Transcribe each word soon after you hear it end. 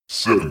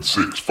Seven,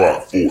 6,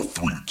 5, 4,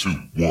 3, 2,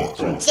 1. You'll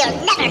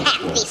never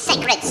have the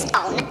sacred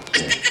stone.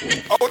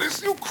 Oh,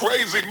 this you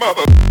crazy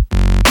mother.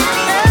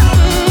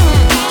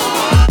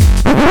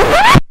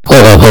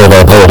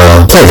 Hold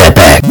on. Take that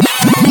back.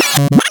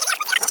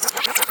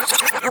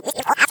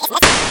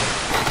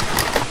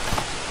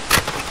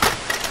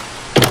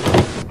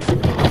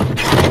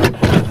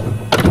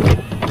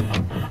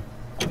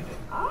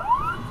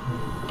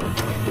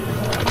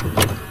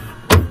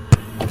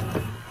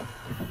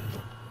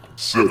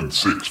 Seven,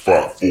 6,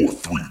 5, 4,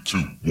 3, 2,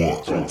 1. You'll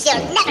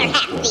never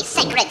have the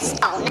sacred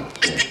stone.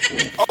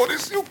 Oh,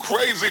 this you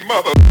crazy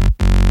mother.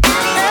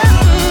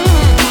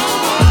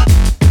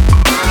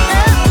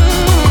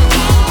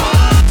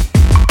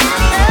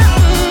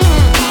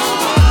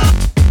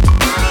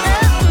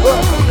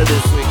 Welcome to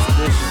this week's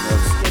edition of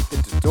Skip the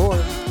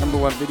Tutorial,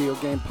 #1 video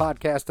game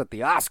podcast at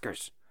the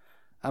Oscars.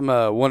 I'm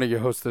one of your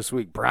hosts this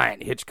week, Brian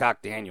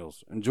Hitchcock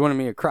Daniels, and joining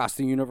me across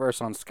the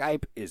universe on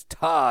Skype is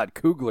Todd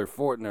Kugler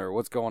Fortner.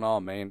 What's going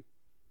on, man?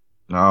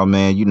 Oh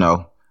man, you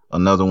know,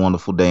 another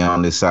wonderful day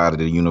on this side of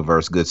the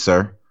universe, good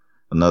sir.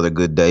 Another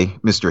good day,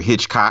 Mr.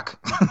 Hitchcock.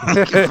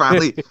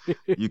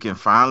 you can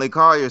finally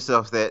call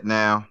yourself that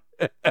now.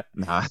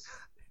 Nah.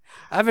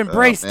 I've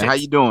embraced it. How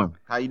you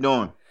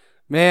doing?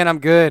 Man, I'm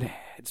good.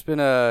 It's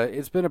been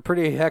a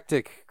pretty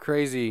hectic,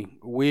 crazy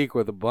week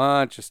with a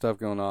bunch of stuff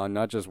going on,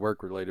 not just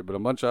work related, but a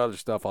bunch of other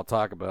stuff I'll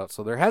talk about.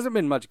 So there hasn't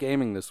been much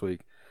gaming this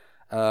week.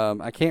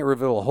 I can't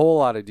reveal a whole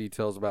lot of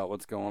details about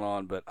what's going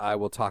on, but I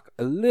will talk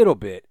a little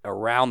bit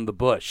around the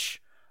bush.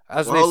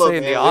 As they say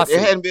in the Aussie. There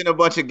hadn't been a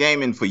bunch of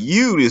gaming for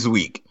you this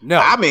week. No.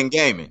 I've been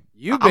gaming.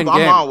 You've been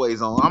gaming. I'm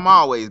always on. I'm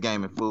always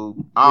gaming, fool.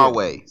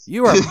 Always.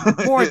 You are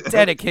more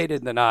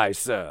dedicated than I,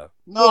 sir.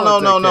 No.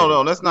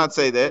 Let's not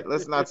say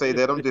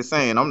that. I'm just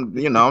saying.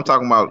 I'm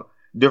talking about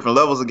different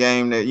levels of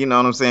game that, you know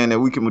what I'm saying, that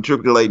we can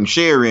matriculate and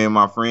share in,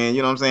 my friend.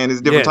 You know what I'm saying? It's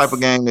a different type of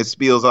game that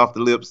spills off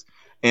the lips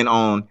and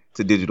on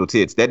to digital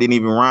tits. That didn't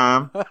even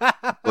rhyme,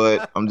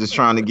 but I'm just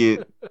trying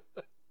to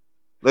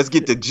let's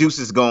get the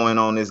juices going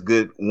on this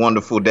good,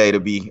 wonderful day to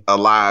be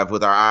alive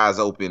with our eyes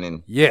open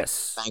and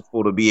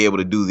thankful to be able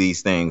to do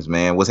these things,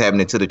 man. What's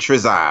happening to the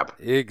Trizob?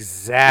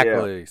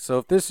 Exactly. Yeah. So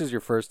if this is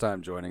your first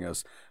time joining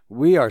us,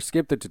 we are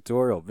Skip the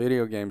Tutorial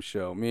video game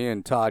show. Me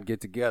and Todd get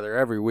together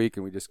every week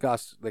and we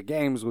discuss the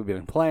games we've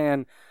been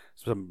playing,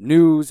 some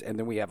news, and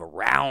then we have a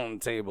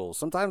round table.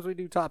 Sometimes we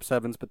do top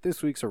sevens, but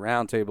this week's a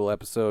round table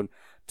episode.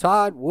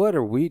 Todd, what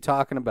are we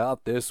talking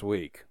about this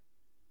week?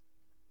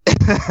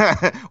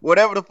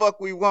 Whatever the fuck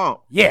we want.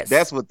 Yes,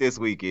 that's what this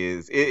week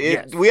is.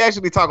 We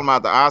actually talking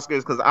about the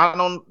Oscars because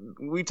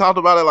we talked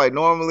about it like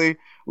normally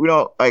we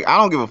don't like. I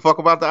don't give a fuck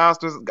about the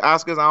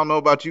Oscars. I don't know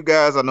about you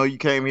guys. I know you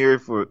came here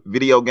for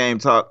video game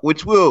talk,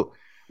 which we'll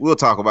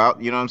talk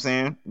about. You know what I'm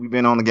saying? We've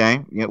been on the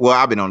game. Well,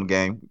 I've been on the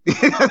game.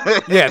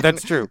 Yeah,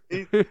 that's true.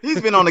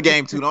 He's been on the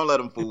game too. Don't let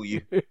him fool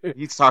you.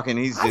 He's talking.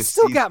 I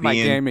still got my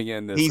gaming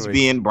in this. He's week.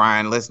 being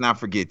Brian. Let's not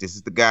forget. This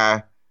is the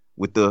guy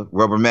with the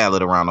rubber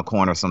mallet around the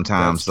corner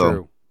sometimes. That's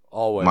true.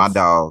 Always. My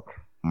dog.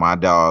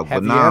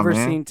 Have you ever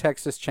seen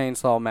Texas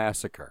Chainsaw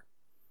Massacre?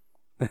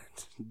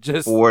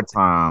 Just 4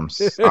 times.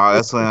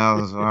 That's when I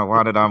was.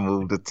 Why did I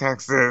move to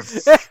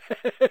Texas?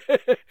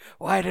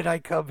 Why did I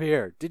come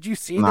here? Did you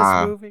see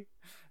this movie?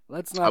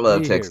 Let's not. I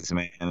love Texas,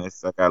 man.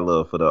 It's like I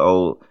love for the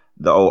old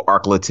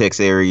Arklatex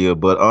area.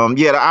 But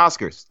yeah, the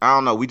Oscars. I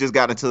don't know. We just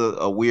got into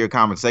a weird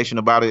conversation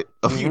about it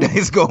a few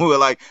days ago. We were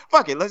like,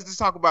 fuck it, let's just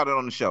talk about it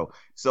on the show.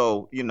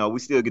 So, you know, we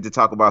still get to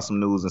talk about some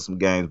news and some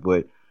games,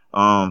 but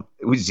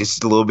it was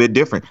just a little bit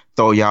different.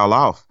 Throw y'all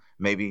off.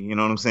 Maybe, you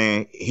know what I'm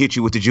saying? Hit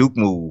you with the juke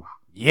move.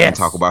 Yes. And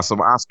talk about some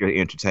Oscar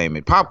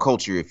entertainment. Pop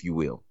culture, if you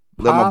will.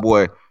 Let my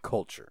boy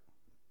culture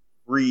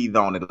breathe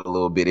on it a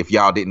little bit. If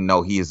y'all didn't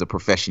know, he is a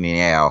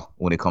professional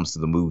when it comes to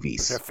the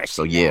movies.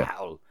 So yeah.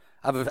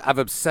 I've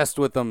obsessed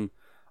with them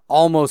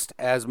almost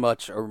as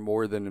much or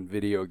more than in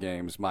video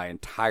games my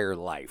entire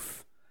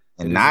life.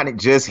 And not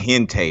just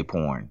hentai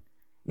porn.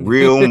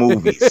 Real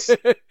movies.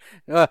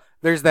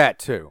 There's that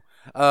too.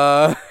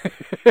 What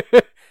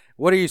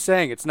are you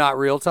saying? It's not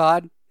real,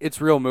 Todd?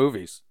 It's real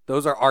movies.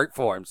 Those are art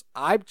forms.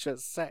 I'm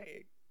just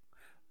saying.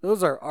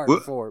 Those are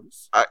art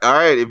forms. All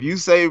right. If you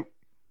say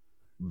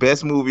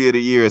best movie of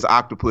the year is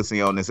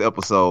Octopussy on this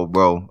episode,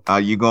 bro,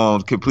 you're going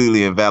to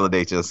completely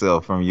invalidate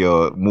yourself from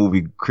your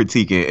movie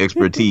critiquing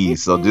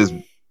expertise. So just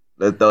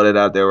let's throw that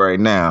out there right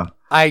now.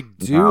 I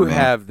do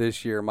have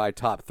this year my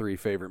top 3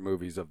 favorite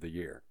movies of the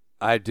year.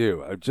 I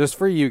do. Just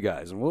for you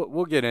guys. And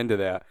we'll get into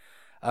that.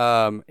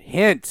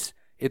 Hint,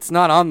 it's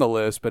not on the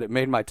list, but it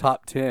made my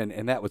top 10,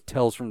 and that was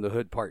Tales from the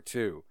Hood Part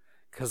 2.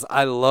 Because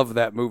I love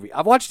that movie.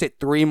 I've watched it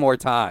 3 more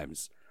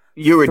times.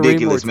 You're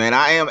ridiculous, man.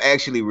 I am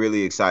actually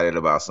really excited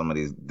about some of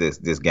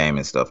this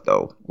gaming stuff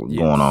though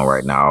going on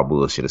right now. All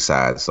bullshit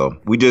aside, so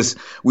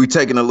we're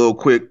taking a little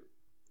quick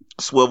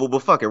swivel,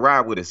 but fuck it,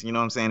 ride with us. You know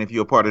what I'm saying? If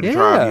you're a part of the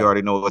tribe, you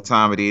already know what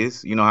time it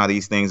is. You know how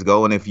these things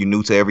go, and if you're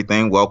new to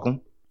everything, welcome.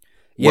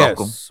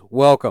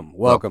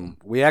 Welcome.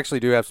 We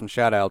actually do have some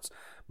shout outs,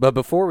 but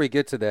before we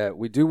get to that,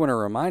 we do want to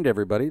remind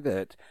everybody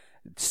that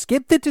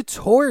Skip the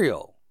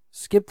Tutorial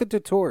skip the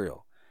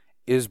tutorial,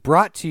 is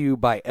brought to you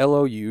by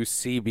LOU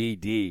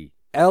CBD.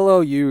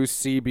 LOU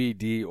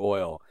CBD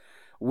oil.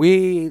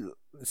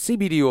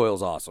 CBD oil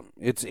is awesome.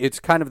 It's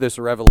kind of this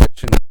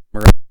revelation.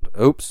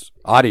 Oops,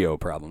 audio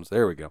problems.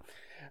 There we go.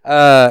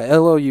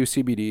 LOU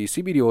CBD.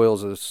 CBD oil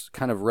is this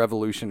kind of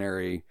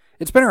revolutionary.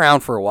 It's been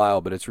around for a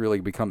while, but it's really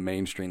become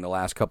mainstream the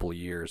last couple of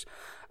years.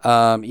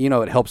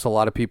 It helps a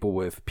lot of people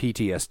with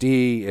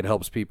PTSD. It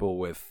helps people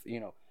with,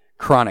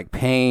 chronic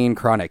pain,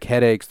 chronic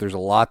headaches. There's a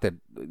lot that,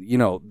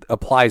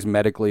 applies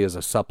medically as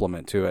a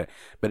supplement to it.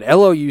 But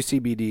LOU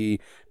CBD,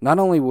 not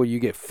only will you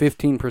get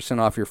 15%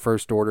 off your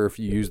first order if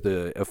you use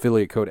the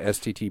affiliate code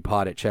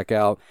STTPOD at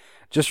checkout,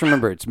 just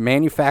remember, it's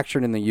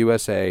manufactured in the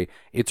USA.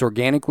 It's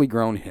organically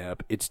grown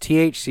hemp. It's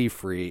THC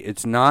free.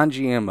 It's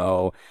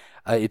non-GMO.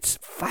 It's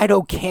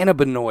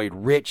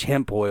phytocannabinoid-rich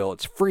hemp oil.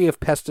 It's free of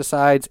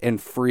pesticides and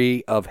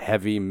free of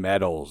heavy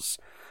metals.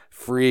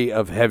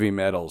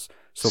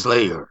 So,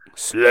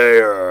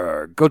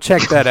 Slayer. Go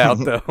check that out,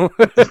 though.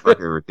 It's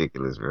fucking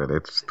ridiculous, bro.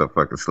 That's just a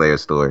fucking Slayer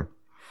story.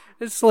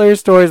 This Slayer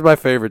story is my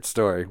favorite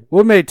story.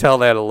 We may tell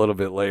that a little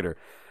bit later.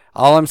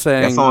 All I'm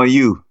saying... That's on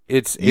you.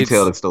 You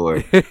tell the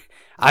story.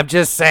 I'm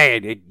just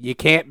saying, you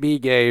can't be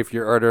gay if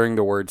you're uttering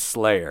the word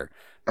Slayer.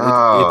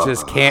 It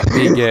just can't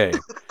be gay.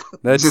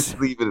 Just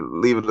leave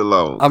it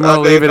alone. I'm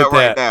gonna leave it at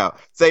that. Right now.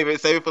 Save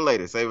it for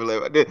later.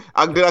 Did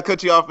I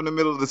cut you off in the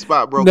middle of the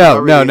spot, bro?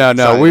 No.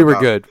 We were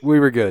good.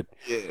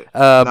 Yeah.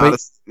 But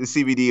the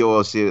CBD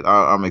oil shit,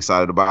 I'm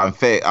excited about. In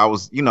fact, I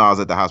was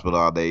at the hospital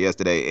all day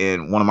yesterday,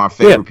 and one of my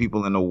favorite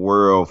people in the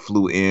world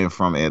flew in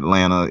from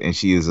Atlanta, and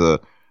she is a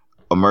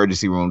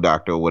emergency room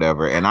doctor or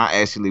whatever. And I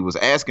actually was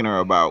asking her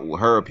about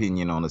her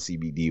opinion on the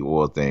CBD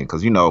oil thing,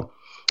 because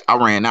I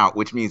ran out,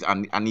 which means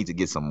I need to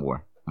get some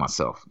more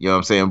myself. You know what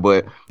I'm saying?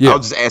 But I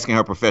was just asking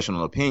her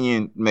professional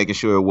opinion, making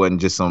sure it wasn't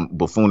just some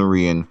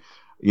buffoonery and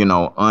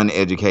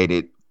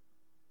uneducated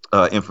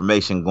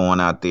information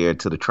going out there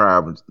to the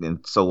tribe and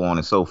so on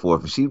and so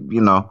forth. And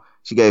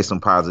she gave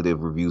some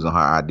positive reviews on her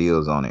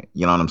ideas on it.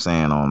 You know what I'm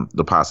saying? On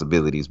the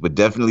possibilities. But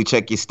definitely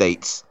check your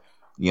states,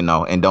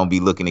 and don't be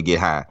looking to get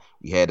high.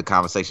 We had the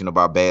conversation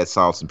about bad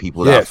salts and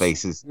people without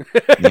faces,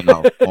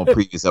 on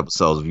previous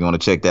episodes. If you want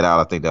to check that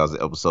out, I think that was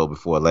the episode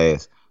before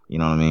last. You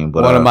know what I mean?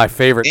 But one of my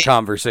favorite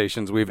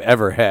conversations we've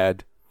ever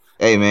had.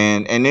 Hey,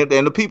 man, and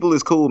the people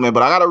is cool, man.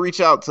 But I got to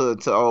reach out to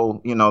the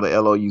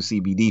LOU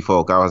CBD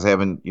folk. I was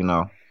having,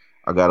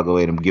 I got to go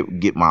ahead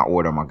and get my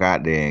order my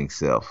goddamn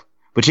self.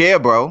 But yeah,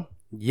 bro.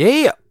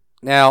 Yeah.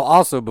 Now,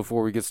 also,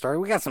 before we get started,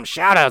 we got some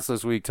shout-outs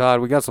this week,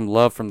 Todd. We got some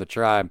love from the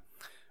tribe,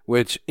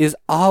 which is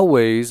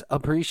always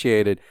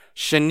appreciated.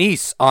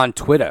 Shanice on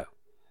Twitter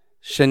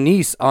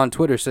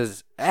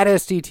says, at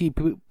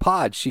STT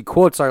Pod, she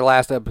quotes our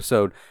last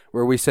episode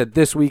where we said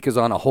this week is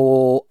on a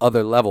whole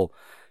other level.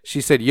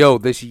 She said, yo,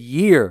 this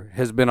year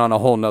has been on a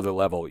whole nother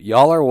level.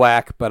 Y'all are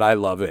whack, but I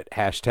love it.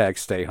 #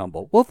 stay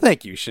humble. Well,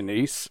 thank you,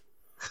 Shanice.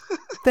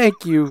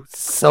 Thank you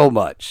so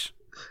much.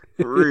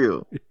 For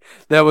real.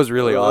 That was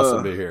really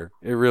awesome to hear.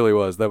 It really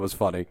was. That was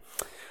funny.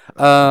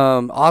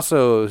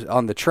 Also,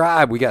 on the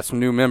tribe, we got some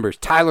new members,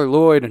 Tyler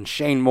Lloyd and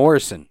Shane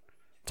Morrison.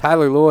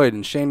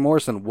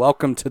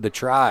 Welcome to the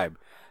tribe.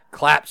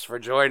 Claps for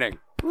joining.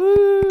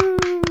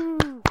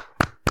 Woo!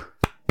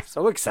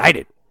 So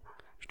excited.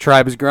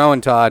 Tribe is growing,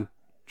 Todd.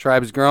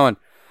 Tribe is growing.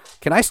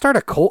 Can I start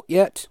a cult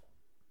yet?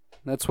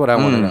 That's what I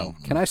want to know.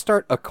 Can I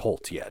start a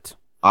cult yet?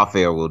 Off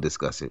air, we'll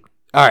discuss it.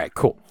 All right,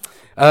 cool.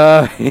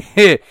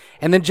 And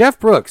then Jeff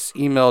Brooks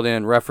emailed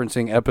in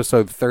referencing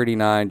episode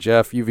 39.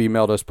 Jeff, you've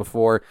emailed us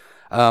before.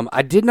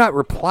 I did not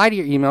reply to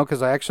your email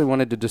because I actually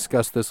wanted to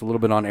discuss this a little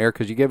bit on air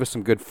because you gave us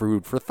some good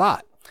food for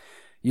thought.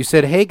 You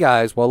said, hey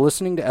guys, while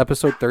listening to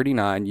episode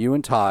 39, you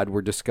and Todd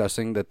were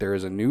discussing that there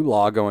is a new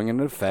law going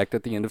into effect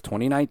at the end of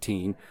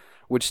 2019,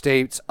 which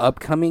states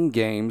upcoming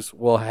games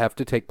will have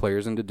to take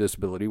players into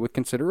disability with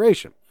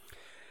consideration.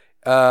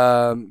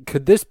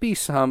 Could this be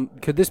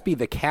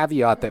the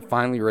caveat that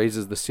finally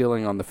raises the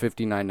ceiling on the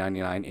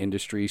 $59.99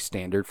 industry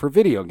standard for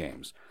video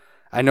games?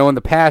 I know in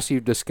the past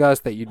you've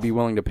discussed that you'd be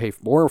willing to pay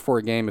more for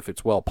a game if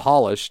it's well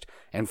polished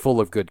and full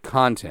of good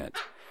content.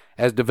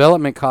 As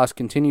development cost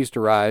continues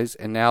to rise,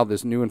 and now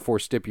this new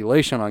enforced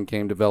stipulation on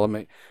game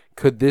development,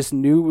 could this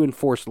new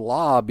enforced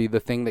law be the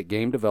thing that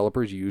game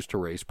developers use to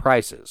raise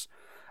prices?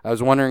 I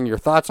was wondering your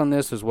thoughts on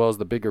this, as well as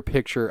the bigger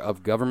picture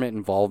of government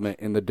involvement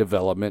in the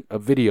development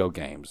of video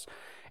games.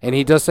 And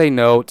he does say,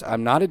 note,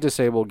 I'm not a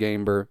disabled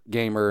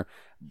gamer.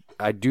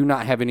 I do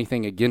not have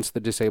anything against the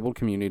disabled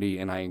community,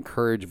 and I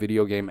encourage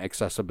video game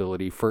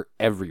accessibility for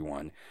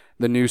everyone.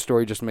 The news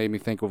story just made me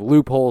think of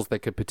loopholes that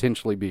could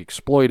potentially be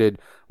exploited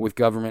with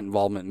government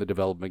involvement in the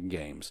development of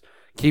games.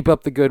 Keep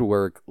up the good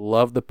work.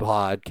 Love the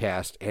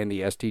podcast and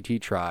the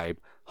STT tribe.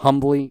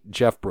 Humbly,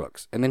 Jeff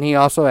Brooks. And then he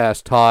also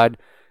asked, Todd,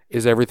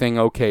 is everything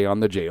okay on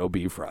the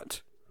JOB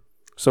front?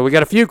 So we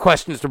got a few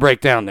questions to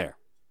break down there.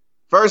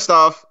 First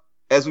off,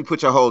 as we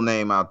put your whole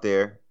name out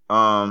there,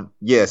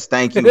 yes,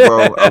 thank you,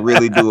 bro. I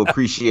really do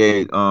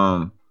appreciate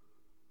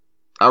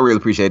I really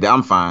appreciate that.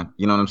 I'm fine.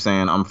 You know what I'm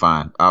saying? I'm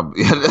fine.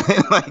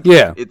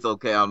 Yeah. It's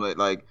okay. I'm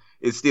like,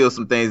 it's still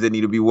some things that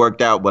need to be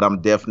worked out, but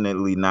I'm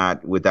definitely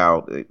not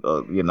without,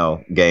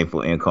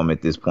 gainful income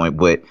at this point.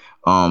 But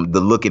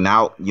the looking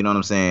out, you know what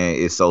I'm saying,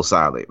 is so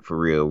solid for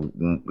real.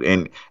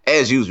 And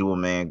as usual,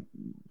 man,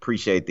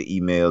 appreciate the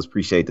emails,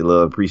 appreciate the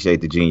love,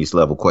 appreciate the genius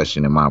level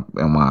question in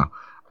my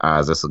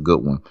eyes. That's a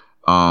good one.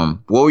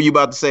 What were you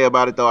about to say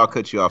about it, though? I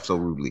cut you off so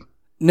rudely.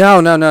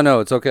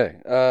 No. It's okay.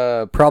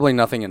 Probably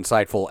nothing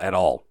insightful at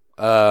all.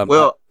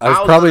 Well, I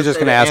was probably just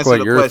going to ask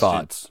what your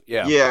thoughts.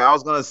 Yeah, I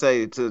was going to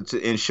say to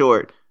in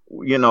short,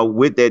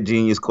 with that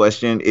genius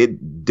question,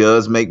 it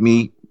does make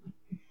me,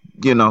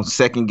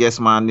 second guess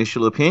my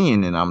initial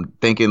opinion, and I'm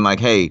thinking like,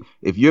 hey,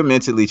 if you're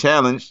mentally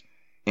challenged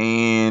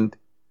and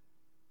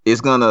it's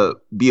going to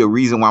be a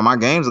reason why my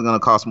games are going to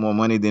cost more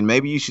money, then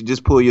maybe you should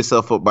just pull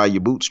yourself up by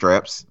your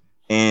bootstraps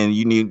and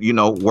you need,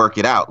 work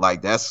it out.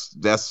 Like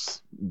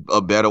that's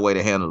a better way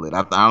to handle it.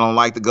 I don't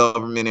like the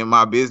government in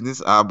my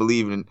business. I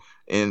believe in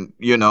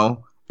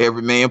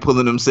every man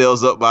pulling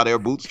themselves up by their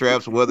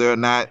bootstraps, whether or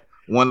not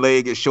one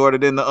leg is shorter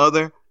than the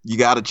other. You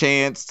got a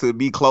chance to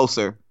be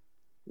closer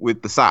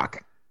with the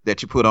sock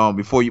that you put on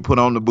before you put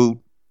on the boot,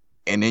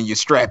 and then you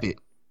strap it.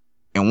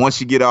 And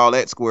once you get all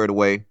that squared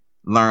away,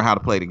 learn how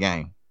to play the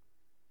game.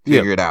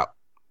 Figure it out.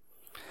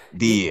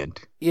 The end.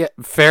 Yeah,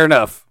 fair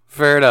enough.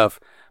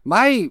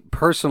 My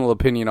personal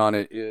opinion on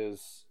it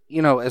is,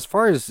 as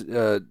far as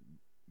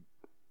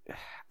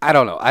I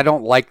don't know. I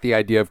don't like the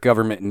idea of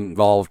government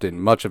involved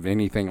in much of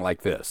anything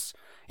like this.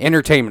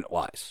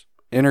 Entertainment-wise,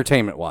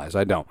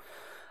 I don't.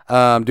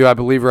 Do I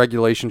believe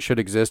regulation should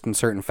exist in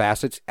certain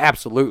facets?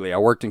 Absolutely. I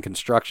worked in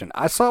construction.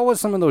 I saw what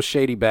some of those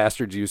shady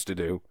bastards used to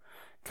do.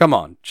 Come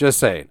on, just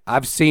saying.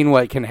 I've seen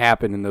what can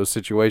happen in those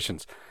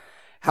situations.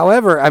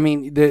 However, I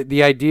mean,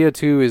 the idea,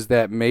 too, is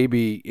that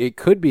maybe it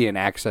could be an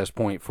access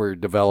point for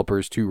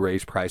developers to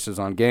raise prices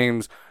on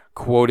games,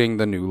 quoting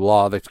the new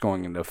law that's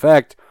going into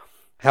effect.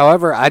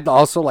 However, I'd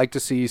also like to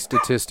see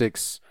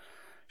statistics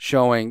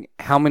showing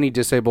how many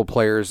disabled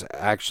players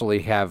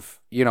actually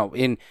have,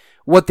 in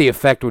what the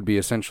effect would be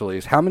essentially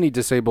is how many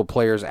disabled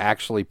players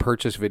actually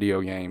purchase video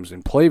games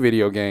and play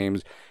video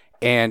games.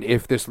 And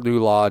if this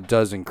new law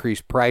does increase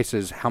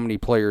prices, how many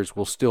players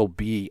will still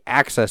be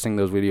accessing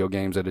those video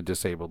games at a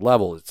disabled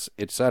level,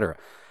 etc.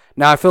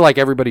 Now, I feel like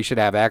everybody should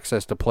have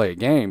access to play a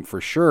game for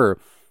sure,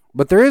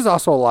 but there is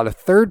also a lot of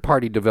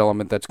third-party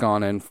development that's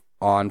gone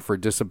on for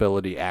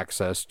disability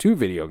access to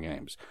video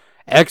games.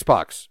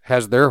 Xbox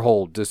has their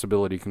whole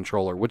disability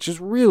controller, which is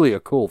really a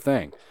cool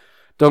thing.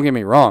 Don't get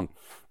me wrong.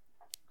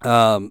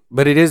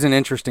 But it is an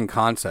interesting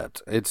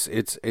concept.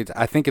 It's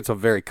I think it's a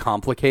very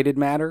complicated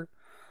matter.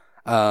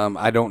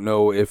 I don't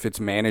know if it's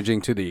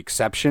managing to the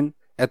exception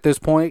at this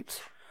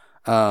point.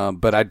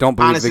 But I don't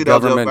believe honestly, the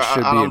government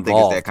should be involved. I don't think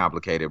it's that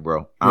complicated,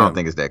 bro. I don't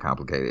think it's that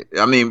complicated.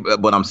 I mean,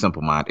 but I'm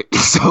simple-minded,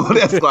 so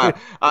that's why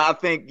I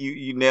think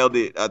you nailed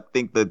it. I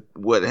think that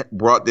what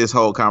brought this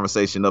whole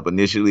conversation up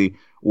initially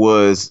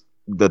was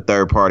the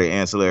third-party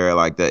ancillary,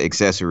 like the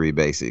accessory,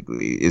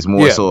 basically. It's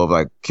more so of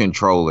like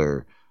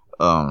controller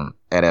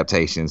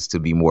adaptations to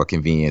be more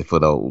convenient for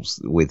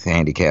those with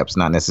handicaps,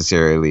 not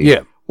necessarily,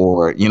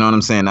 or you know what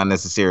I'm saying, not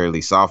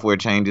necessarily software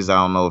changes. I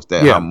don't know if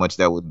that how much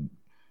that would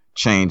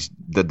change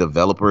the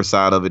developer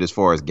side of it as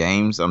far as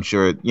games. I'm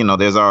sure,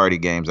 there's already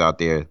games out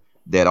there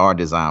that are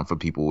designed for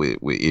people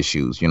with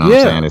issues. You know what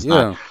I'm saying?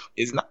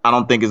 It's not, I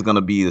don't think it's going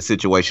to be a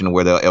situation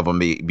where they'll ever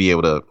be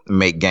able to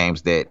make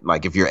games that,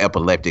 like, if you're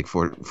epileptic,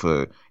 for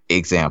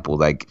example,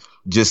 like,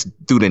 just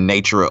through the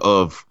nature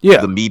of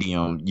the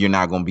medium, you're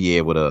not going to be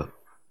able to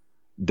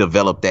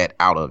develop that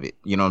out of it.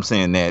 You know what I'm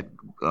saying? That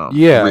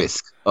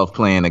risk of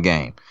playing a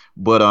game.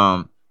 But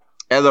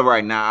as of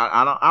right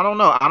now, I don't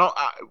know.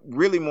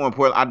 Really more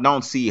important, I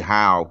don't see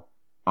how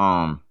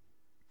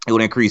it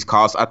would increase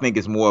costs. I think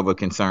it's more of a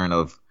concern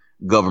of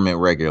government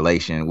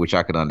regulation, which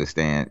I could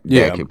understand.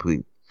 That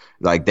complete.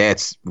 Like,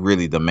 that's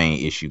really the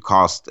main issue.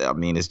 Cost, I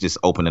mean, it's just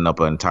opening up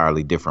an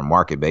entirely different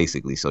market,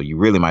 basically. So you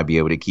really might be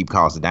able to keep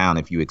costs down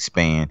if you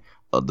expand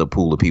the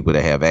pool of people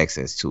that have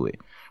access to it.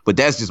 But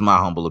that's just my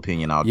humble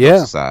opinion. I'll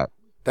decide.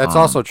 That's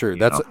also true.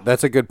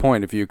 That's a good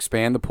point. If you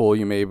expand the pool,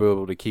 you may be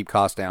able to keep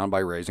costs down by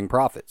raising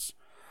profits.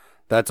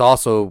 That's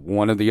also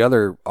one of the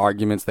other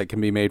arguments that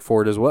can be made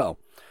for it as well.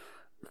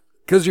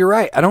 Because you're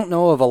right. I don't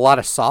know of a lot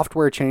of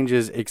software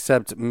changes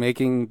except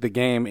making the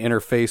game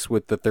interface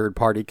with the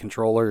third-party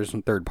controllers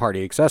and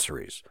third-party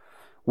accessories.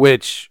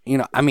 Which,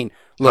 I mean,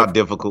 look, how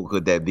difficult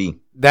could that be?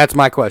 That's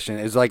my question.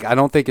 Is like, I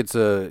don't think it's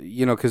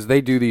because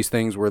they do these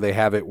things where they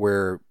have it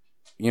where,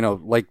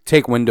 like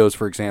take Windows,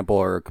 for example,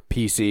 or a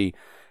PC.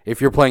 If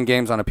you're playing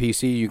games on a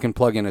PC, you can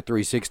plug in a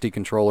 360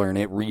 controller and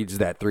it reads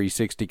that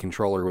 360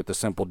 controller with a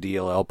simple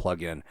DLL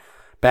plugin.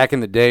 Back in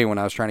the day when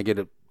I was trying to get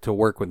it to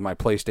work with my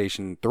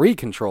PlayStation 3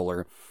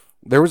 controller,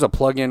 there was a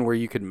plugin where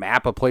you could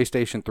map a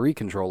PlayStation 3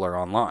 controller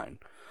online.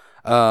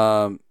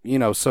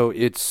 So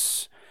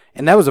it's,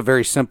 and that was a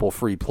very simple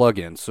free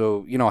plugin.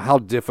 So, how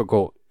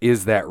difficult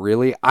is that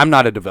really? I'm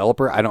not a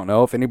developer. I don't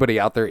know. If anybody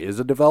out there is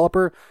a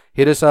developer,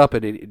 hit us up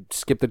at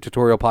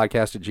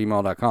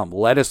skipthetutorialpodcast@gmail.com.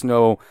 Let us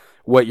know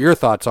what your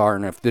thoughts are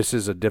and if this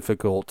is a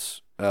difficult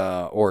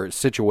or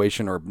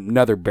situation or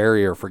another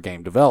barrier for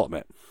game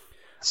development.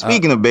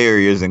 Speaking of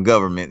barriers and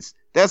governments,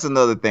 that's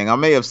another thing. I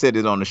may have said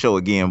it on the show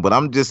again, but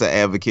I'm just an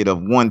advocate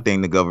of one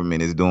thing the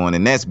government is doing,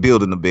 and that's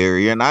building a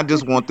barrier. And I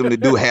just want them to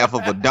do half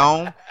of a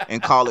dome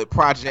and call it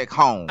Project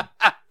Home.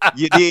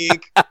 You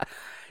dig?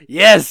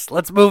 Yes,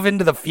 let's move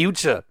into the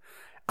future.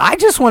 I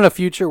just want a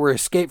future where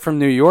Escape from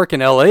New York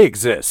and LA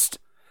exist.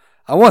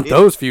 I want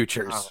those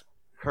futures.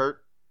 Kurt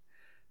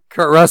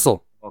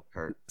Russell. Oh,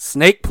 Kurt.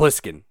 Snake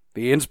Plissken,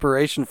 the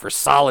inspiration for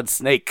Solid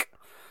Snake.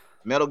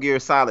 Metal Gear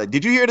Solid.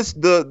 Did you hear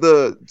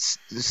the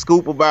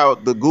scoop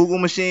about the Google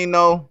machine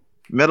though?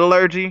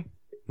 Metallurgy?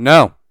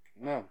 No,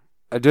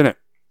 I didn't.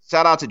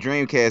 Shout out to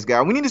Dreamcast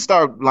guy. We need to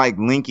start like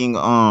linking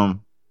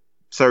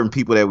certain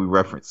people that we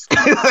reference.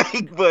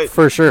 But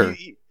for sure.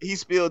 He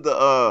spilled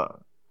the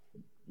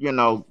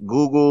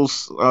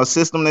Google's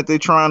system that they're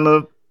trying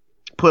to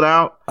put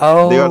out.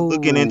 Oh, they're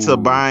looking into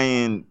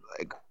buying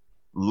like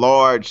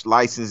large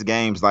licensed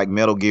games like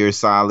Metal Gear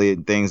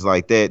Solid, things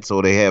like that,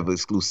 so they have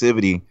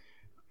exclusivity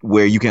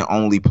where you can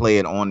only play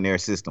it on their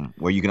system,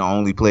 where you can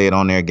only play it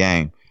on their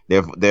game.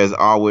 There's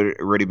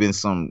already been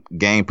some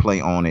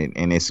gameplay on it,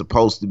 and it's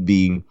supposed to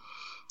be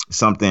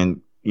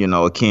something,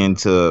 akin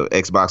to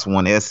Xbox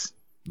One S.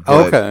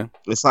 Okay.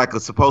 It's like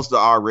it's supposed to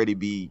already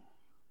be,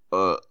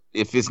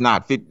 if it's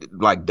not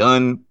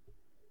done,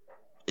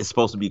 it's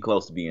supposed to be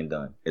close to being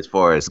done as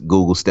far as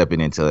Google stepping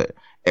into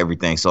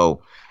everything.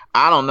 So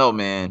I don't know,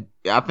 man.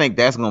 I think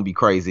that's going to be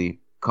crazy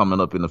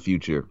coming up in the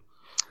future.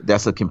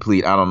 That's a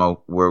complete, I don't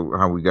know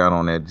how we got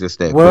on that. Just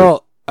that.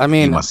 Well, I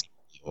mean,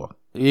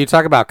 you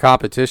talk about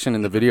competition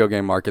in the video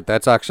game market.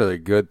 That's actually a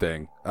good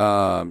thing.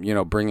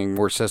 Bringing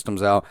more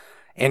systems out.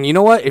 And you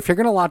know what? If you're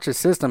going to launch a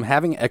system,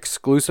 having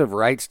exclusive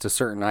rights to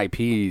certain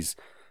IPs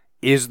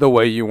is the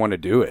way you want to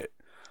do it.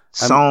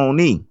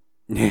 Sony.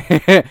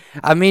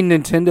 I mean,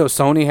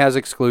 Sony has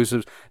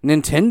exclusives.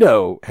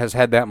 Nintendo has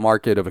had that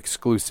market of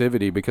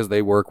exclusivity because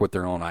they work with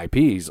their own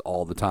IPs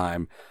all the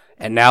time.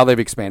 And now they've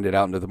expanded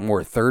out into the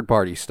more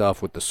third-party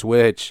stuff with the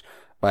Switch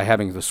by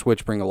having the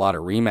Switch bring a lot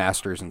of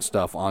remasters and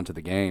stuff onto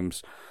the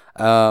games.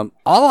 All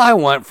I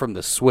want from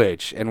the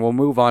Switch, and we'll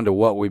move on to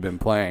what we've been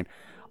playing,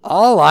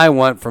 all I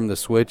want from the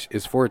Switch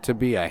is for it to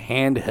be a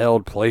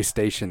handheld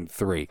PlayStation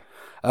 3.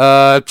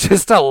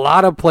 Just a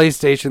lot of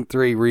PlayStation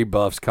 3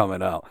 rebuffs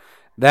coming out.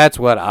 That's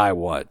what I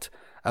want.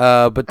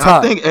 But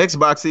I think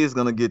Xbox is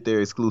gonna get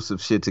their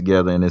exclusive shit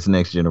together in this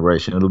next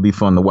generation. It'll be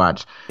fun to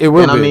watch. It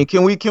will. And I mean,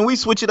 can we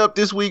switch it up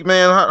this week,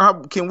 man? How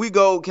can we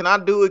go? Can I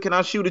do it? Can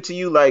I shoot it to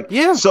you? Like,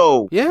 yeah.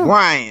 So, yeah.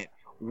 Brian,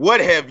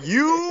 what have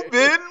you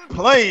been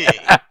playing?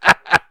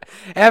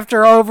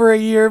 After over a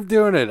year of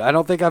doing it, I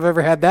don't think I've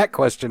ever had that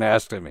question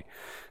asked of me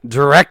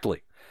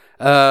directly.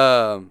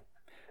 So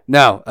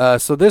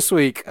this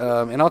week,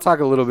 and I'll talk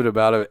a little bit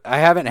about it. I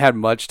haven't had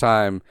much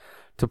time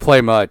to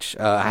play much.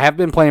 I have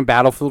been playing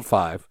Battlefield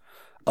 5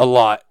 a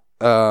lot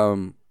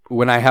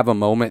when I have a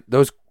moment.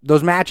 Those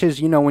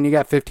matches, when you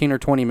got 15 or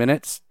 20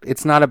 minutes,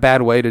 it's not a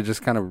bad way to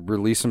just kind of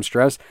release some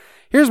stress.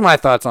 Here's my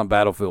thoughts on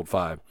Battlefield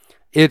 5.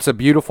 It's a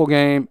beautiful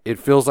game. It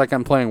feels like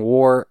I'm playing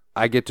war.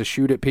 I get to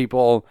shoot at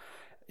people.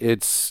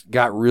 It's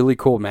got really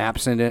cool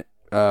maps in it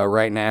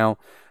right now.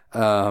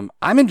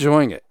 I'm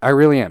enjoying it. I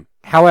really am.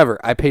 However,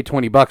 I paid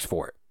 $20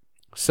 for it.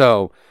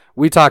 So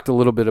we talked a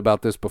little bit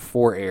about this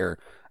before air.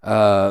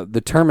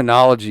 The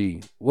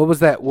terminology, what was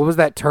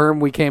that term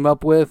we came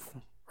up with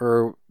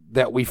or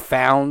that we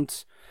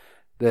found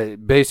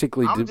that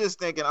basically just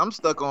thinking, I'm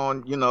stuck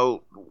on,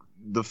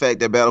 the fact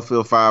that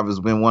Battlefield 5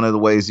 has been one of the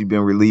ways you've been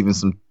relieving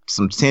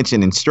some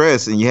tension and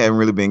stress, and you haven't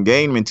really been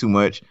gaming too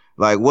much.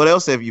 Like, what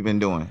else have you been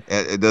doing?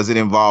 Does it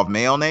involve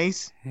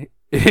mayonnaise?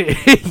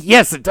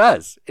 Yes, it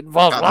does. It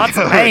involves lots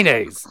of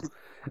mayonnaise.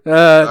 All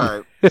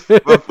right.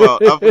 My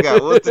fault. I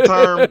forgot. What's the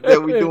term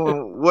that we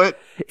doing? What?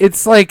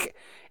 It's like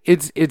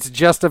it's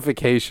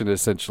justification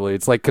essentially.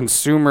 It's like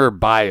consumer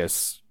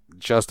bias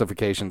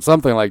justification,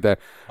 something like that.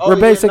 Oh,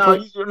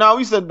 basically,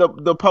 we said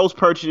the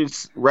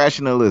post-purchase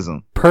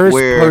rationalism.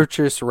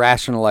 Post-purchase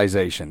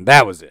rationalization.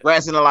 That was it.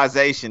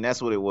 Rationalization.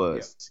 That's what it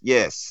was.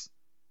 Yeah.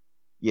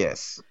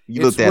 Yes.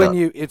 You looked that up.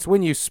 It's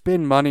when you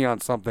spend money on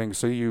something,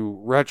 so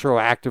you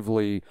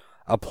retroactively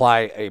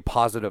apply a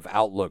positive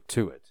outlook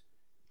to it.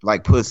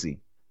 Like pussy.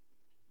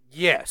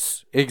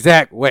 Yes,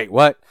 exact. Wait,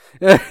 what?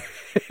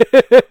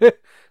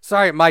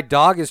 Sorry, my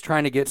dog is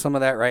trying to get some of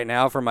that right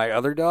now for my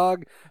other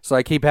dog, so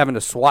I keep having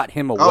to swat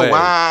him away. Oh,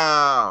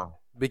 wow.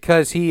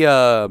 Because he,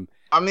 I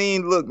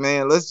mean, look,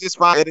 man, let's just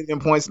find editing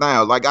points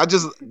now. Like,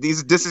 this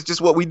is just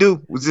what we do.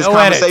 It's just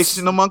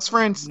conversation amongst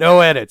friends.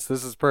 No edits.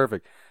 This is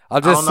perfect.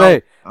 I'll just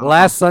say,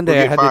 last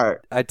Sunday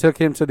I took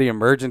him to the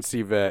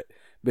emergency vet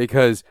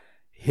because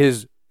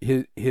his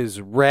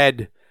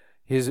red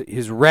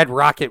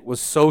rocket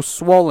was so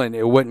swollen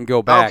it wouldn't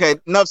go back. Okay,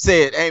 enough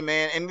said. Hey,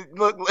 man, and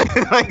look,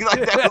 like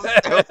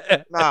that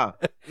was nah.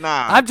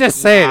 I'm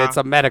just saying it's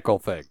a medical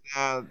thing.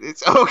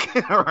 It's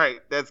okay. All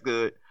right, that's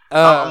good.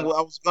 I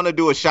was gonna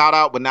do a shout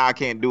out, but now I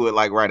can't do it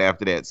like right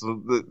after that.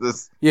 So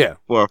this, yeah.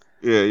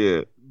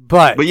 Yeah.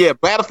 But yeah,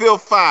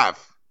 Battlefield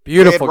 5,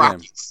 beautiful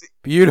game.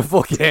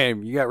 Beautiful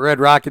game. You got red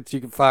rockets you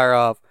can fire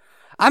off.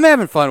 I'm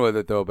having fun with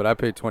it though, but I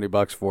paid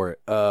 $20 for it.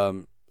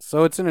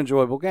 So it's an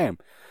enjoyable game.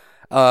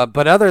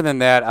 But other than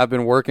that, I've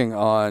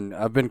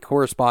been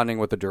corresponding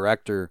with the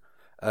director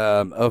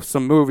of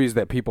some movies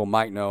that people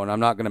might know, and I'm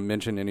not going to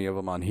mention any of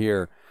them on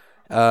here.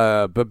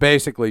 But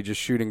basically just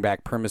shooting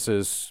back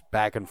premises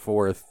back and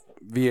forth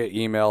via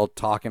email,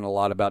 talking a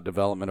lot about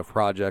development of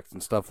projects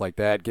and stuff like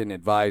that, getting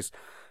advice.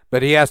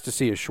 But he has to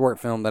see a short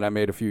film that I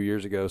made a few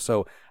years ago.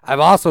 So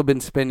I've also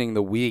been spending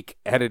the week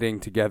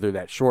editing together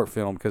that short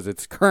film because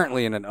it's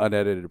currently in an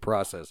unedited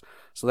process.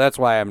 So that's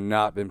why I've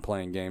not been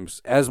playing games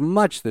as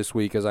much this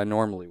week as I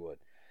normally would.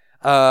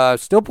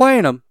 Still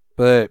playing them,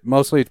 but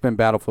mostly it's been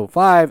Battlefield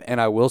 5, and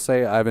I will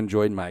say I've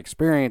enjoyed my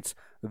experience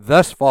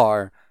thus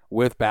far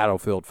with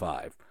Battlefield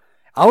 5.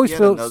 I always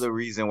feel another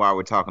reason why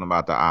we're talking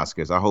about the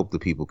Oscars. I hope the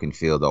people can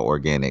feel the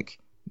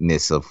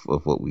organicness of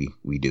what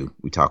we do.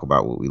 We talk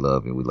about what we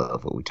love, and we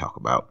love what we talk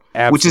about,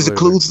 which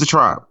includes the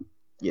tribe.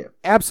 Yeah,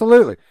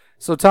 absolutely.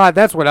 So Todd,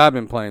 that's what I've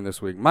been playing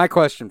this week. My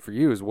question for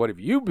you is, what have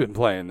you been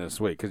playing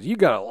this week? Because you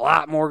got a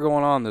lot more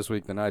going on this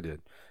week than I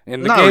did.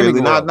 In the not gaming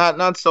really, world.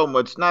 not so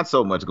much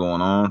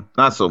going on.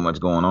 Not so much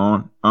going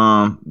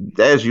on.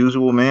 As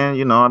usual, man.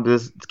 You know, I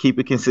just keep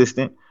it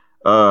consistent.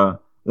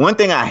 One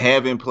thing I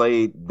haven't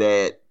played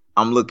that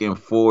I'm looking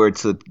forward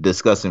to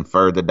discussing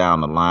further down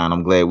the line.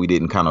 I'm glad we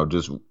didn't kind of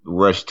just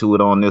rush to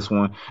it on this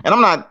one. And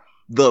I'm not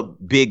the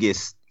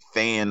biggest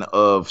fan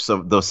of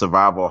the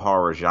survival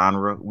horror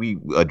genre. We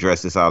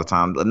address this all the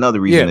time. Another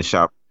reason to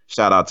shout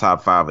out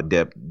Top 5 of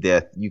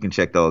Death. You can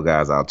check those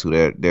guys out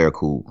too. They're a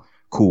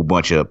cool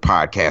bunch of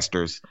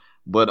podcasters.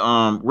 But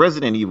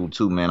Resident Evil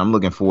 2, man, I'm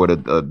looking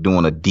forward to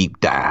doing a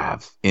deep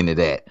dive into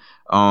that.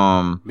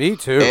 Me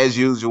too. As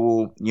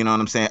usual, you know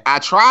what I'm saying? I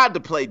tried to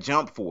play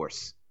Jump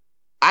Force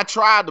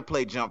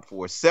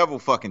several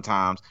fucking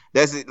times.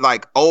 That's it,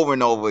 like over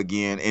and over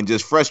again, and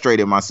just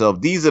frustrated myself.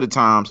 These are the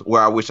times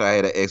where I wish I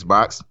had an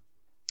Xbox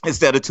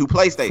instead of 2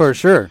 PlayStations. For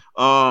sure.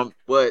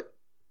 But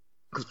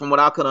because from what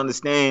I could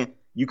understand,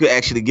 you could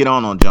actually get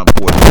on Jump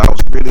Force. I was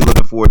really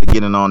looking forward to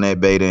getting on that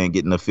beta and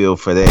getting a feel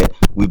for that.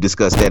 We've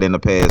discussed that in the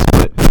past,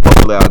 but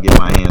hopefully I'll get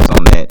my hands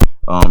on that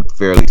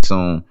fairly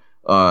soon.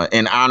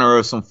 In honor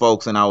of some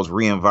folks, and I was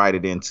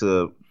re-invited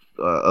into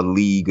a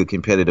league, a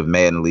competitive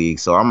Madden league,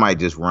 so I might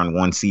just run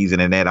one season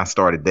in that. I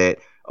started that.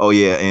 Oh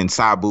yeah, and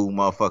Sabu,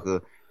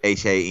 motherfucker,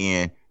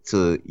 HAN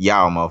to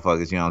y'all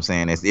motherfuckers, you know what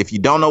I'm saying? If you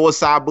don't know what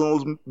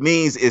Sabu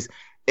means, it's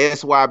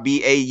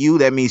SYBAU.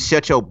 That means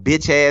shut your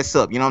bitch ass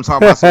up. You know what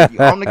I'm talking about? So if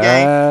you're on the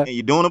game and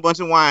you're doing a bunch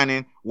of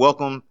whining,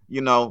 welcome,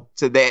 you know,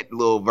 to that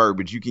little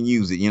verbiage. You can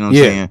use it, you know what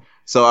I'm saying?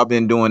 So I've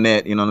been doing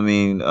that, you know what I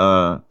mean?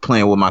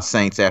 Playing with my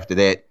Saints after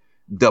that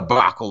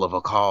debacle of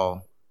a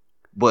call.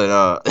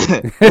 But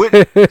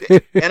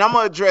and I'm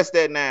gonna address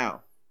that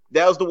now.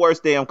 That was the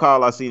worst damn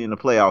call I seen in the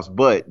playoffs.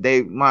 But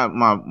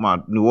my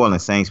New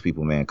Orleans Saints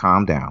people, man,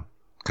 calm down.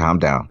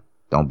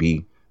 Don't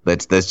be.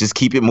 Let's just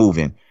keep it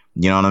moving.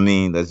 You know what I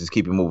mean? Let's just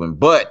keep it moving.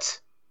 But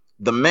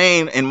the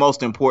main and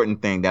most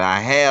important thing that I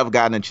have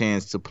gotten a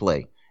chance to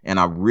play, and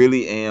I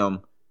really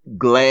am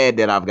glad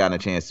that I've gotten a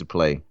chance to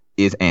play,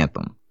 is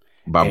Anthem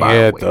by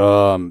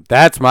BioWare.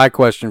 That's my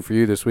question for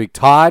you this week,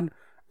 Todd.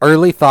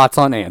 Early thoughts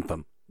on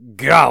Anthem.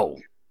 Go.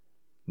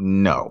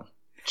 No,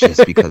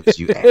 just because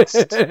you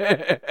asked.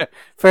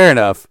 Fair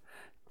enough.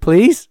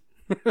 Please?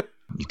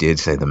 You did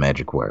say the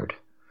magic word.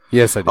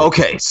 Yes, I did.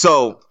 Okay,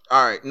 so,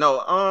 all right.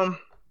 No,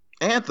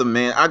 Anthem,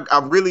 man, I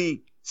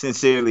really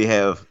sincerely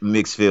have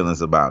mixed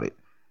feelings about it.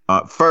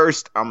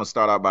 First, I'm going to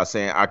start out by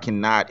saying I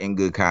cannot in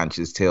good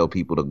conscience tell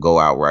people to go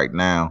out right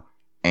now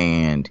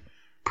and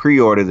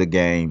pre-order the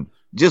game.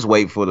 Just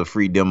wait for the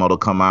free demo to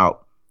come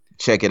out.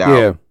 Check it out.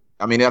 Yeah.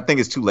 I mean, I think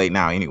it's too late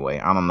now anyway.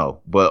 I don't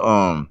know.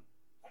 But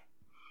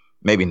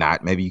maybe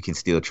not. Maybe you can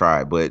still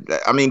try it. But,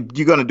 I mean,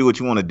 you're going to do what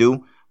you want to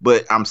do.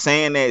 But I'm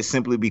saying that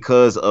simply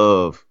because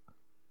of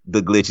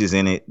the glitches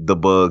in it, the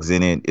bugs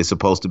in it. It's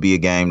supposed to be a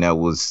game that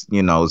was,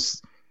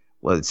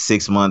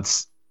 6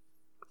 months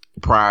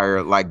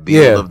prior, like,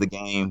 build of the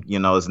game. You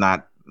know, it's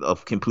not a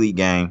complete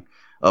game.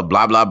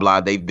 Blah, blah, blah.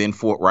 They've been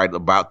forthright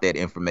about that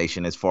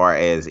information as far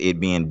as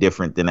it being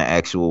different than the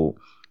actual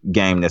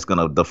game that's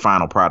the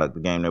final product, the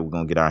game that we're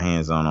gonna get our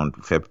hands on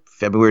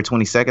February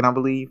 22nd, I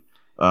believe.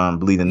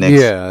 Believe the next.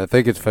 Yeah, I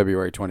think it's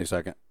February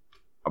 22nd.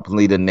 I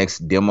believe the next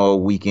demo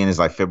weekend is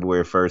like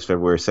February 1st,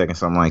 February 2nd,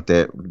 something like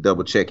that.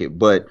 Double check it,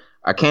 but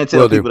I can't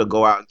tell people to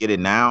go out and get it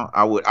now.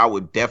 I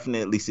would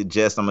definitely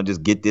suggest. I'm gonna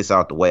just get this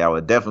out the way. I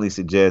would definitely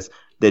suggest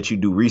that you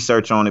do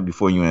research on it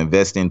before you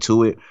invest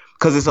into it,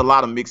 because it's a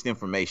lot of mixed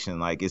information.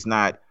 Like, it's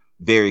not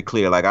very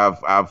clear. Like,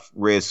 I've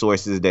read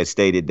sources that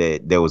stated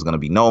that there was going to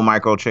be no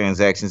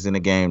microtransactions in the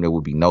game. There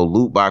would be no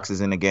loot boxes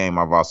in the game.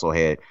 I've also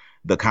had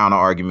the counter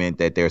argument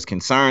that there's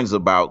concerns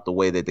about the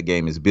way that the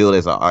game is built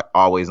as an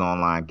always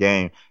online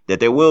game,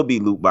 that there will be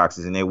loot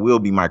boxes and there will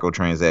be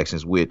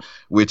microtransactions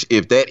which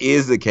if that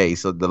is the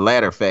case, so the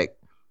latter fact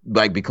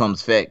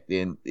becomes fact,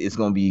 then it's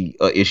going to be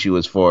an issue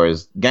as far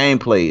as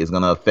gameplay is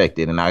going to affect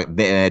it. And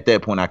at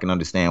that point, I can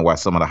understand why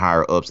some of the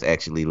higher ups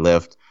actually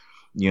left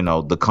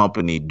the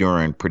company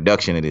during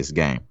production of this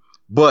game.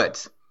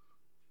 But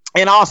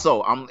and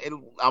also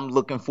I'm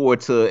looking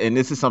forward to, and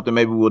this is something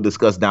maybe we'll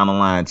discuss down the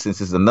line,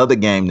 since it's another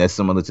game that's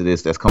similar to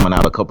this that's coming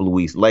out a couple of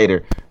weeks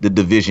later, the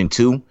Division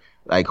 2.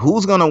 Like,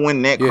 who's gonna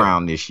win that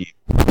crown this year?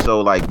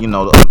 So, like,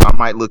 I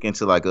might look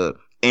into like a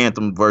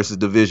Anthem versus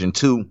Division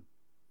 2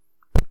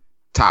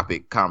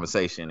 topic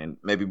conversation and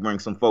maybe bring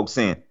some folks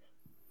in.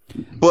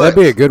 But that'd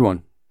be a good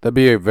one. That'd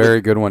be a very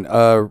good one.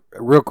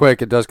 Real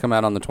quick, it does come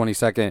out on the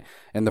 22nd,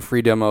 and the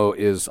free demo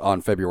is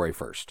on February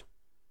 1st.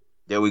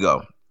 There we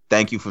go.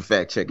 Thank you for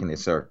fact checking it,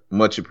 sir.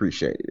 Much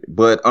appreciated.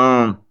 But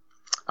I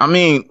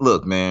mean,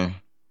 look, man.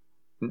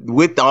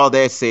 With all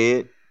that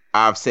said,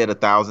 I've said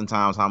 1,000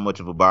 times how much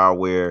of a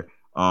BioWare.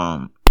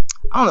 I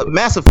don't know.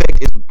 Mass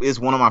Effect is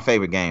one of my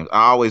favorite games.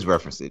 I always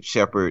reference it.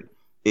 Shepard.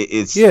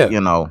 It's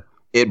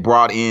it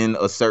brought in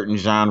a certain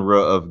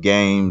genre of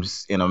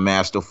games in a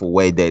masterful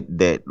way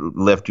that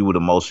left you with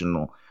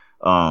emotional,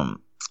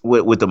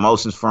 with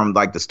emotions from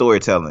like the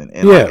storytelling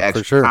and like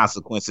actual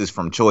consequences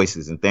from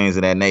choices and things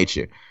of that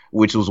nature,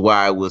 which was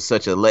why it was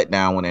such a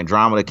letdown when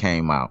Andromeda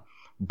came out.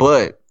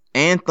 But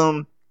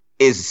Anthem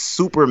is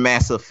super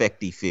Mass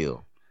Effect-y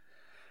feel.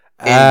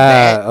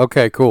 And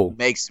okay, cool.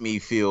 Makes me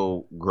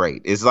feel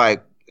great. It's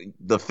like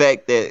the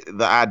fact that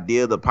the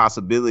idea, the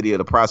possibility, or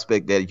the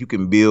prospect that you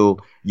can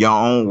build your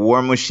own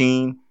war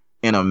machine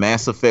in a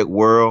Mass Effect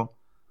world,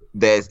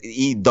 that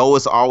though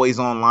it's always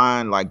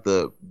online, like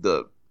the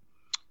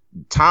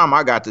time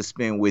I got to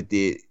spend with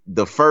it,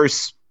 the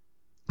first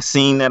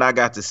scene that I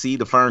got to see,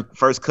 the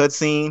first cut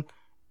scene,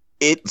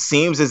 it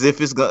seems as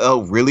if it's a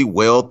really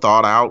well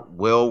thought out,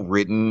 well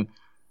written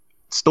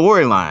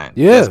storyline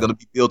that's going to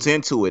be built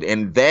into it.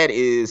 And that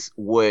is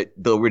what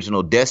the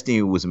original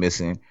Destiny was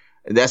missing.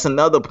 That's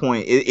another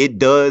point. It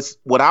does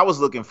what I was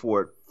looking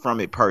for from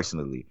it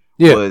personally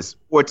was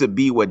for it to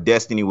be what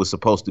Destiny was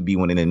supposed to be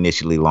when it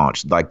initially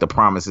launched, like the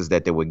promises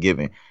that they were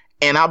given.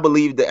 And I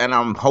believe that, and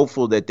I'm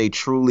hopeful that they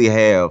truly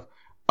have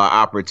an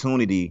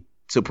opportunity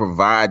to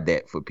provide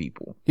that for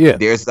people. Yeah,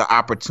 there's the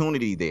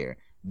opportunity there,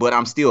 but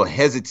I'm still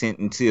hesitant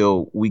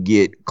until we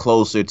get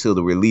closer to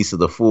the release of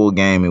the full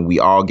game and we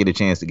all get a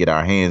chance to get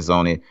our hands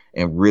on it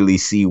and really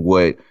see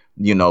what,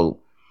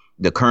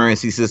 the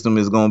currency system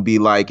is going to be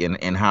like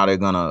and how they're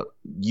going to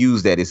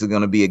use that. Is it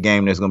going to be a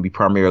game that's going to be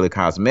primarily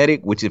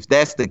cosmetic? Which, if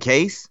that's the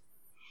case,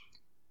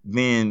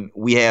 then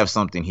we have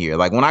something here.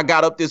 Like, when I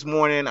got up this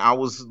morning, I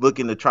was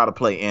looking to try to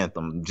play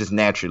Anthem just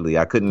naturally.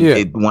 I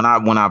couldn't. When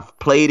I've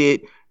played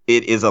it,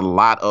 it is a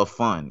lot of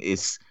fun.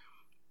 It's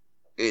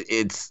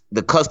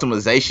the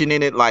customization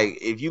in it. Like,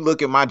 if you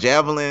look at my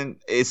Javelin,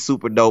 it's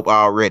super dope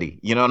already.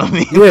 You know what I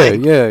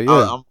mean?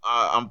 Yeah.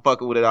 I'm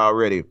fucking with it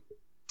already.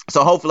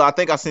 So hopefully, I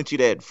think I sent you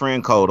that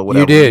friend code or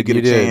whatever. You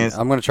did. Chance,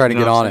 I'm gonna try to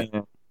get on it.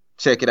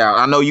 Check it out.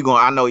 I know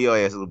your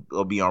ass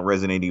will be on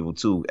Resident Evil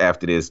 2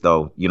 after this,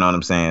 though. You know what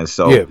I'm saying?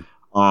 So,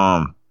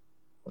 well,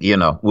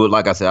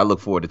 like I said, I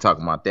look forward to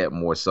talking about that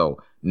more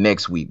so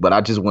next week. But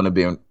I just want to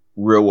be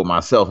real with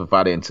myself if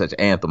I didn't touch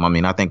Anthem. I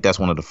mean, I think that's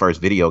one of the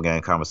first video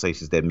game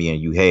conversations that me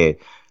and you had.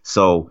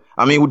 So,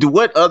 I mean,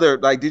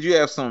 did you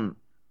have some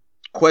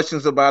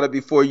questions about it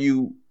before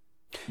you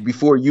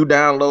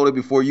download it,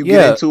 before you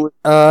get into it?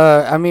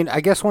 I mean,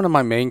 I guess one of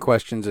my main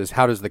questions is,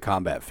 how does the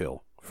combat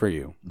feel for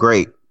you?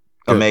 Great.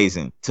 Good.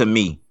 Amazing to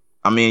me.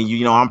 I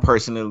mean, I'm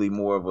personally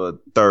more of a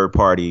third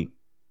party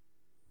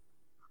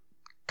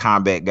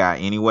combat guy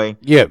anyway.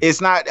 Yeah.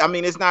 It's not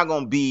going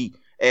to be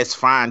as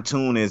fine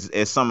tuned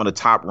as some of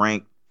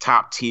the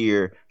top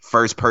tier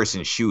first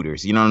person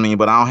shooters. You know what I mean?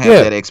 But I don't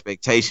have that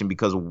expectation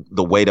because of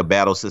the way the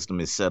battle system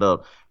is set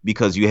up,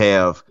 because you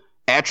have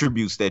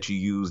attributes that you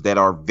use that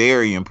are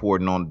very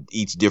important on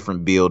each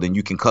different build, and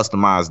you can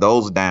customize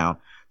those down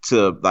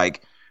to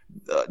like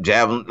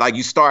Javelin. Like,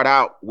 you start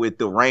out with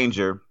the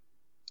Ranger,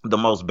 the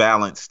most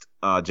balanced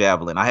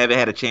Javelin. I haven't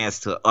had a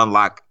chance to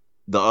unlock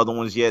the other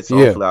ones yet, so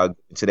hopefully I'll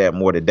get to that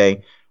more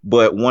today.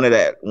 But one of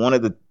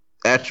the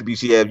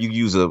attributes you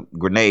use a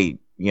grenade,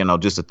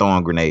 just a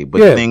throwing grenade.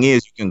 But the thing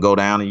is, you can go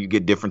down and you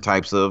get different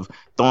types of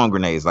throwing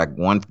grenades. Like,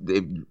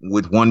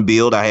 with one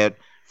build I had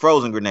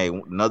frozen grenade,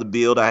 another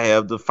build I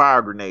have the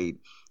fire grenade,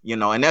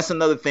 and that's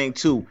another thing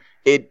too.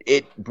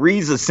 It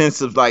breeds a sense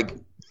of like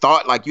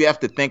thought, like you have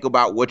to think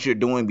about what you're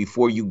doing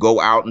before you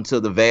go out into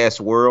the vast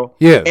world.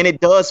 Yeah. And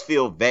it does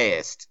feel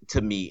vast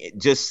to me,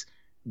 just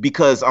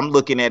because I'm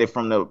looking at it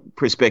from the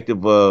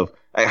perspective of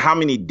like, how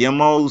many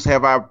demos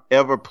have I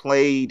ever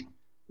played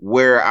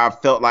where I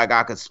felt like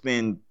I could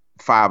spend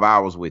 5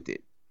 hours with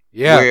it?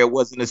 Yeah. Where it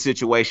wasn't a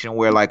situation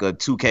where like a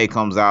 2K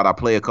comes out, I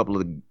play a couple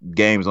of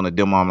games on the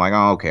demo, I'm like,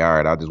 oh, okay, all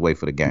right, I'll just wait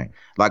for the game.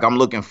 Like, I'm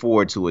looking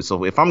forward to it.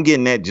 So if I'm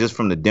getting that just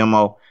from the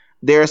demo,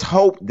 there's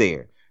hope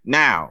there.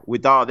 Now,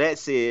 with all that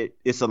said,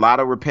 it's a lot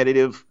of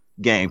repetitive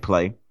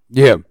gameplay.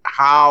 Yeah.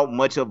 How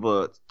much of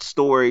a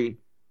story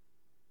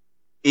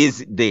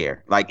is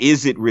there? Like,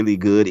 is it really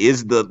good?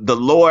 Is the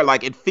lore,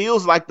 like, it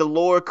feels like the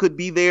lore could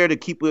be there to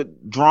keep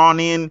it drawn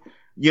in,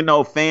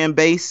 fan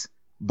base,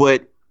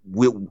 but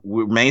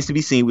remains to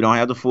be seen. We don't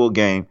have the full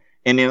game.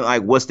 And then,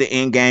 like, what's the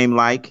end game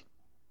like?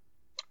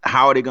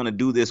 how are they going to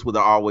do this with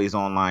an always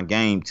online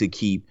game to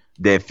keep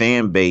that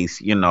fan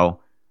base,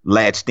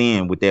 latched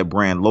in with their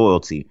brand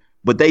loyalty?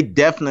 But they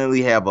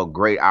definitely have a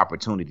great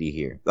opportunity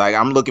here. Like,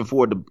 I'm looking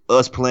forward to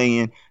us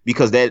playing,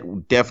 because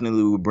that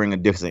definitely would bring a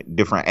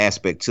different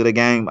aspect to the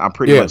game. I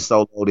pretty much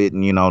soloed it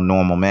and,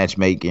 normal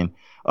matchmaking.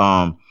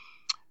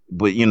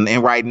 But,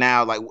 and right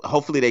now, like,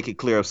 hopefully they could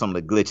clear up some of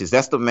the glitches.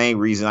 That's the main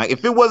reason. Like,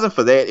 if it wasn't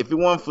for that, if it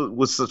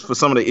wasn't for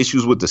some of the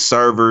issues with the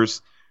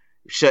servers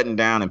shutting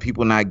down and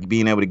people not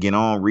being able to get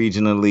on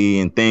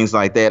regionally and things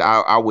like that,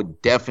 I would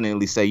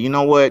definitely say, you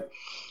know what?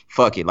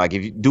 Fuck it. Like,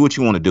 if you do what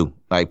you want to do,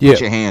 like, put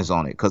your hands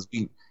on it. Because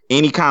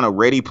any kind of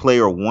Ready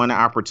Player One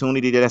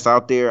opportunity that's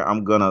out there,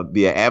 I'm going to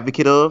be an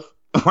advocate of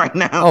right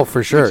now. Oh,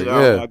 for sure.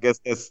 I guess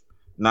that's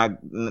not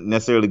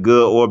necessarily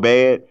good or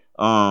bad.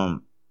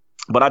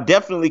 But I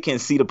definitely can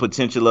see the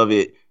potential of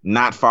it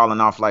not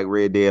falling off like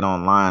Red Dead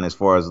Online, as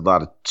far as a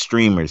lot of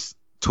streamers,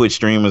 Twitch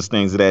streamers,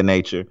 things of that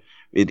nature.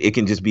 It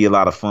can just be a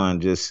lot of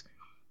fun. Just,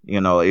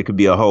 it could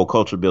be a whole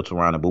culture built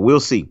around it. But we'll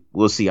see.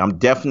 I'm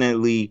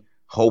definitely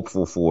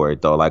hopeful for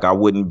it, though. Like, I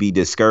wouldn't be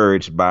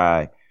discouraged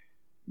by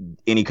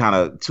any kind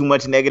of too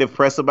much negative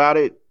press about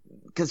it,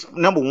 because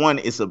number one,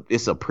 it's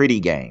a pretty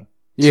game.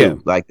 Yeah,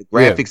 like, the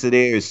graphics are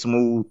there, is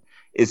smooth.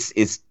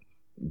 It's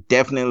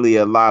definitely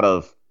a lot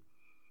of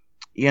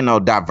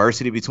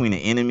diversity between the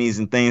enemies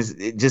and things.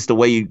 Just the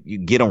way you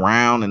get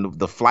around, and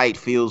the flight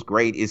feels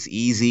great. It's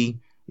easy,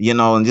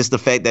 and just the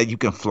fact that you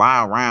can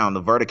fly around,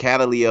 the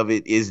verticality of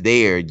it is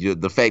there.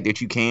 The fact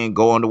that you can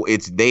go on,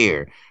 it's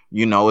there.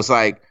 It's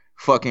like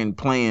fucking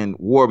playing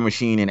War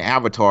Machine and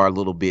Avatar a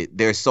little bit.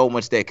 There's so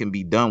much that can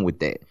be done with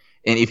that.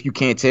 And if you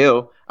can't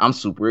tell, I'm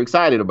super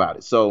excited about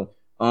it. So,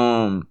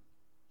 I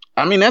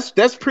mean,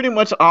 that's pretty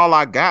much all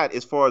I got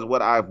as far as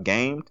what I've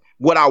gamed.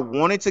 What I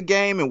wanted to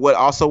game, and what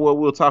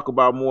we'll talk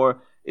about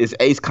more, is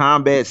Ace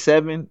Combat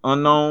 7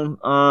 Unknown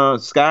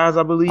Skies,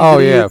 I believe. Oh,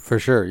 yeah, for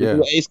sure. Yeah.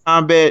 Ace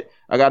Combat,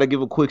 I got to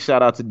give a quick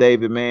shout out to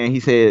David, man. He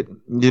said,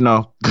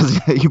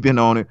 because you've been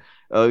on it,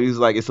 he's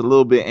like, it's a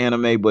little bit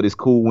anime, but it's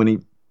cool when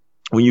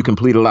you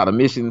complete a lot of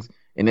missions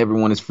and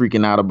everyone is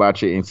freaking out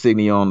about your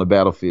insignia on the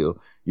battlefield.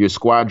 Your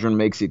squadron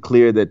makes it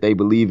clear that they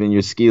believe in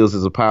your skills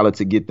as a pilot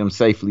to get them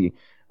safely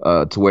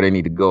to where they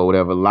need to go,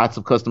 whatever. Lots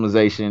of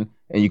customization,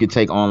 and you can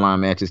take online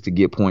matches to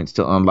get points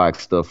to unlock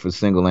stuff for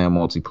single and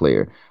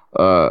multiplayer.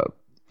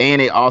 And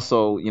it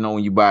also,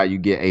 when you buy, you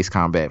get Ace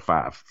Combat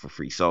 5 for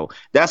free. So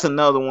that's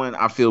another one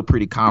I feel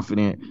pretty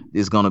confident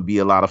is going to be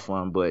a lot of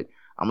fun. But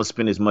I'm going to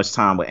spend as much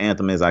time with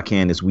Anthem as I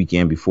can this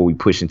weekend before we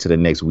push into the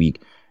next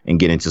week and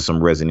get into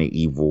some Resident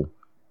Evil,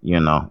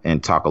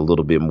 and talk a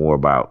little bit more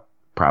about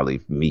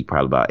probably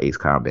about Ace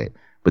Combat.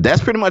 But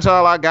that's pretty much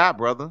all I got,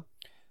 brother.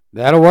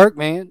 That'll work,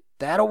 man.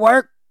 That'll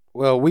work.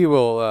 Well, we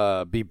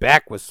will be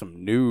back with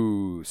some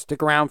news.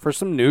 Stick around for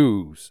some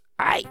news.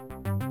 Aight.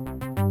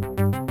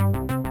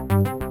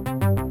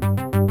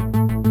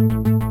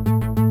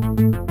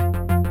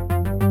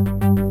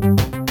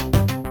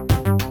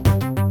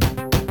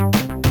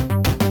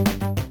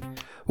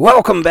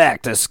 Welcome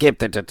back to Skip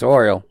the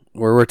Tutorial,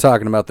 where we're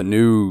talking about the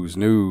news.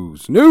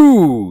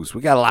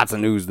 We got lots of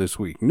news this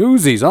week.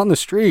 Newsies on the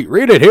street.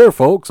 Read it here,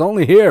 folks.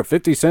 Only here.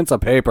 50 cents a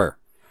paper.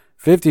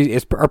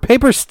 Are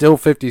papers still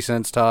 50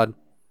 cents, Todd?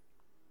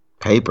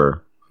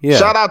 Paper? Yeah.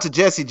 Shout out to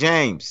Jesse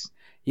James.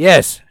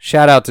 Yes.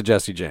 Shout out to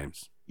Jesse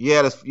James. You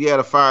had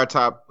a Fire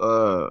Top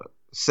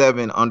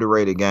 7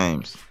 underrated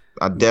games.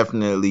 I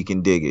definitely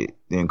can dig it.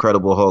 The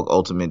Incredible Hulk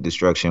Ultimate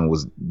Destruction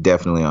was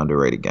definitely an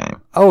underrated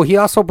game. Oh, he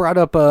also brought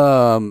up,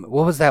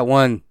 what was that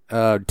one?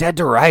 Dead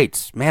to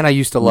Rights. Man, I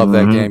used to love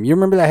that game. You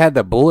remember that had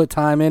the bullet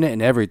time in it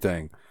and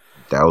everything?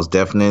 That was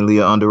definitely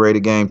an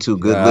underrated game, too.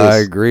 Good list. I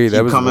agree. Keep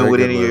that was coming with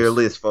any of your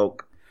list,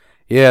 folk.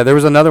 Yeah, there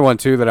was another one,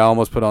 too, that I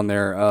almost put on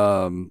there.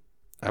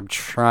 I'm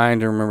trying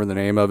to remember the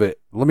name of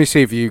it. Let me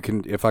see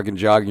if I can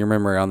jog your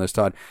memory on this,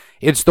 Todd.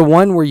 It's the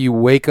one where you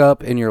wake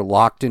up and you're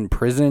locked in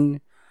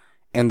prison,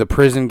 and the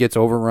prison gets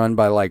overrun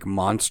by like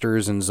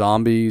monsters and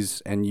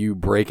zombies, and you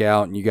break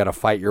out and you got to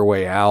fight your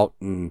way out,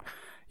 and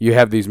you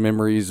have these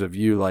memories of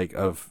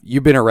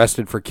you've been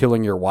arrested for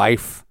killing your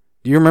wife.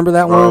 Do you remember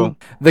that one?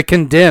 The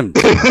Condemned.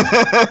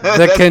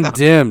 The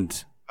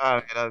Condemned.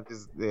 That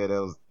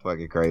was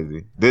fucking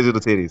crazy. Digital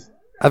titties.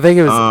 I think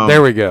it was.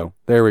 There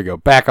we go.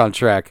 Back on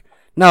track.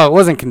 No, it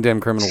wasn't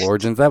Condemned Criminal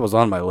Origins. That was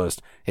on my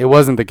list. It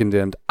wasn't The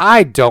Condemned.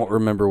 I don't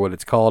remember what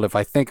it's called. If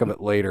I think of it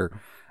later,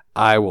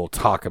 I will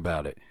talk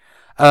about it.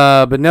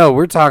 But no,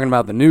 we're talking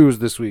about the news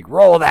this week.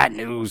 Roll that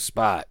news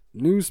spot.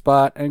 News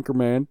spot,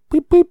 Anchorman.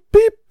 Beep, beep,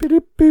 beep,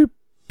 beep, beep,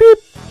 beep.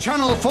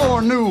 Channel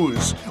 4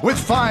 News with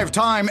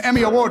 5-time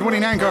Emmy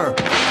Award-winning anchor,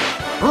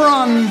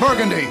 Ron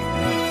Burgundy.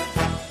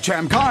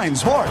 Champ Kind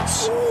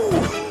Sports.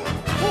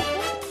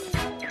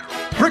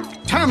 Rick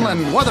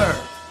Tamlin Weather.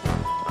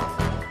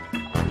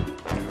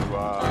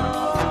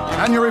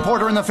 And your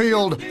reporter in the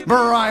field,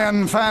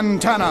 Brian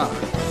Fantana.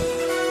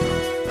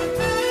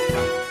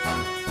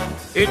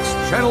 It's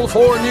Channel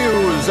 4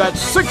 News at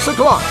 6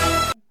 o'clock.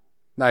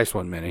 Nice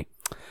one, Minnie.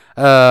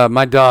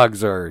 My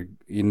dogs are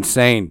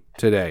insane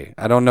today.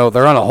 I don't know.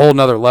 They're on a whole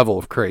nother level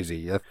of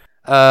crazy.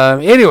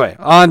 Anyway,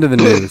 on to the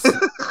news.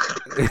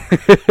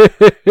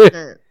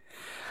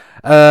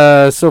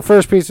 So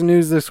first piece of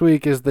news this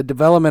week is the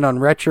development on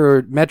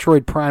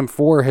Metroid Prime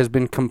 4 has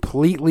been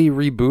completely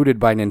rebooted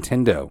by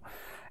Nintendo.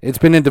 It's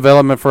been in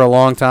development for a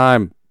long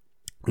time.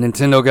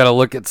 Nintendo got to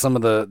look at some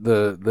of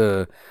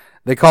the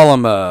they call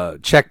them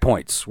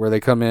checkpoints, where they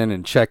come in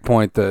and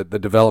checkpoint the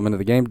development of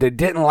the game. They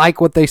didn't like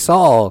what they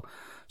saw,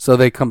 so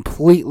they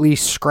completely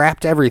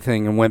scrapped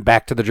everything and went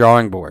back to the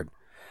drawing board.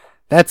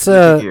 That's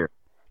a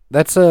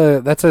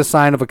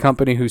sign of a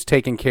company who's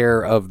taking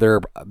care of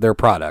their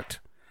product.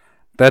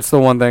 That's the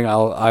one thing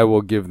I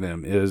will give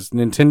them is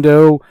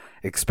Nintendo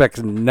expects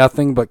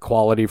nothing but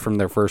quality from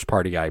their first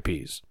party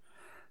IPs.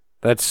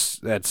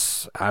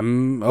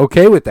 I'm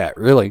okay with that,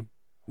 really.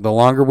 The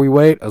longer we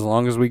wait, as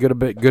long as we get a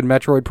good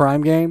Metroid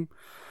Prime game,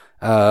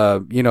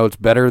 it's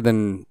better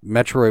than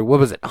Metroid. What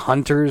was it?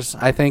 Hunters,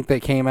 I think,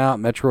 that came out.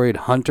 Metroid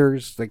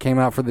Hunters that came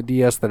out for the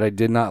DS that I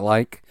did not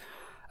like.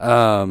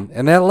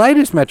 And that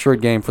latest Metroid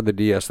game for the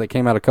DS that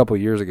came out a couple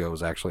years ago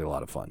was actually a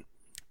lot of fun.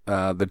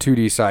 The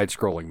 2D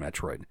side-scrolling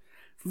Metroid.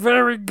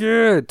 Very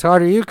good.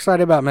 Todd, are you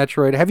excited about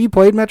Metroid? Have you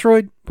played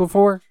Metroid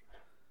before?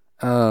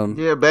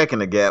 Yeah, back in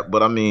the gap,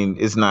 but I mean,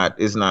 it's not.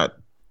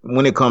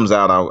 When it comes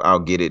out, I'll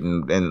get it,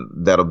 and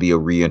that'll be a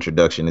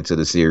reintroduction into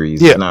the series.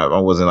 Yeah. I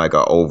wasn't like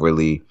a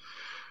overly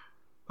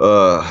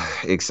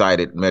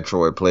excited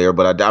Metroid player,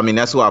 but I mean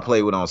that's who I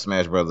played with on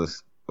Smash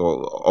Brothers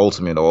or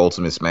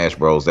Ultimate Smash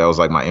Bros. That was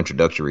like my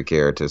introductory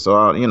character. So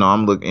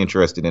I'm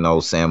interested in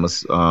old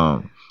Samus.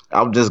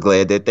 I'm just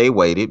glad that they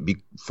waited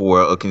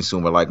for a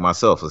consumer like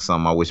myself. It's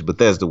something I wish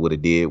Bethesda would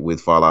have did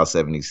with Fallout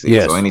 76.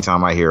 Yes. So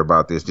anytime I hear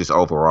about this, just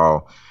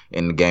overall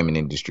in the gaming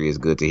industry, is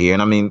good to hear.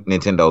 And I mean,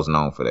 Nintendo's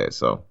known for that.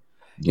 So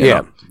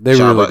they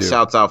really do.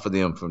 Shouts out for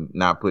them for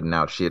not putting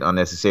out shit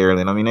unnecessarily.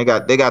 And I mean, they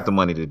got the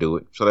money to do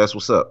it. So that's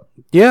what's up.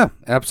 Yeah,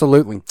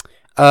 absolutely.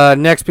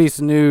 Next piece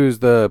of news: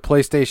 the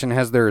PlayStation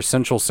has their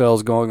essential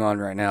sales going on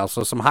right now.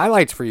 So some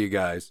highlights for you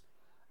guys.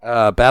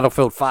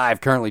 Battlefield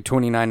 5 currently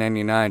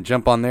 $29.99.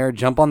 Jump on there.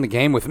 Jump on the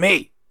game with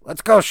me.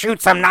 Let's go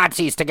shoot some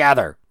Nazis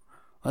together.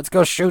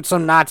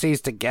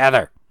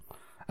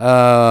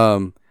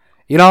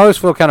 I always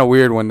feel kind of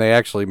weird when they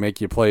actually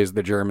make you play as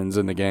the Germans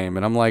in the game,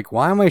 and I'm like,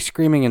 why am I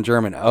screaming in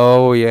German?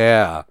 Oh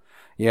yeah,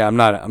 I'm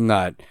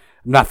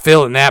not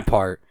feeling that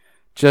part.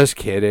 Just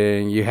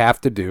kidding. You have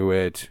to do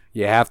it.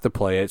 You have to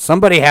play it.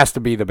 Somebody has to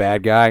be the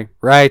bad guy,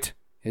 right?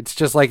 It's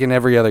just like in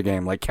every other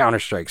game, like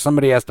Counter-Strike.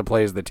 Somebody has to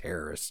play as the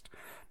terrorist.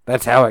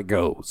 That's how it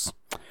goes.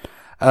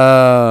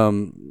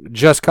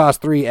 Just Cause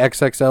 3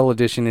 XXL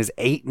edition is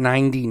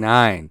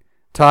 $8.99.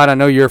 Todd, I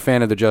know you're a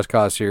fan of the Just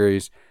Cause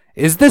series.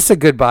 Is this a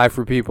good buy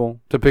for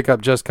people to pick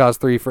up Just Cause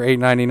 3 for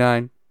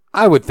 $8.99?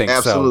 I would think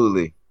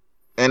Absolutely.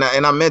 So. And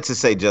I meant to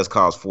say Just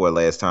Cause 4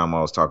 last time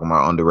I was talking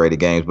about underrated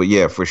games, but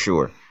yeah, for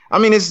sure. I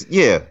mean,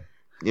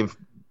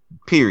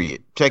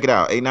 period. Check it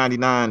out.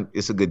 $8.99.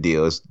 It's a good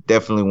deal. It's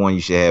definitely one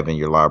you should have in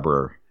your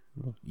library.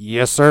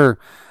 Yes, sir.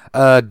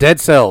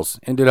 Dead Cells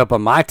ended up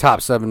on my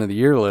top 7 of the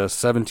year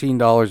list.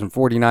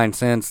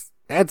 $17.49.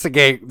 That's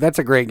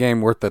a great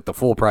game worth at the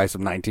full price of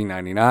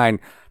 $19.99.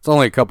 It's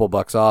only a couple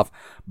bucks off.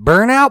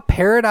 Burnout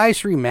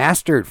Paradise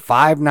Remastered,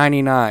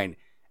 $5.99.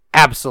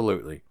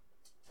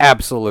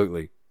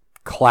 Absolutely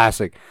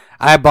classic.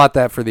 I bought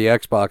that for the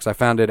Xbox. I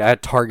found it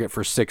at Target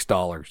for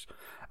 $6.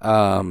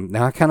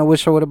 Now I kind of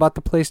wish I would have bought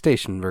the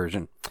PlayStation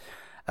version.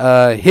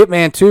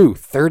 Hitman 2,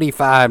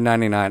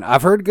 $35.99.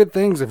 I've heard good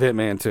things of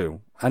Hitman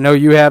 2. I know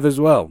you have as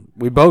well.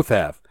 We both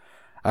have.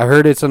 I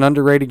heard it's an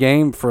underrated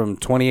game from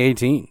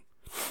 2018.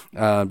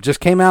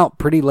 Just came out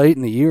pretty late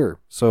in the year.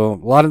 So a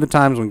lot of the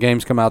times when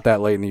games come out that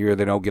late in the year,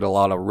 they don't get a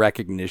lot of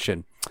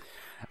recognition.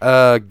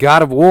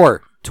 God of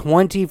War,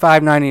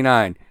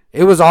 $25.99.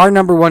 It was our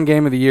number one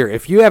game of the year.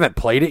 If you haven't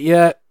played it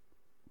yet,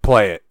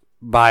 play it.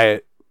 Buy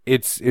it.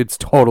 It's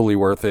totally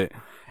worth it.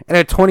 And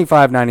at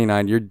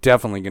 $25.99, you're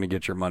definitely going to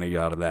get your money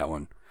out of that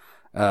one.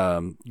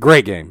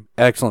 Great game.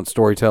 Excellent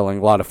storytelling.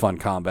 A lot of fun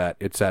combat,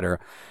 etc.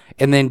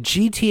 And then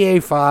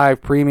GTA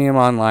 5 Premium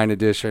Online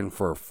Edition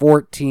for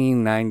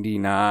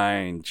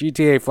 $14.99.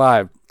 GTA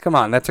 5. Come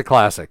on, that's a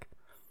classic.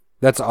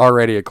 That's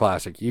already a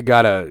classic. You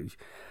gotta...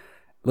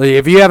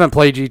 If you haven't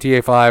played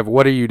GTA 5,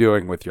 what are you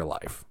doing with your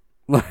life?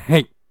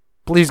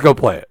 Please go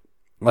play it.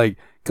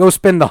 Go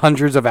spend the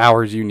hundreds of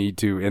hours you need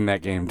to in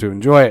that game to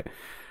enjoy it.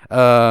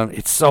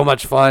 It's so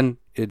much fun.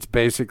 It's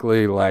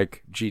basically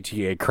like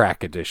GTA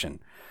Crack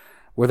Edition,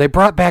 where they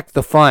brought back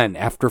the fun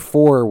after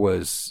 4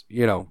 was,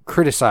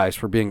 criticized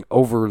for being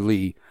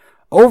overly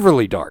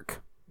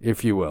dark,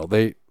 if you will.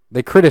 They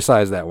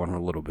criticized that one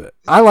a little bit.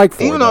 I like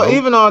 4.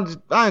 Even though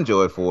I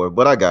enjoyed 4,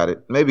 but I got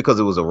it. Maybe because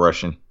it was a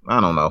Russian. I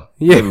don't know.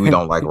 Yeah. Maybe we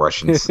don't like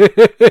Russians.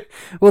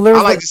 Well,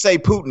 I like to say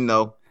Putin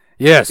though.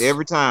 Yes.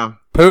 Every time.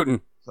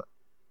 Putin.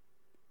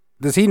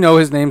 Does he know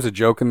his name's a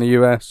joke in the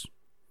U.S.?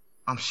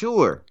 I'm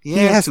sure. He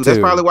has to. That's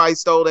probably why he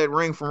stole that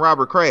ring from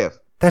Robert Kraft.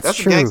 That's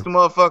true. A gangster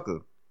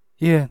motherfucker.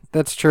 Yeah,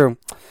 that's true.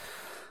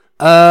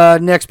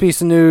 Next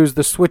piece of news,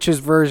 the Switch's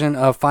version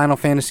of Final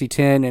Fantasy X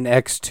and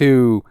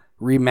X2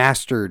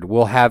 Remastered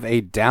will have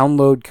a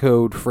download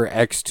code for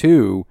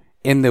X2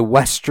 in the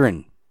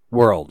Western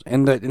world.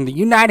 In the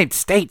United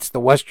States, the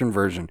Western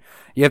version,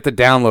 you have to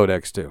download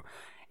X2.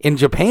 In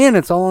Japan,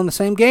 it's all on the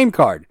same game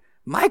card.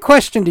 My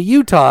question to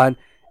you, Todd,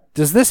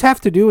 does this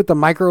have to do with the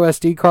micro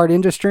SD card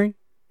industry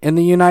in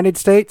the United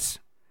States?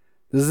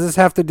 Does this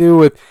have to do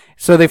with...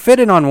 So they fit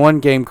it on one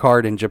game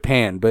card in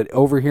Japan, but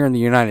over here in the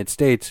United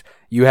States,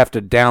 you have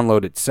to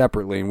download it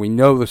separately, and we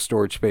know the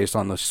storage space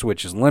on the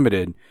Switch is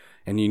limited,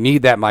 and you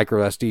need that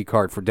micro SD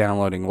card for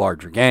downloading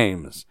larger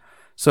games.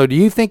 So do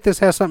you think this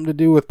has something to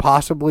do with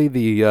possibly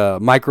the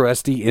micro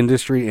SD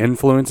industry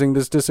influencing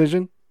this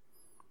decision?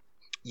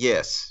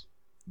 Yes.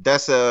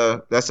 That's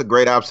a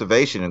great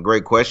observation, a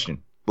great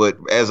question. But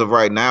as of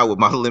right now, with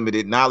my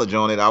limited knowledge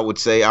on it, I would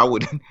say I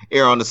would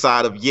err on the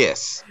side of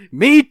yes.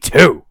 Me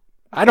too.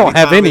 I don't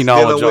have any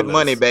knowledge on this. Dealing with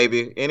money,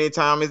 baby.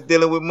 Anytime it's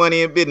dealing with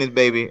money and business,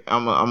 baby,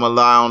 I'm a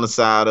lie on the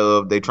side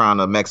of they trying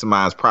to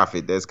maximize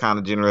profit. That's kind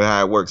of generally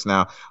how it works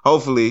now.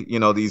 Hopefully,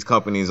 these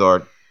companies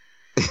are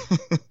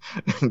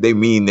they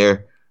mean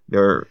their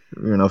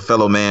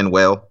fellow man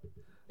well,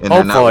 and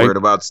they're not worried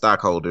about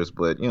stockholders.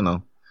 But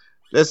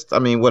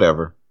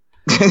whatever.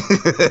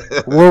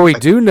 Well, we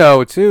do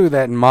know too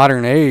that in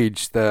modern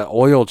age, the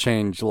oil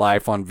change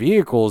life on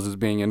vehicles is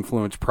being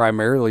influenced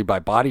primarily by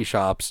body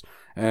shops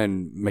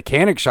and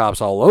mechanic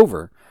shops all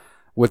over.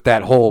 With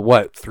that whole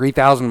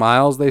 3,000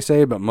 miles they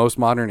say, but most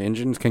modern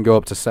engines can go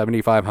up to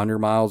 7,500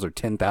 miles or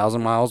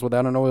 10,000 miles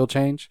without an oil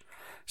change.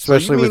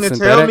 Especially so you mean with to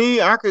synthetic. Tell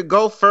me I could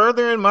go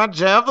further in my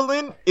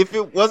Javelin if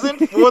it wasn't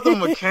for the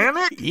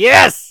mechanic?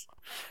 Yes,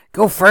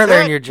 go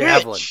further in your That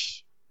Javelin.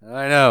 bitch.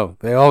 I know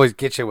they always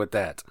get you with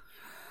that.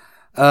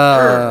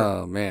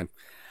 Oh, man.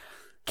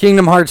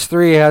 Kingdom Hearts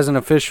 3 has an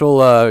official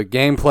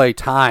gameplay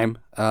time.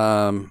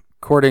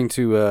 According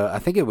to, I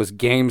think it was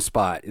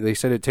GameSpot, they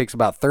said it takes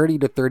about 30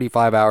 to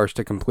 35 hours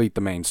to complete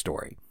the main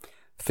story.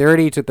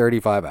 30 to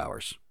 35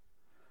 hours.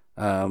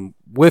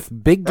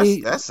 With Big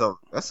D. That's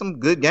some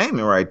good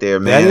gaming right there,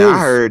 man. I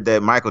heard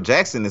that Michael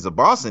Jackson is a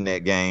boss in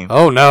that game.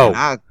 Oh,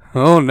 no.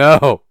 Oh,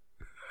 no.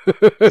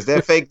 Is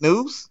that fake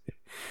news?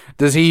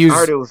 Does he use... I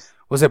heard it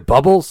was it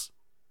Bubbles?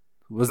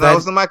 That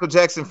was the Michael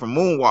Jackson from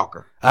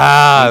Moonwalker.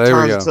 Ah, there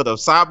we go. Turns to the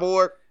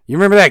cyborg. You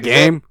remember that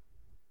game?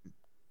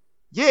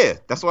 Yeah,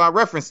 that's why I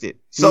referenced it.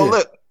 So Yeah.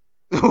 look,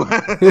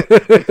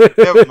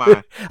 never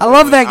mind. I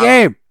love that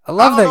game. I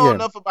love that don't know game.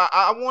 enough about.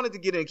 I wanted to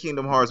get into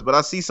Kingdom Hearts, but I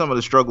see some of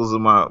the struggles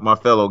of my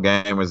fellow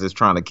gamers that's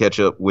trying to catch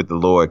up with the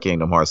lore of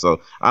Kingdom Hearts. So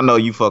I know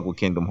you fuck with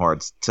Kingdom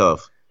Hearts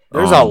tough.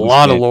 There's a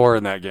lot of lore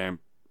in that game.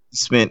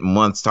 Spent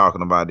months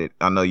talking about it.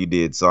 I know you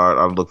did. So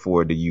I look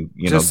forward to you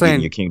getting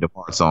your Kingdom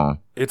Hearts on.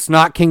 It's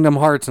not Kingdom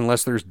Hearts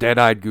unless there's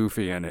Dead-Eyed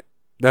Goofy in it.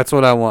 That's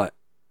what I want.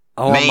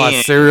 I want my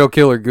Man. serial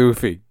killer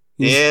Goofy.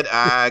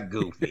 Dead-Eye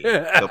Goofy.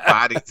 The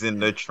body's in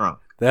the trunk.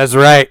 That's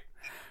right.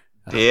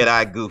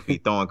 Dead-Eye Goofy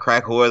throwing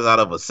crack whores out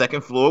of a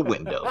second floor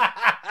window.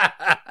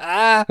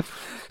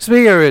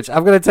 Speaking of which,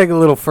 I'm going to take a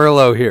little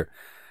furlough here.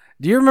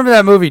 Do you remember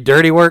that movie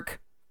Dirty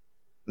Work?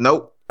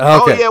 Nope.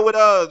 Okay. Oh yeah,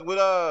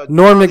 with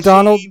Norm Charlie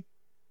Macdonald? Sheen.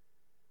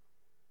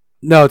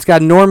 No, it's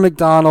got Norm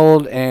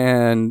Macdonald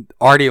and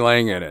Artie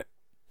Lang in it.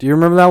 Do you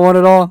remember that one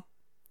at all?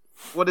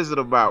 What is it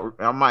about?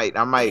 I might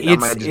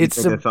just be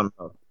thinking something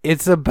else.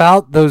 It's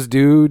about those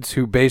dudes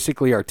who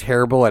basically are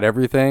terrible at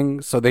everything,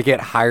 so they get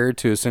hired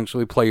to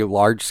essentially play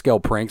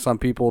large-scale pranks on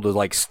people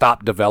to,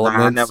 stop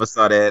development. I never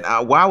saw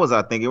that. Why was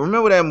I thinking?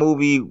 Remember that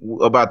movie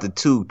about the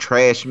two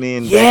trash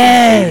men?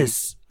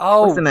 Yes!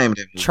 Oh, what's the name of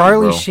that movie,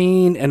 Charlie bro?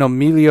 Sheen and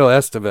Emilio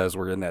Estevez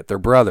were in that. They're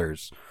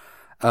brothers.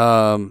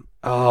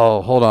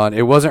 Hold on.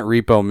 It wasn't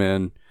Repo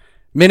Men.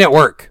 Men at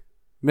Work.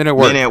 Men at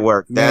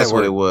Work. That's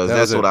what it was.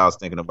 That's what I was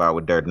thinking about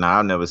with Dirty. Nah,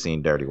 I've never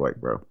seen Dirty Work,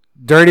 bro.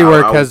 Dirty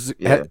Work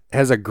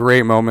has a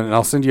great moment, and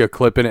I'll send you a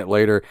clip in it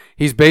later.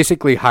 He's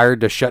basically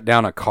hired to shut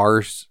down a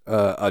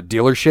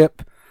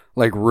dealership,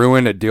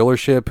 ruin a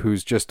dealership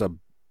who's just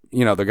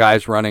the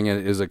guy's running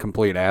it is a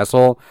complete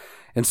asshole.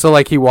 And so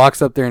he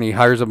walks up there and he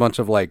hires a bunch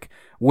of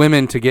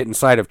women to get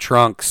inside of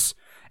trunks,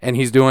 and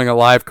he's doing a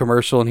live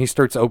commercial, and he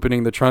starts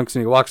opening the trunks,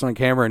 and he walks on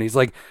camera, and he's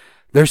like,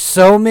 "There's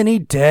so many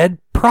dead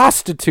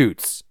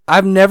prostitutes.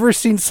 I've never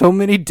seen so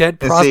many dead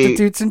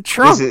prostitutes in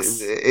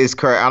trunks." It's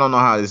correct. I don't know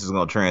how this is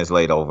going to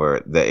translate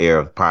over the air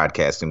of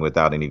podcasting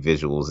without any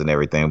visuals and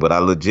everything, but I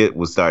legit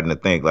was starting to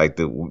think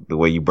the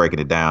way you breaking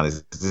it down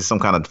is this some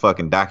kind of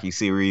fucking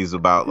docu-series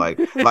about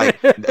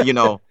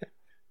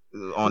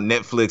on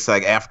Netflix,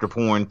 After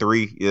Porn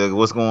 3.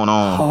 What's going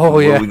on? Oh,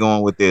 Where yeah. are we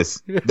going with this?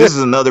 This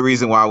is another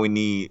reason why we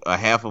need a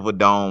half of a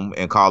dome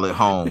and call it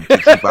home to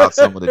keep out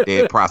some of the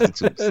dead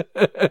prostitutes.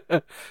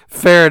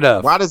 Fair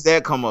enough. Why does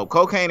that come up?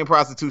 Cocaine and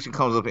prostitution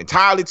comes up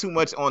entirely too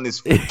much on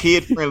this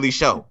kid-friendly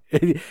show.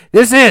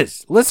 This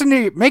is.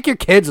 Make your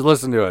kids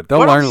listen to it. They'll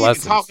What learn are we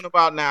lessons. talking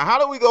about now? How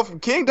do we go from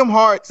Kingdom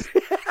Hearts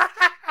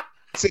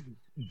to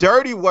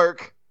Dirty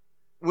Work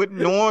with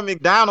Norm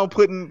Macdonald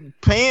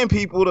paying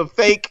people to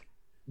fake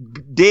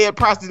dead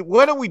prostitute.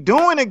 What are we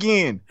doing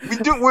again?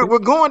 We're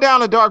going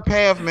down a dark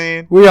path,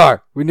 man. We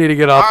are. We need to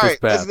get off All this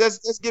right, path.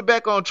 let's get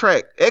back on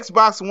track.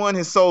 Xbox One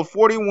has sold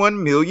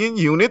 41 million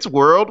units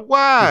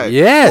worldwide.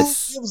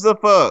 Yes. Who gives a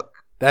fuck?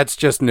 That's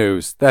just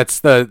news. That's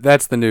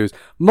the news.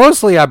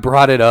 Mostly I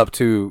brought it up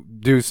to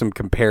do some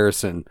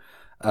comparison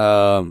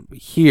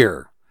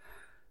here.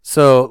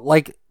 So,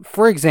 like,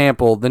 for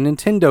example, the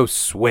Nintendo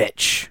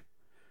Switch.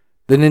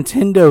 The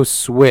Nintendo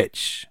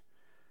Switch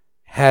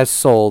has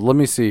sold, let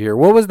me see here.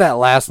 What was that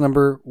last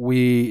number?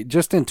 We,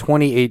 just in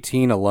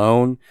 2018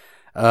 alone,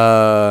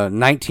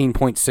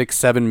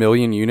 19.67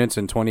 million units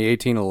in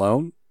 2018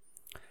 alone.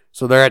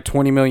 So they're at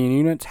 20 million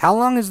units. How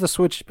long has the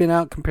Switch been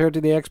out compared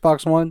to the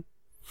Xbox One?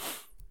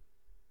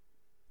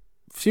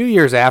 A few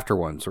years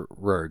afterwards,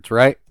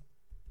 right?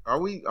 Are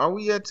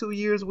we at 2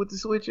 years with the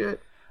Switch yet?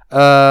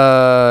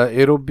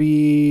 It'll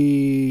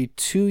be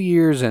 2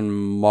 years in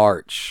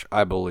March,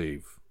 I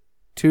believe.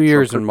 2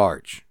 years in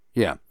March.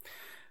 Yeah.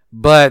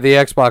 But the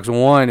Xbox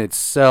One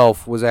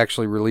itself was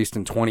actually released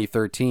in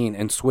 2013,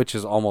 and Switch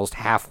is almost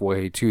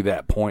halfway to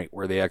that point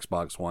where the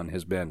Xbox One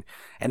has been.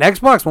 And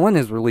Xbox One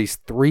has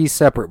released 3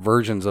 separate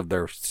versions of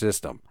their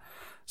system.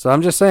 So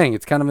I'm just saying,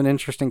 it's kind of an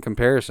interesting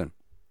comparison.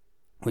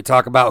 We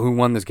talk about who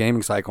won this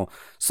gaming cycle.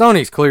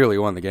 Sony's clearly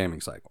won the gaming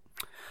cycle.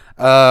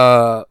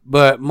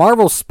 But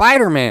Marvel's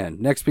Spider-Man,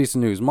 next piece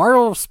of news.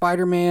 Marvel's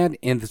Spider-Man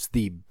is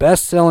the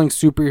best-selling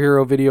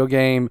superhero video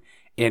game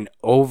in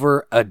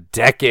over a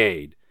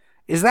decade.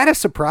 Is that a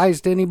surprise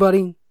to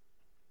anybody?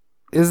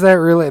 Is that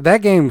really?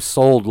 That game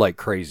sold like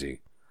crazy.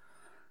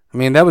 I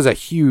mean, that was a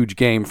huge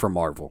game for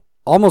Marvel.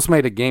 Almost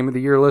made a Game of the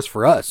Year list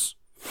for us.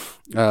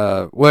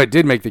 Well, it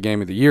did make the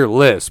Game of the Year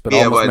list, but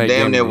almost made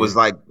damn Game near of the was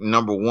Year. like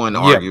number one,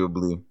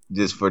 arguably,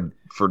 just for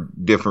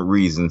different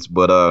reasons.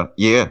 But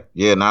yeah,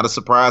 not a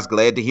surprise.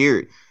 Glad to hear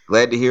it.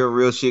 Glad to hear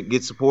real shit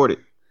get supported.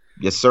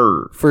 Yes,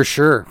 sir. For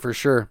sure.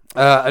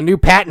 A new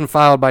patent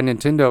filed by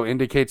Nintendo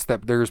indicates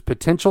that there's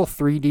potential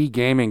 3D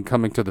gaming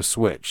coming to the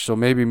Switch. So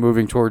maybe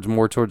moving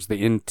more towards the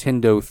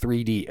Nintendo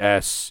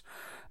 3DS,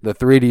 the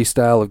 3D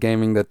style of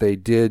gaming that they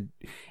did.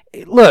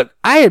 Look,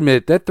 I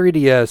admit that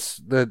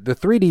 3DS, the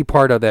 3D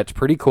part of that's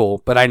pretty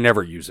cool, but I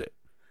never use it.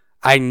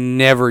 I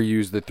never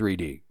use the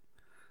 3D.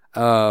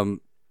 I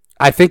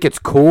think it's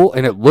cool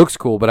and it looks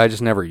cool, but I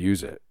just never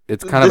use it.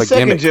 It's kind of a gimmick. The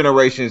second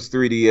generation's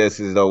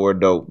 3DSs though were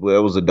dope. Well,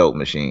 it was a dope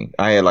machine.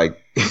 I had like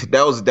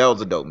that was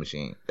a dope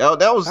machine. That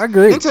was. I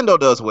agree. Nintendo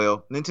does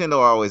well. Nintendo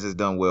always has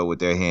done well with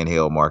their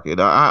handheld market.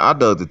 I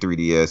dug the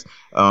 3DS.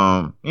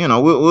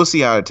 We'll see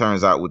how it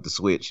turns out with the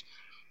Switch.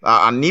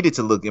 I needed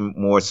to look in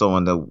more so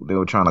in they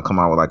were trying to come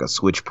out with like a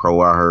Switch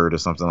Pro, I heard, or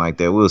something like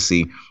that. We'll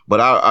see.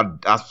 But I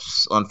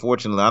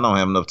unfortunately I don't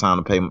have enough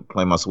time to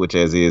play my Switch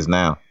as is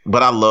now.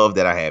 But I love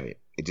that I have it.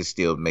 It just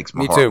still makes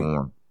my heart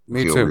warm.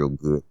 Me feel too. Real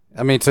good.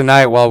 I mean,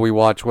 tonight while we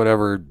watch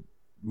whatever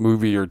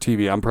movie or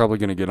TV, I'm probably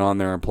going to get on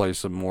there and play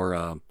some more.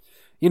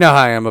 You know how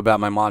I am about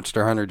my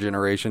Monster Hunter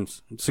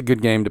Generations. It's a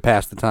good game to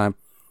pass the time.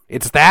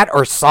 It's that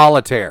or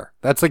Solitaire.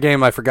 That's a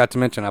game I forgot to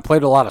mention. I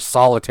played a lot of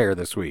Solitaire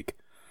this week.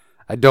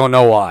 I don't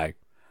know why.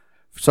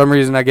 For some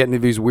reason, I get into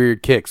these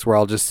weird kicks where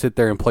I'll just sit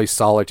there and play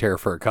Solitaire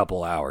for a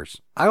couple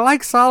hours. I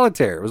like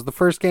Solitaire. It was the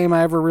first game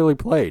I ever really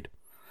played.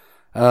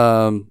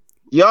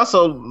 You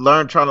also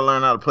trying to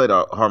learn how to play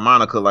the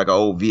harmonica like an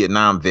old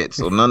Vietnam vet,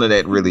 so none of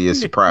that really is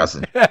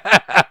surprising.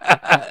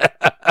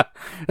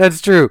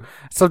 That's true.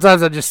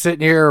 Sometimes I'm just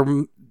sitting here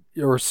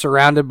or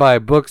surrounded by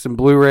books and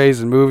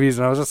Blu-rays and movies,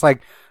 and I was just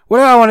like, what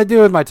do I want to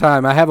do with my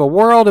time? I have a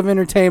world of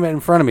entertainment in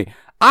front of me.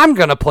 I'm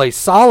going to play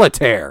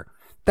Solitaire.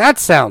 That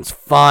sounds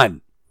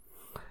fun.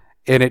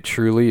 And it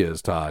truly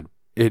is, Todd.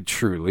 It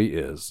truly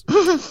is.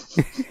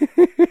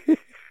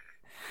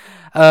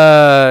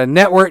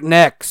 Network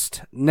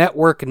Next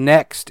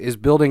is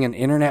building an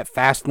internet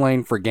fast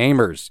lane for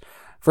gamers.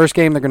 First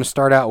game they're going to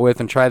start out with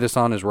and try this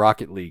on is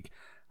Rocket League.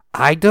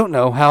 I don't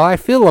know how I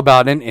feel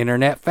about an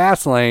internet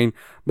fast lane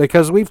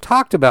because we've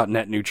talked about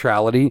net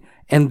neutrality,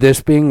 and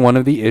this being one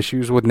of the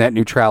issues with net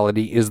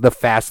neutrality is the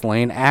fast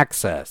lane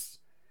access.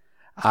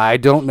 I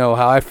don't know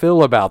how I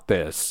feel about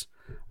this.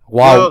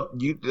 Well,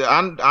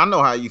 I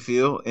know how you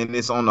feel, and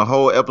it's on the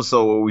whole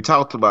episode where we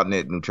talked about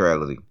net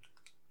neutrality.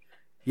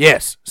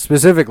 Yes,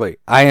 specifically,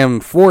 I am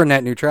for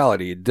net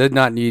neutrality. It did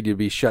not need to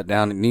be shut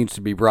down. It needs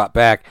to be brought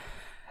back.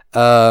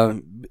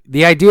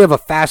 The idea of a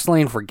fast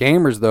lane for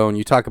gamers, though, and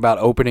you talk about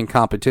opening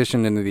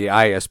competition into the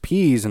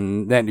ISPs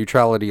and net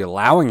neutrality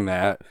allowing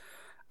that,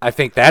 I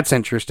think that's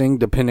interesting,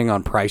 depending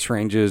on price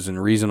ranges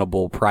and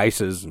reasonable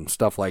prices and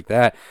stuff like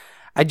that.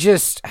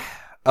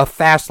 A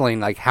fast lane,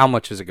 like how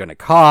much is it going to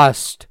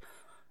cost?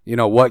 You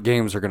know, what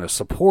games are going to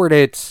support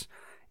it?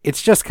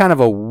 It's just kind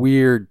of a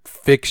weird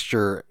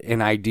fixture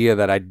and idea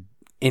that I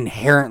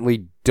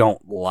inherently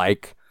don't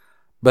like,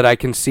 but I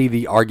can see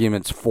the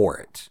arguments for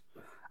it.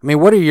 I mean,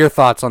 what are your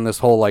thoughts on this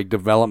whole like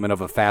development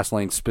of a fast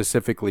lane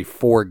specifically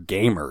for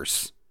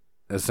gamers,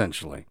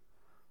 essentially?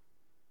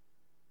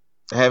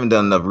 I haven't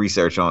done enough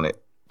research on it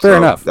Fair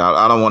enough.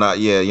 I don't want to.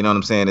 Yeah, you know what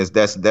I'm saying.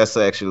 That's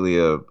actually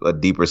a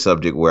deeper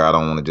subject where I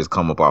don't want to just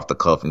come up off the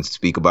cuff and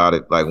speak about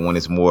it. Like when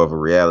it's more of a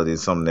reality,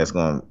 it's something that's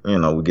going.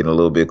 We're getting a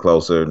little bit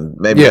closer. And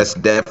maybe that's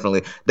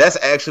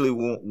actually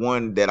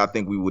one that I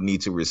think we would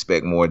need to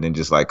respect more than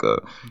just like a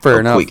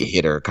quick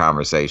hitter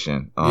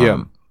conversation.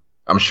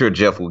 I'm sure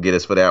Jeff will get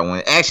us for that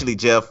one. Actually,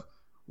 Jeff,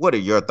 what are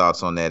your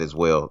thoughts on that as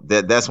well?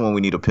 That's when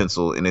we need a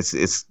pencil, and it's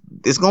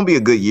going to be a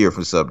good year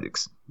for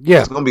subjects. Yeah,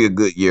 it's going to be a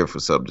good year for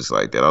subjects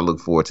like that. I look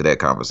forward to that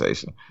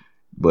conversation.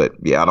 But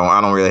yeah,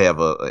 I don't really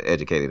have a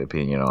educated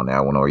opinion on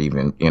that one, or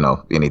even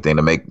anything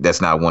to make.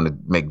 That's not one to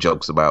make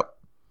jokes about.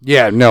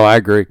 Yeah, no, I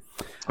agree.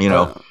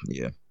 Yeah.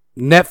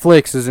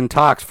 Netflix is in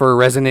talks for a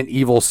Resident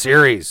Evil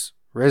series,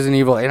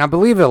 and I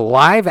believe a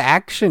live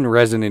action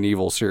Resident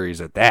Evil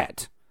series at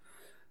that.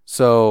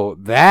 So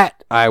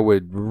that I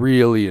would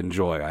really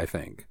enjoy, I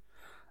think.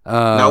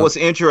 Now, what's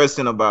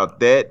interesting about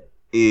that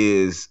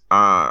is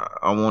I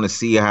want to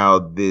see how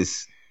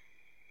this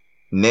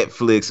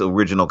Netflix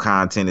original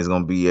content is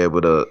going to be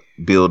able to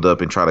build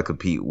up and try to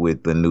compete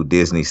with the new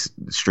Disney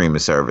streaming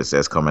service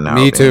that's coming out.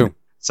 Me too.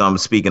 So I'm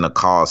speaking of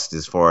cost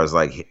as far as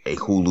like a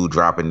Hulu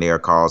dropping their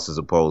costs as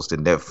opposed to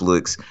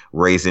Netflix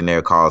raising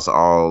their costs,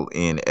 all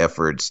in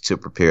efforts to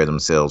prepare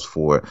themselves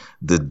for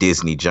the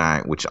Disney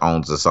giant, which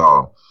owns us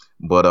all.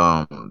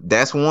 But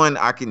that's one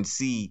I can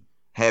see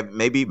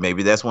maybe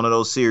that's one of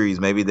those series.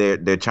 Maybe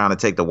they're trying to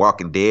take the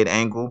Walking Dead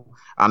angle.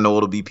 I know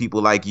it'll be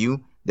people like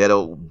you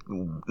that'll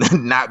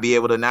not be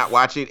able to not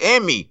watch it,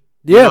 and me.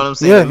 Yeah, you know what I'm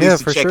saying? At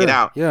least to check sure. it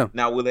out. Yeah.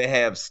 Now, will it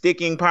have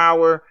sticking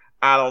power?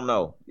 I don't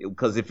know,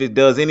 because if it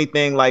does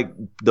anything like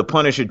The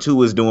Punisher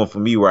 2 is doing for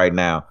me right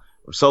now,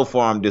 so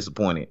far I'm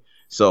disappointed.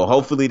 So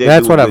hopefully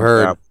that's what I've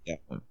heard.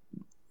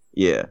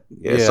 Yeah,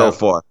 so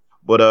far.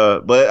 But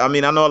I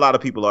mean, I know a lot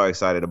of people are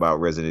excited about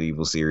Resident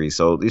Evil series,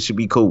 so it should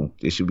be cool.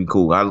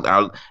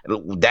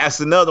 That's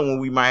another one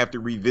we might have to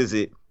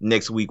revisit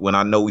next week when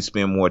I know we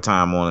spend more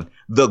time on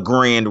the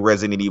grand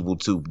Resident Evil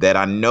 2 that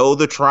I know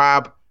the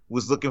tribe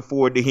was looking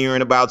forward to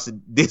hearing about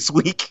this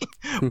week.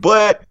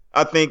 But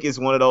I think it's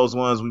one of those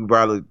ones we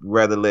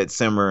rather let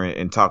simmer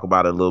and talk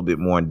about it a little bit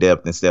more in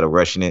depth instead of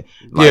rushing it.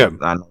 I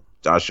know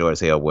I sure as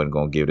hell wasn't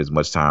going to give it as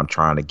much time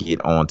trying to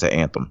get on to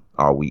Anthem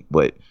all week,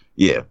 but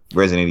yeah,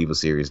 Resident Evil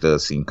series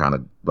does seem kind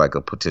of like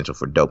a potential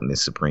for dopeness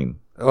supreme.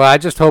 Well, I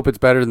just hope it's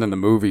better than the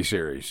movie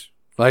series.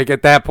 Like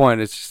at that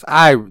point, it's just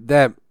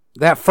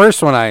that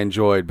first one I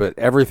enjoyed, but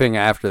everything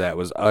after that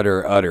was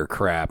utter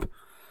crap.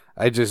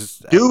 I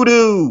just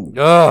doo-doo.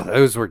 Oh,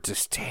 those were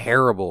just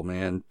terrible,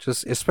 man.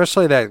 Just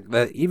especially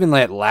that even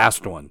that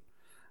last one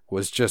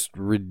was just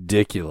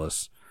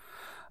ridiculous.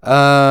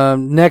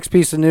 Last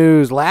piece of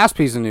news.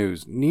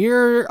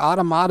 Nier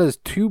Automata's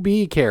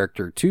 2B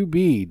character,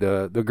 2B,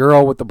 the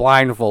girl with the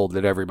blindfold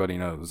that everybody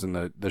knows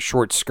and the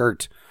short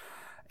skirt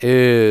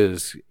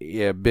is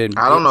been.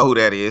 I don't know who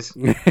that is.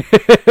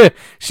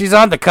 She's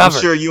on the cover.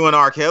 I'm sure you and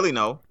R. Kelly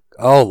know.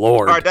 Oh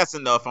Lord! All right, that's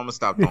enough. I'm gonna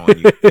stop throwing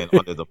you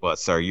under the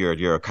bus, sir.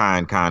 You're a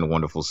kind,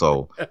 wonderful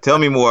soul. Tell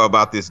me more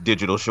about this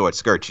digital short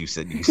skirt you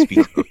said you speak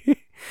of.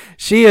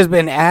 She has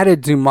been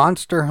added to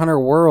Monster Hunter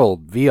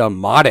World via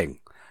modding.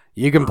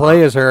 You can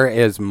play as her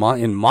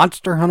in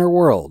Monster Hunter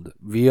World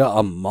via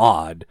a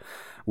mod,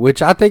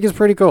 which I think is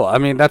pretty cool. I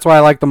mean, that's why I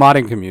like the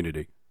modding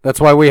community. That's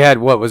why we had,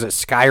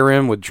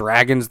 Skyrim with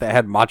dragons that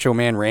had Macho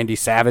Man Randy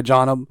Savage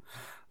on them.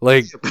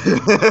 Like,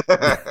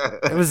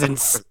 it was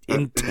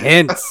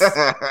intense.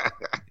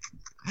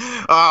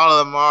 All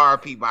of them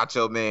RP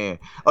Macho Man.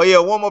 Oh, yeah,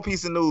 one more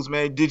piece of news,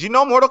 man. Did you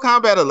know Mortal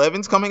Kombat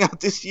 11's coming out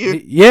this year?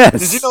 Yes.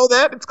 Did you know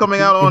that? It's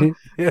coming out on,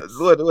 yes.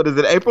 What is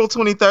it, April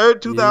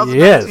 23rd,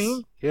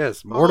 2019?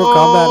 Yes, Mortal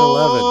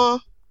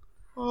Kombat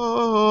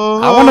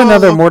 11. I want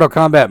another Mortal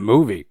Kombat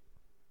movie.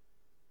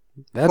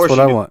 That's what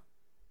I want.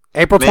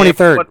 April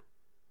 23rd.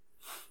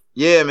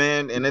 Yeah,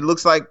 man, and it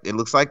looks like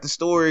the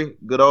story.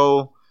 Good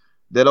old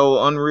that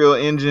old Unreal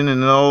Engine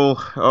and man,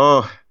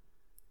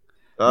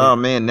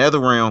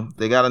 NetherRealm.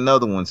 They got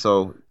another one,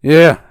 so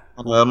yeah,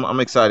 I'm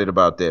excited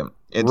about that.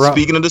 And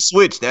speaking of the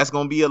Switch, that's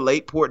gonna be a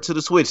late port to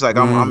the Switch. Like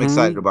I'm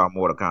excited about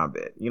Mortal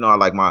Kombat. You know, I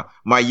like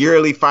my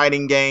yearly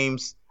fighting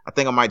games. I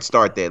think I might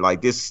start that.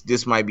 Like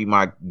this might be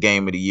my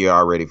game of the year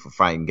already for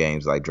fighting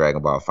games, like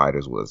Dragon Ball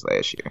FighterZ was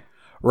last year.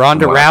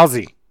 Ronda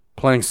Rousey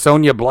playing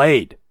Sonya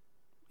Blade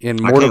in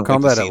Mortal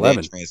Kombat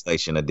 11. That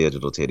translation of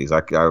digital titties.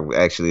 I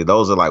actually,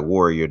 those are like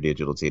warrior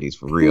digital titties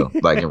for real,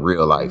 like in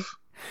real life.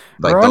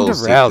 Like Ronda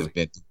those Rousey have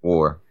been through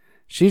war.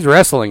 She's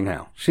wrestling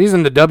now. She's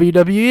in the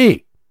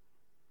WWE.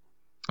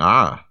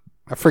 I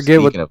forget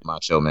Speaking of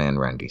Macho Man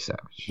Randy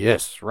Savage.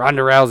 Yes,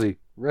 Ronda Rousey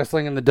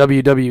wrestling in the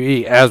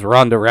WWE as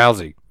Ronda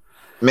Rousey.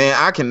 Man,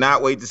 I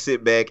cannot wait to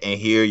sit back and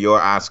hear your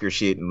Oscar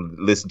shit and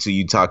listen to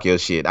you talk your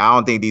shit. I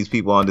don't think these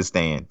people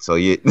understand. So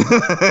yeah,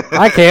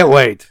 I can't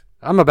wait.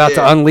 I'm about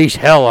to unleash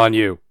hell on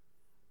you.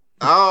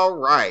 All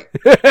right.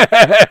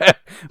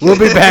 We'll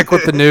be back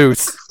with the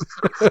news.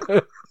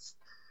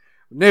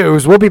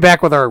 We'll be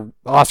back with our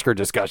Oscar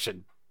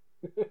discussion.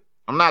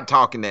 I'm not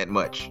talking that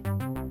much.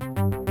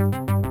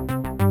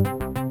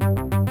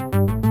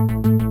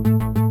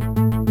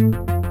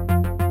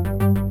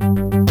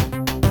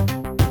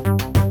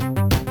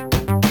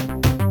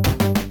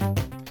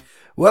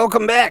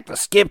 Welcome back to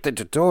Skip the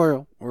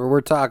Tutorial, where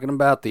we're talking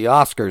about the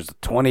Oscars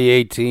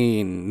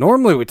 2018.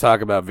 Normally we talk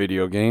about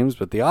video games,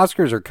 but the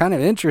Oscars are kind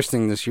of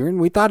interesting this year, and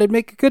we thought it'd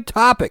make a good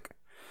topic.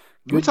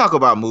 We talk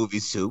about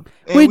movies too.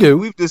 And we do.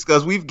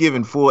 We've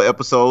given full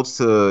episodes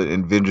to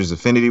Avengers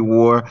Infinity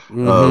War,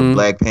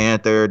 Black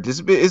Panther,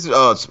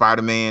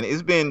 Spider-Man.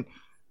 It's been,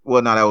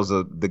 well, no, that was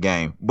the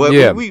game. But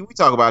yeah. we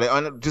talk about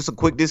it. Just a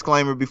quick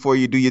disclaimer before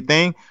you do your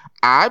thing.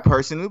 I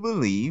personally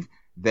believe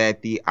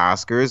that the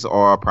Oscars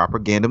are a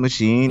propaganda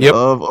machine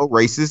of a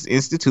racist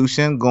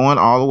institution going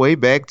all the way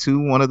back to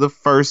one of the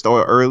first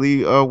or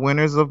early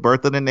winners of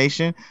Birth of a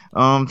Nation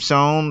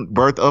shown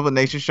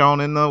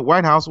in the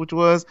White House, which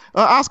was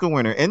an Oscar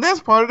winner. And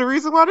that's part of the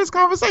reason why this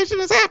conversation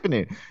is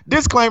happening.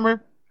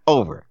 Disclaimer,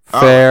 over.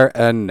 Fair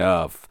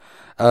enough.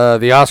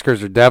 The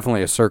Oscars are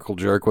definitely a circle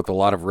jerk with a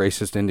lot of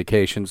racist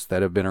indications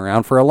that have been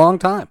around for a long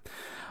time.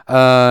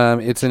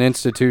 It's an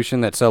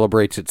institution that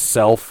celebrates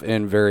itself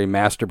in very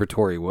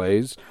masturbatory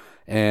ways,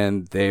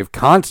 and they've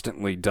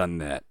constantly done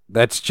that.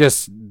 That's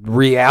just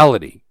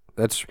reality.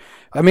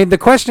 The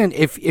question,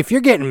 if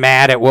you're getting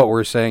mad at what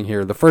we're saying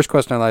here, the first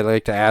question I'd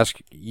like to ask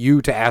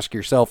you to ask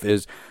yourself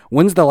is,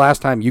 when's the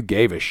last time you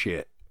gave a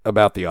shit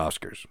about the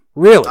Oscars?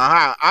 Really?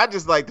 I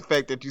just like the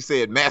fact that you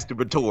said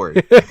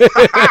masturbatory.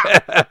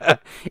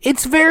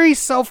 It's very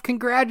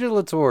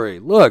self-congratulatory.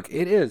 Look,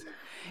 it is.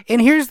 And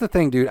here's the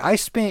thing, dude. I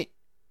spent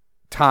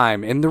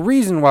time, and the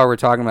reason why we're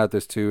talking about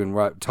this too,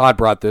 and Todd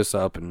brought this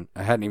up, and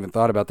I hadn't even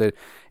thought about that,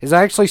 is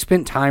I actually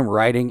spent time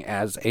writing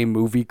as a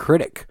movie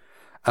critic.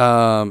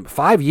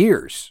 5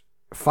 years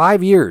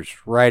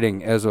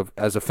writing as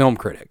a film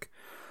critic.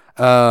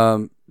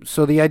 So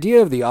the idea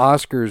of the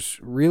Oscars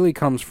really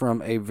comes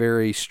from a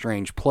very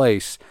strange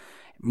place.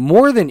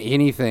 More than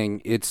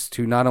anything, it's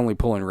to not only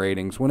pull in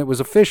ratings. When it was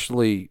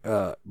officially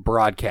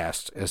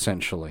broadcast,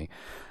 essentially,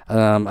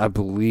 I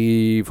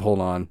believe,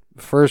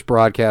 first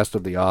broadcast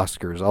of the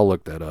Oscars, I'll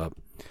look that up.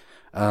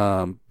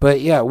 But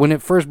yeah, when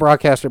it first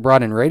broadcast, it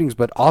brought in ratings,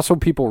 but also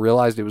people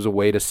realized it was a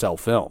way to sell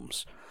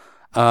films.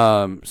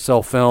 On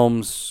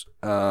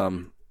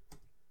the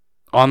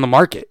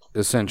market,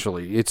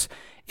 essentially.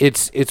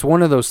 It's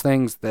one of those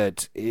things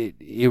that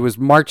it was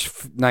March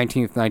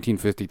 19th,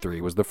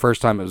 1953 was the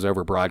first time it was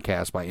ever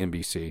broadcast by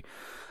NBC.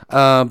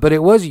 But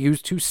it was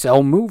used to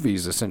sell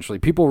movies, essentially.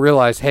 People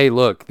realized, hey,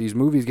 look, these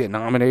movies get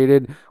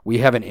nominated. We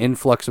have an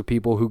influx of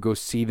people who go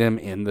see them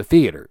in the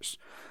theaters.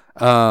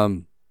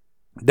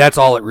 That's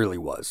all it really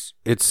was.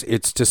 It's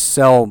to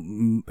sell.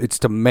 It's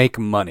to make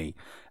money.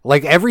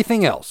 Like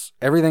everything else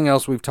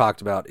we've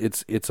talked about,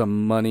 it's a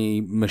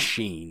money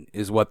machine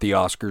is what the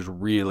Oscars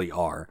really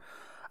are.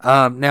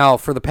 Now,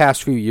 for the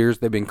past few years,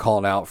 they've been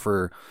called out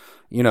for,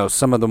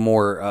 some of the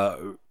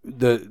more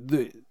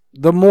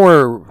the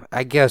more,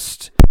 I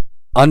guess,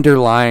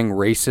 underlying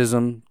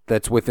racism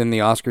that's within the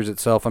Oscars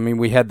itself. I mean,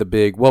 we had the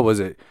big, what was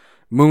it,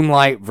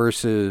 Moonlight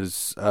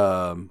versus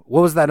what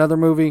was that other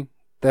movie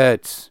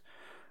that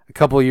a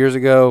couple of years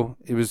ago?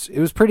 It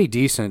was pretty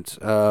decent,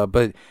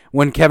 but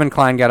when Kevin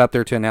Kline got up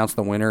there to announce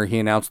the winner, he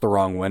announced the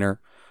wrong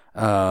winner.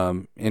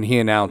 And he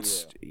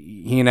announced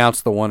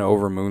the one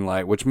over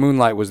Moonlight, which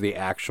Moonlight was the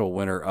actual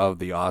winner of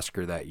the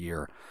Oscar that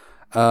year.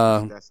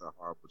 That's a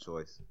horrible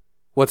choice.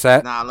 What's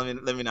that? Nah,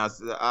 let me not.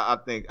 I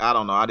think, I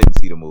don't know. I didn't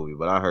see the movie,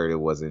 but I heard it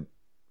wasn't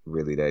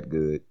really that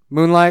good.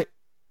 Moonlight.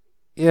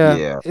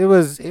 Yeah. It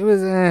was.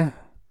 I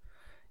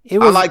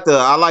like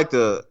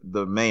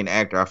the main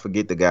actor. I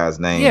forget the guy's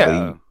name. Yeah.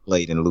 But he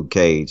played in Luke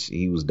Cage.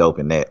 He was dope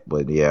in that.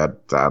 But yeah,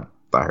 I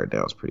heard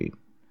that was pretty.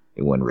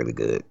 It wasn't really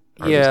good.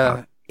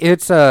 Yeah.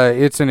 It's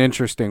an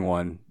interesting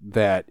one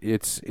that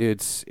it's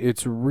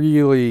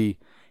really,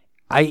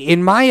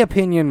 in my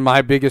opinion,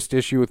 my biggest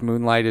issue with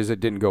Moonlight is it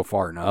didn't go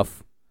far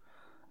enough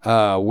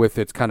with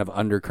its kind of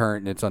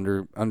undercurrent and its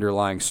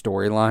underlying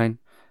storyline.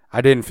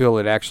 I didn't feel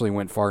it actually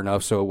went far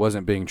enough, so it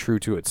wasn't being true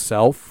to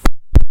itself.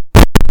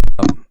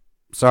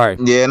 Sorry.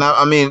 Yeah, and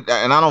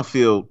I don't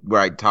feel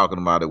right talking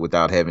about it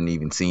without having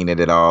even seen it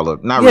at all, or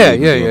not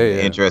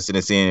really interested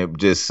in seeing it.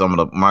 Just some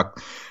of my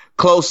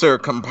closer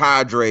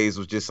compadres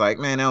was just like,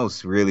 man, that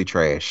was really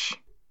trash.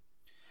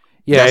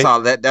 Yeah,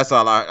 that's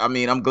all.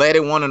 I'm glad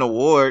it won an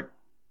award.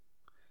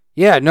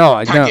 Yeah, no,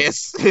 I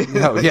guess.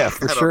 No, yeah,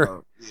 for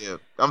sure. Yeah,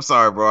 I'm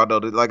sorry, bro. I know,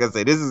 like I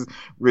said, this is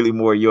really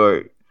more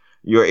your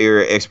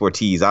area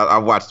expertise.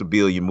 I've watched a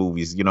billion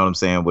movies, you know what I'm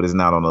saying, but it's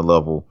not on a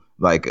level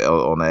like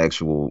on the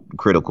actual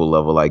critical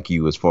level like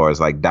you, as far as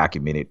like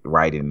documented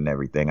writing and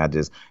everything. I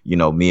just,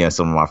 me and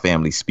some of my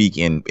family speak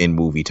in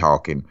movie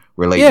talk and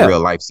relate real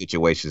life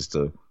situations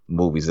to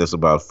movies. That's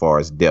about as far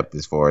as depth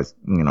as far as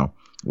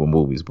with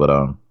movies.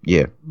 But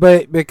yeah,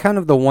 but kind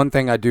of the one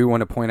thing I do want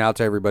to point out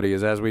to everybody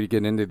is, as we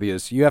get into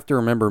this, you have to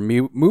remember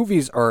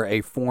movies are a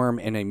form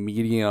and a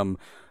medium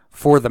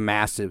for the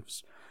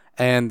masses,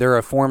 and they're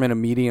a form and a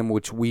medium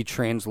which we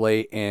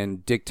translate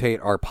and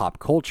dictate our pop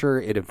culture.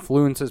 It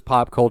influences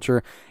pop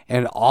culture,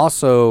 and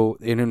also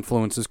it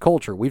influences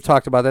culture. We've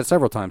talked about that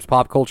several times.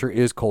 Pop culture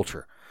is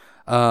culture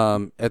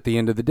at the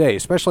end of the day,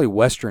 especially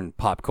Western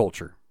pop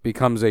culture.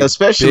 becomes a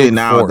especially big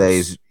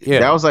nowadays. force. Yeah.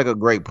 That was like a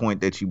great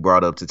point that you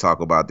brought up to talk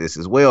about this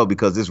as well,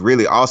 because this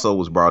really also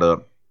was brought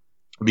up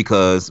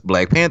because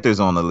Black Panther's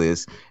on the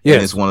list. Yes.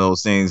 And it's one of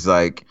those things,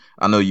 like,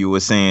 I know you were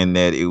saying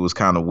that it was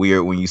kind of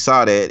weird when you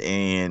saw that,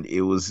 and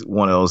it was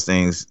one of those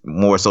things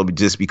more so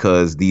just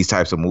because these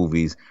types of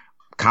movies,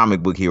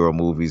 comic book hero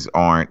movies,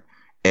 aren't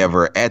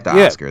ever at the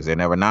Oscars. They're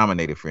never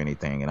nominated for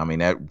anything. And I mean,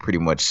 that pretty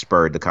much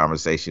spurred the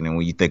conversation. And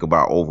when you think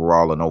about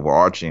overall and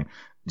overarching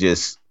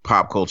just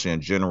pop culture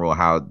in general,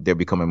 how they're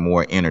becoming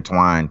more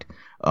intertwined,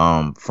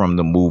 from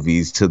the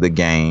movies to the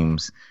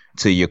games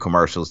to your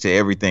commercials to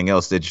everything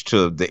else,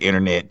 to the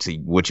internet, to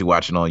what you're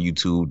watching on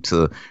YouTube,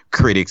 to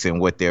critics and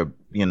what they're,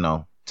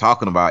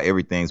 talking about.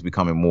 Everything's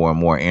becoming more and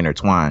more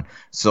intertwined.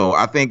 So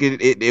I think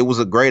it was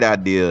a great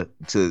idea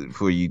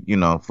for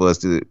us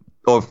to,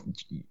 or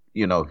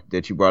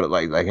that you brought it,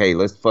 like, hey,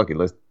 let's talk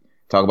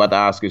about the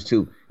Oscars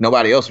too.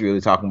 Nobody else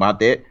really talking about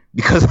that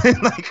because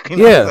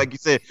like you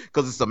said,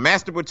 because it's a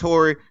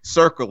masturbatory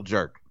circle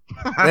jerk.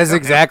 That's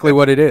exactly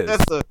what it is.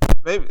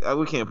 Maybe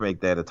we can't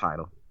make that a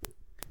title.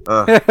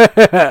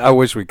 I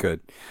wish we could.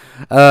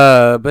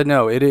 But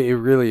no, it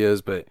really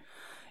is. But,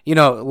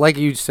 like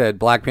you said,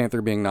 Black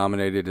Panther being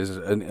nominated is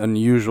an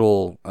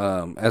unusual,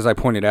 as I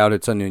pointed out,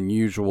 it's an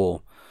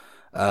unusual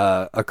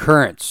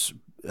occurrence.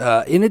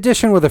 In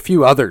addition with a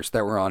few others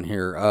that were on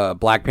here,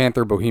 Black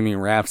Panther, Bohemian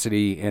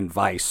Rhapsody, and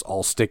Vice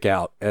all stick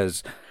out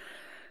as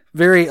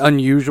very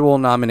unusual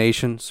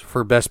nominations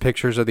for Best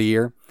Pictures of the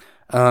year.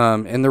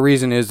 And the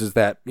reason is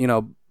that,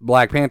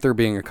 Black Panther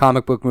being a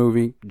comic book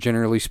movie,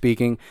 generally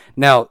speaking,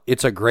 now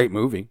it's a great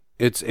movie.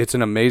 It's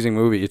an amazing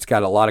movie. It's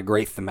got a lot of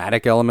great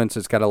thematic elements.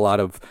 It's got a lot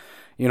of,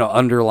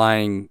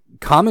 underlying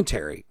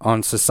commentary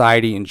on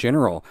society in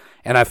general.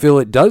 And I feel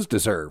it does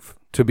deserve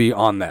to be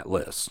on that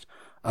list.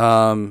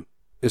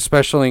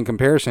 Especially in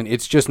comparison,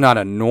 it's just not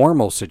a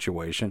normal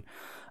situation.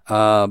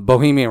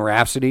 Bohemian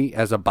Rhapsody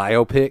as a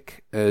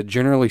biopic,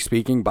 generally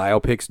speaking,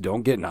 biopics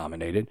don't get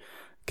nominated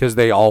because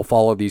they all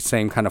follow these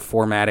same kind of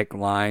formatic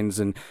lines.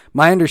 And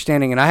my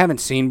understanding, and I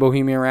haven't seen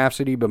Bohemian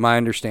Rhapsody, but my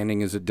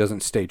understanding is it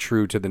doesn't stay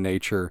true to the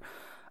nature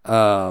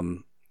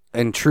and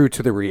true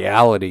to the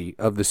reality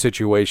of the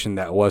situation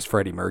that was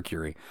Freddie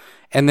Mercury.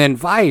 And then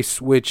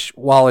Vice, which,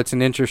 while it's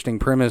an interesting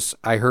premise,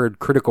 I heard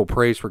critical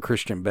praise for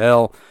Christian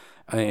Bale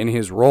in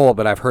his role,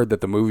 but I've heard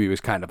that the movie was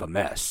kind of a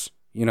mess.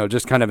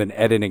 Just kind of an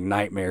editing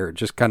nightmare. It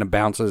just kind of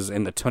bounces,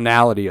 and the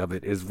tonality of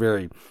it is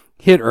very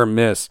hit or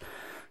miss.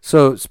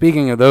 So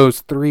speaking of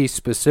those three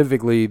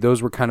specifically,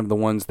 those were kind of the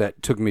ones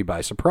that took me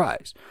by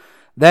surprise.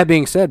 That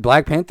being said,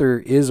 Black Panther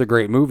is a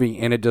great movie,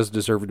 and it does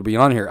deserve to be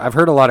on here. I've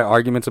heard a lot of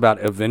arguments about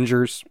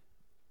Avengers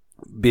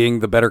being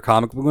the better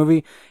comic book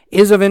movie.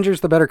 Is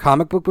Avengers the better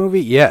comic book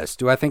movie? Yes.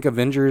 Do I think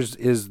Avengers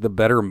is the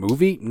better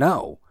movie?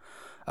 No.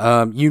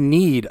 You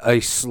need a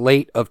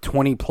slate of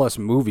 20-plus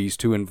movies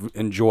to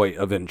enjoy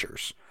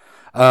Avengers.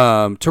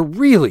 To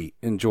really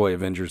enjoy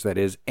Avengers, that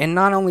is. And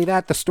not only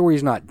that, the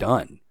story's not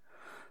done.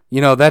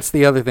 That's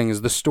the other thing,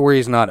 is the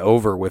story's not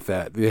over with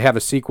that. They have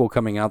a sequel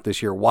coming out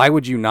this year. Why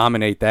would you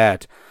nominate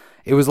that?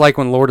 It was like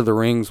when Lord of the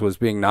Rings was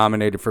being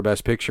nominated for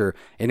Best Picture,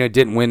 and it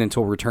didn't win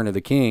until Return of the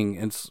King.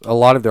 And a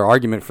lot of their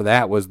argument for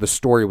that was the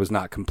story was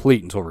not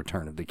complete until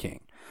Return of the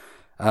King.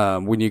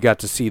 When you got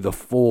to see the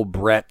full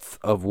breadth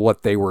of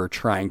what they were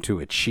trying to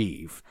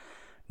achieve.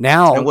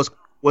 Now, and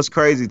what's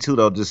crazy too,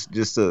 though, just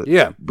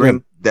to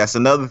bring, that's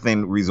another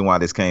reason why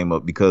this came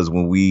up, because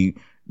when we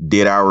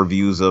did our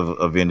reviews of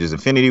Avengers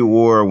Infinity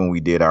War, when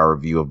we did our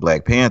review of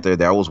Black Panther,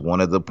 that was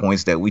one of the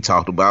points that we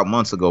talked about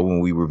months ago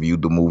when we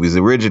reviewed the movies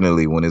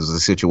originally. When it was a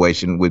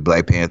situation with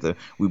Black Panther,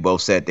 we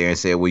both sat there and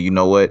said, well, you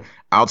know what?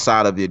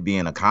 Outside of it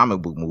being a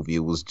comic book movie, it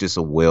was just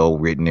a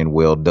well-written and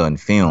well-done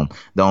film.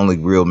 The only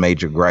real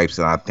major gripes,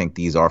 and I think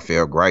these are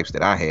fair gripes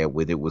that I had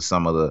with it, was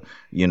some of the,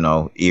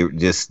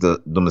 just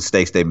the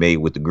mistakes they made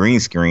with the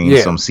green screen,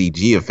 some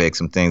CG effects,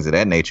 some things of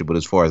that nature. But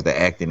as far as the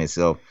acting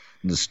itself,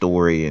 the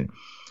story, and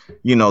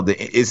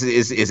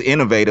it's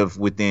innovative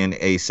within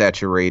a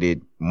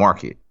saturated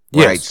market,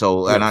 right?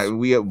 So, and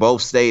we have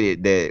both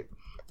stated that,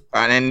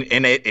 and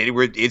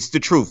it's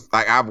the truth.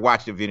 Like, I've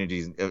watched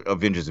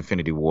Avengers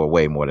Infinity War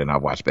way more than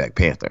I've watched Black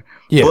Panther.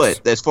 Yes.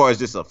 But as far as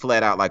just a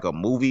flat out like a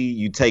movie,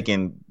 you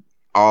taking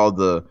all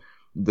the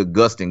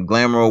gust and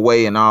glamour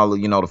away, and all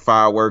the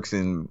fireworks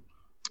and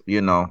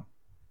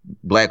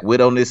Black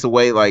Widowness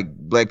away. Like,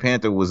 Black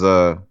Panther was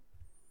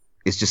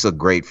it's just a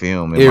great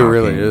film. It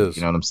really is.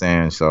 You know what I'm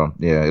saying? So,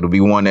 yeah, it'll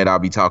be one that I'll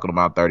be talking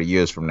about 30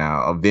 years from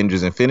now.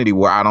 Avengers Infinity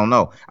War, I don't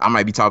know. I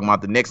might be talking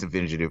about the next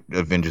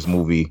Avengers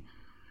movie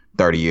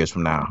 30 years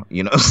from now.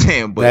 You know what I'm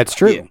saying? But that's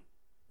true. Yeah.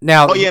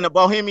 Now, and the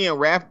Bohemian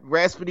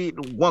Rhapsody,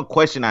 one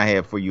question I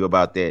have for you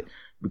about that,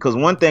 because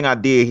one thing I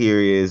did hear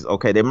is,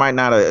 okay, they might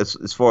not,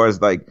 as far as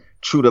like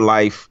true to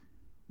life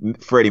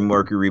Freddie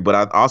Mercury, but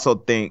I also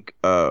think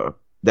that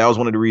was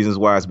one of the reasons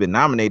why it's been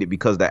nominated,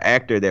 because the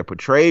actor that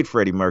portrayed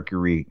Freddie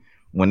Mercury,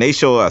 when they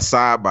show a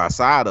side by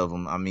side of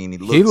him, I mean,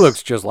 he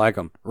looks just like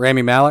him.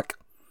 Rami Malek.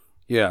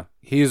 Yeah,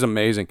 he's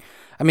amazing.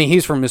 I mean,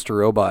 he's from Mr.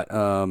 Robot.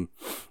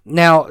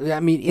 Now, I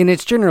mean, and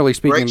it's generally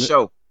speaking, great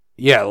show.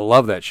 Yeah, I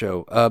love that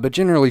show. But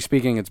generally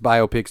speaking, its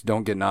biopics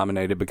don't get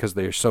nominated because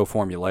they're so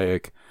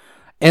formulaic.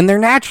 And they're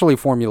naturally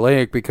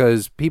formulaic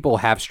because people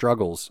have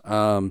struggles.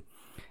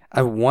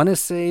 I want to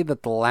say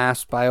that the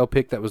last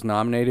biopic that was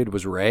nominated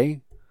was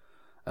Ray,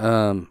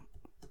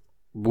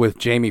 with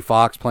Jamie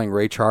Foxx playing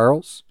Ray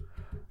Charles.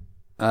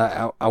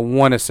 I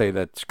want to say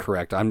that's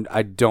correct.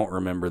 I don't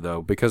remember,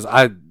 though, because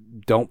I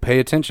don't pay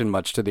attention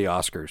much to the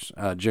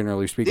Oscars,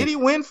 generally speaking. Did he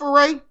win for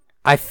Ray?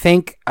 I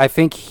think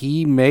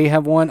he may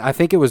have won. I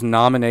think it was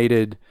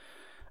nominated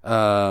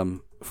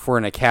for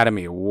an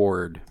Academy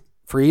Award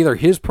for either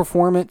his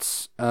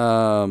performance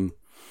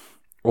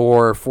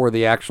or for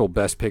the actual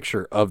Best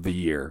Picture of the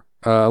year.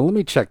 Let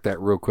me check that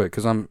real quick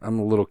because I'm a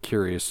little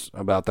curious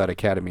about that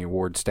Academy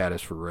Award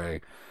status for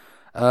Ray.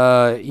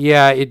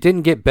 Yeah, it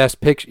didn't get Best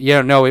Picture.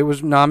 Yeah, no, it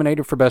was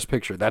nominated for Best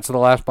Picture. That's the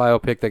last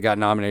biopic that got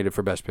nominated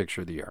for Best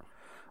Picture of the year.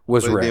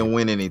 Was But Ray. it didn't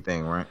win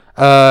anything, right?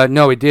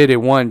 No, it did.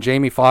 It won.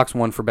 Jamie Foxx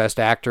won for Best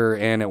Actor,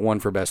 and it won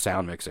for Best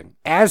Sound Mixing,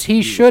 as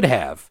he should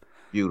have.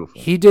 Beautiful.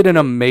 He did an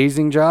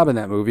amazing job in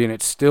that movie, and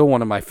it's still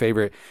one of my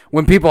favorite.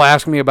 When people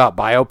ask me about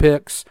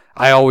biopics,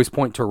 I always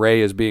point to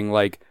Ray as being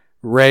like,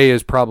 Ray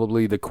is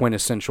probably the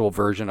quintessential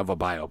version of a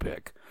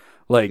biopic.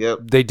 Like,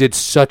 They did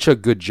such a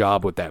good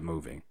job with that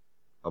movie.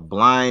 A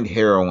blind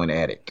heroin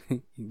addict.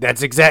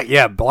 That's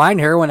blind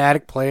heroin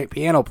addict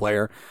piano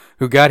player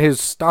who got his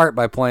start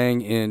by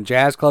playing in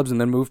jazz clubs and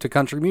then moved to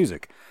country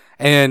music.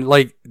 And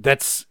like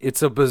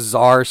it's a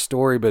bizarre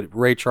story, but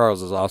Ray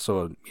Charles is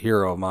also a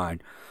hero of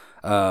mine.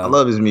 I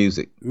love his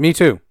music. Me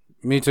too.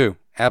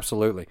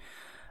 Absolutely.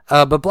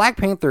 But Black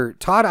Panther,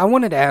 Todd, I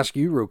wanted to ask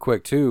you real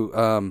quick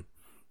too,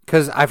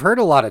 because I've heard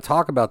a lot of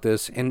talk about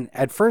this, and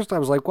at first I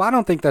was like, well, I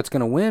don't think that's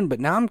going to win, but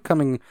now I'm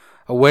coming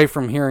away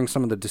from hearing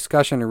some of the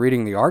discussion and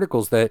reading the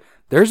articles that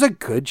there's a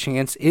good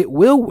chance it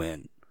will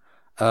win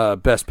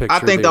Best Picture. I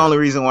think the only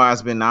reason why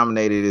it's been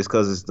nominated is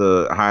because it's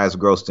the highest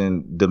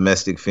grossing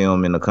domestic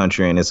film in the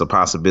country, and it's a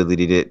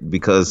possibility that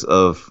because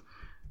of,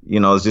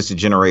 it's just to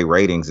generate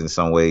ratings in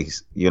some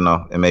ways,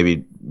 and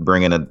maybe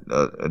bring in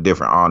a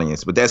different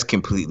audience. But that's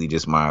completely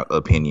just my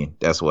opinion.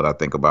 That's what I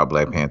think about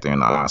Black Panther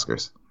and the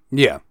Oscars.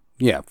 Yeah,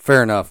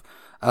 fair enough.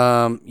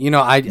 I you know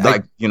what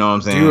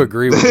I'm saying? do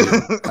agree with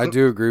you. I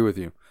do agree with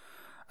you.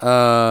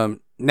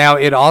 Now,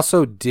 it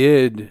also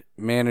did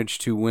manage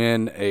to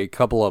win a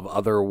couple of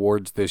other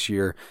awards this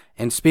year.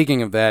 And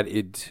speaking of that,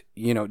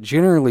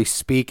 generally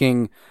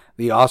speaking,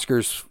 the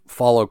Oscars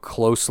follow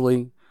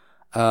closely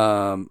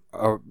around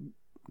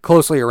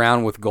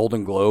with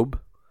Golden Globe.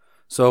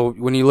 So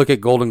when you look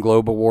at Golden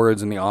Globe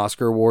Awards and the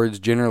Oscar Awards,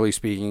 generally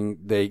speaking,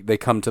 they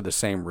come to the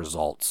same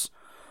results.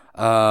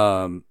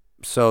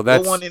 So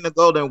that's what won in the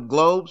Golden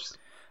Globes?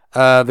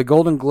 The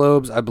Golden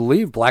Globes, I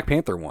believe Black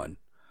Panther won.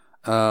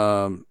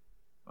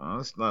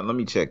 Let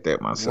me check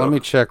that myself. Let me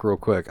check real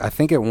quick. I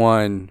think it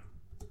won.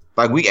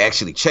 Like, we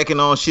actually checking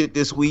on shit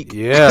this week?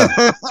 Yeah.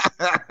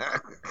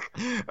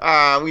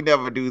 We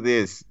never do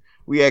this.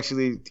 We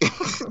actually,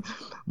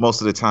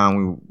 most of the time,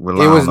 we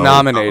rely on It was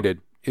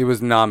nominated. It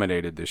was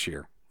nominated this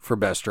year for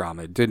Best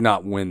Drama. It did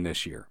not win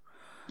this year.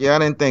 Yeah, I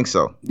didn't think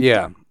so.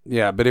 Yeah,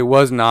 but it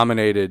was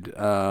nominated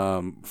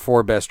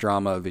for Best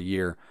Drama of the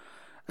Year.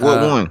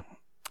 What won?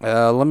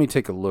 Let me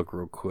take a look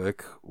real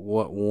quick.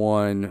 What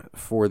won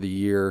for the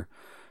year?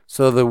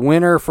 So the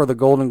winner for the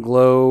Golden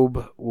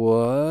Globe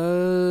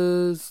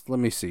was, let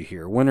me see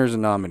here. Winners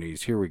and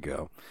nominees. Here we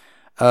go.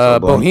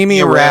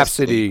 Bohemian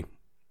Rhapsody.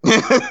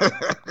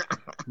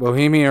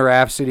 Bohemian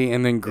Rhapsody,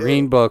 and then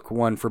Green Book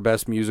won for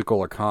Best Musical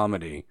or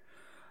Comedy.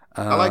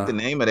 I like the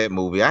name of that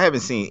movie. I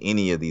haven't seen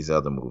any of these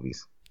other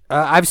movies.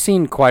 I've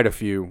seen quite a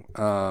few.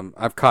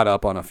 I've caught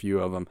up on a few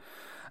of them.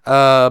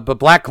 But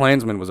Black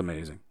Klansman was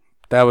amazing.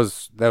 That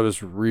was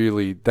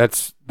really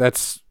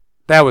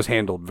that was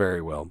handled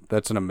very well.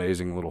 That's an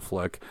amazing little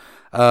flick.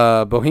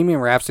 Bohemian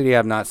Rhapsody I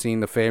have not seen.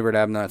 The Favorite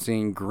I have not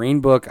seen. Green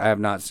Book I have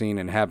not seen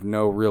and have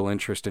no real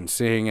interest in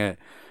seeing it.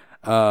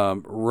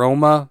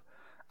 Roma,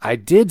 I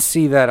did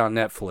see that on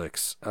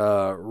Netflix.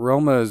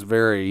 Roma is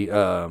very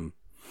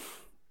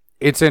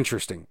it's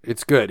interesting.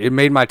 It's good. It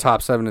made my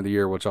top 7 of the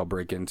year, which I'll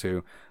break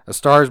into. A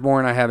Star is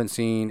Born I haven't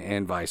seen,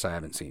 and Vice I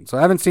haven't seen. So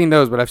I haven't seen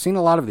those, but I've seen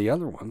a lot of the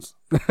other ones.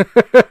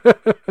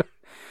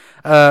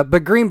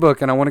 But Green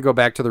Book, and I want to go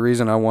back to the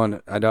reason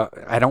I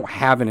don't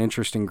have an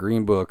interest in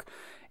Green Book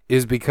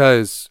is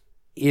because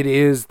it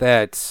is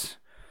that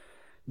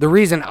the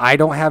reason I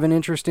don't have an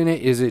interest in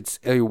it is it's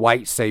a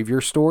white savior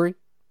story.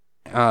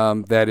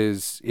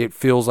 It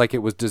feels like it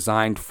was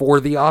designed for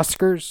the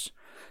Oscars.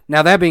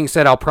 Now, that being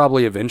said, I'll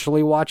probably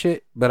eventually watch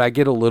it, but I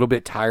get a little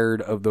bit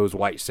tired of those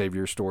white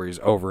savior stories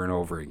over and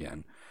over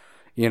again.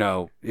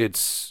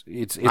 It's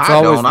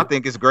always. I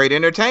think it's great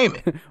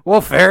entertainment.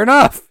 Well, fair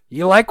enough.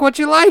 You like what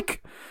you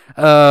like.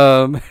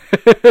 But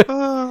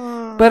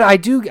I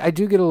do get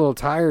a little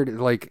tired,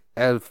 like,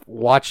 of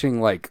watching,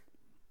 like,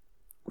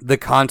 the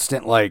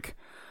constant, like,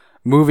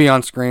 movie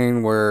on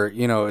screen where,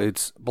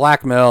 it's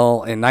black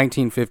male in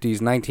 1950s,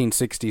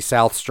 1960s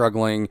South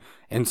struggling,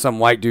 and some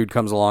white dude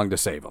comes along to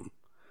save him.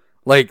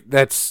 Like,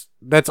 that's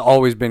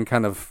always been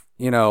kind of,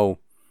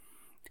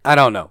 I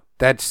don't know.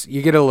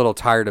 You get a little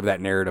tired of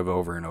that narrative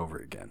over and over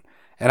again.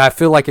 And I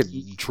feel like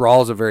it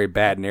draws a very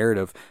bad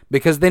narrative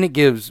because then it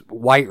gives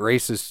white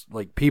racist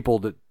like people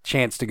the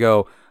chance to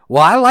go,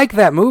 well, I like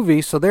that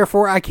movie, so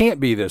therefore I can't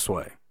be this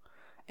way.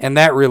 And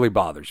that really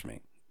bothers me.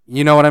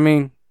 You know what I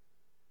mean?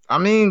 I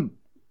mean,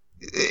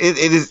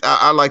 it is.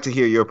 I like to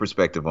hear your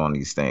perspective on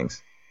these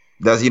things.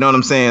 That's, you know what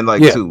I'm saying?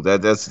 Like, too.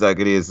 That's like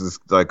it is. It's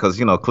like, because,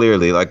 you know,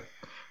 clearly, like,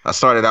 I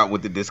started out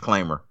with the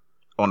disclaimer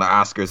on the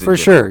Oscars. For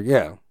sure,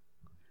 yeah.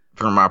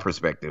 From my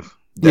perspective.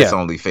 That's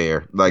only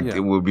fair. Like,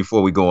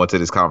 before we go into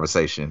this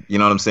conversation, you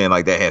know what I'm saying?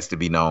 Like, that has to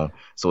be known.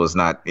 So it's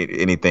not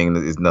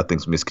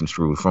nothing's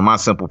misconstrued. From my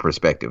simple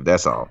perspective,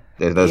 that's all.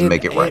 That doesn't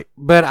make it right.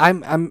 But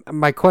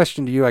my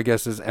question to you, I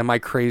guess, is, am I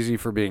crazy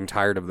for being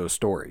tired of those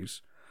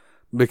stories?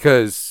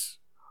 Because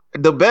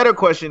the better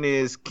question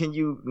is, can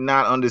you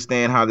not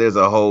understand how there's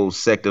a whole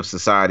sect of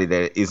society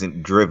that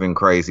isn't driven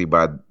crazy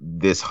by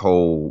this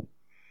whole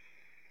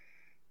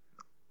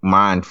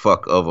mind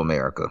fuck of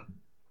America?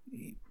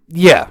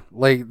 Yeah,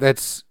 like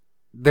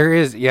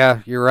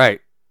you're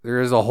right.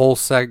 There is a whole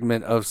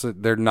segment of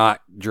they're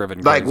not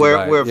driven crazy. Like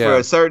where for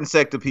a certain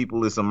sect of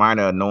people it's a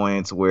minor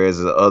annoyance, whereas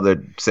the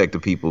other sect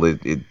of people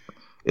it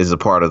is a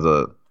part of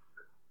the,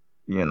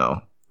 you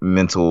know,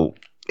 mental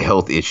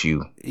health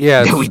issue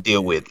that we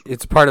deal with.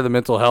 It's part of the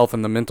mental health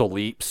and the mental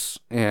leaps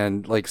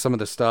and like some of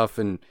the stuff,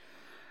 and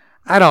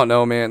I don't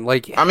know, man.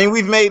 Like, I mean,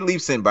 we've made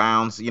leaps and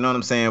bounds, you know what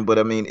I'm saying? But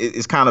I mean,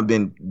 it's kind of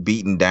been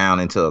beaten down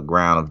into a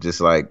ground of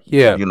just like,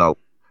 you know,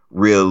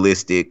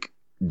 realistic,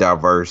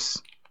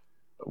 diverse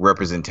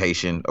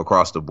representation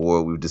across the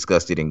board. We've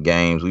discussed it in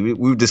games.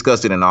 We've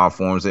discussed it in all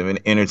forms of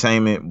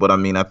entertainment. But I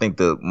mean, I think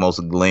the most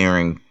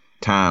glaring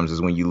times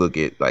is when you look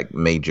at like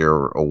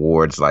major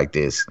awards like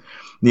this,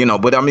 you know.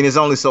 But I mean, there's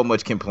only so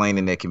much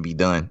complaining that can be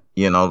done,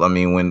 you know. I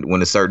mean,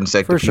 when a certain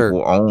sector of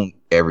people own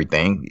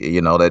everything,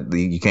 you know, that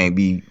you can't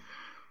be,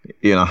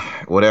 you know,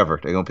 whatever.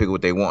 They're gonna pick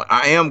what they want.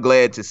 I am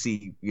glad to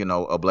see, you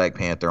know, a Black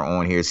Panther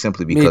on here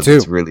simply because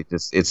it's really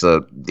just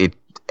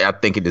I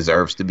think it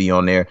deserves to be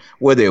on there.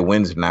 Whether it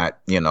wins or not,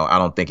 you know, I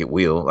don't think it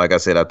will. Like I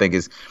said, I think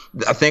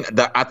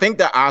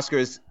the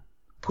Oscars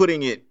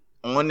putting it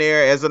on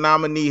there as a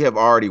nominee have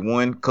already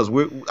won, because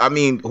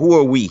who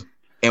are we?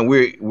 And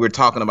we're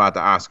talking about the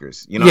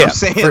Oscars. You know what I'm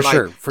saying? For like,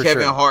 sure.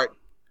 Kevin Hart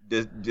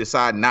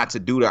decide not to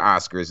do the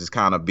Oscars is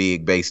kind of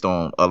big based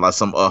on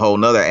a whole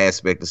nother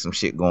aspect of some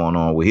shit going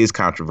on with his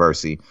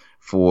controversy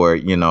for,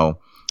 you know,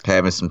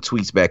 having some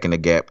tweets back in the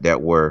Gap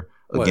that were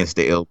against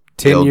the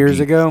 10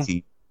 years ago.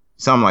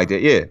 Something like that,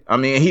 yeah. I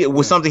mean, it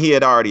was something he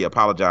had already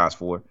apologized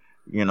for,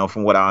 you know,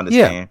 from what I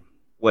understand,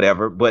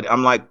 whatever. But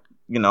I'm like,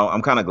 you know,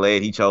 I'm kind of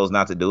glad he chose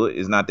not to do it.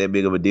 It's not that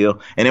big of a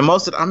deal. And then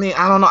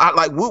I don't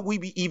know. Would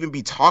we even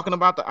be talking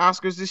about the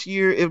Oscars this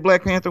year if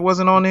Black Panther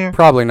wasn't on there?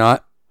 Probably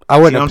not. I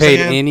wouldn't have paid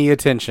any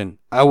attention.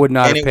 I would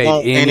not have paid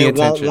any attention. And it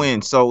won't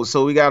win.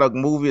 So we got a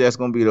movie that's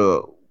going to be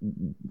the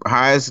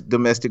highest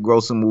domestic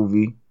grossing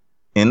movie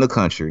in the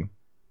country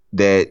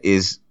that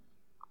is,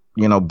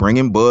 you know,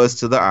 bringing buzz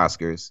to the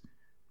Oscars.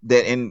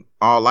 That in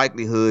all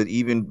likelihood,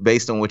 even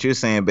based on what you're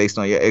saying, based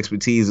on your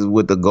expertise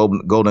with the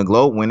Golden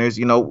Globe winners,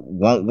 you know,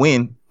 won't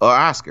win an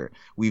Oscar.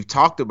 We've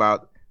talked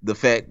about the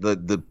fact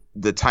that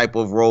the type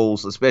of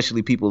roles,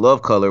 especially people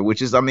of color,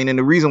 which is, I mean, and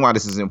the reason why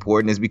this is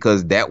important is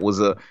because that was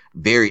a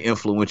very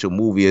influential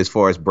movie as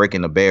far as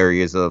breaking the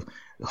barriers of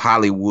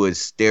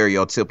Hollywood's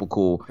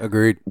stereotypical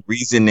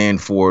reasoning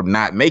for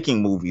not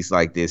making movies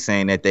like this,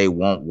 saying that they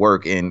won't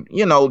work, and,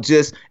 you know,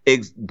 just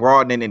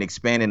broadening and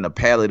expanding the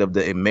palette of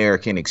the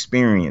American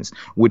experience,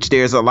 which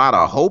there's a lot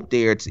of hope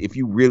there if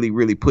you really,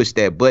 really push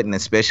that button,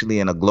 especially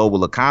in a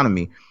global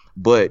economy.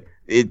 But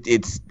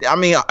it's I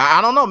mean,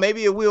 I don't know,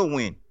 maybe it will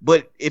win,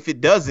 but if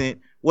it doesn't,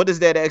 what does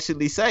that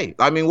actually say?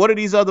 I mean, what are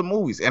these other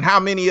movies? And how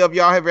many of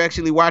y'all have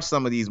actually watched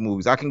some of these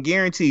movies? I can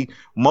guarantee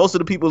most of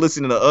the people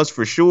listening to us,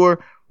 for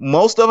sure,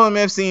 most of them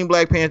have seen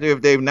Black Panther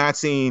if they've not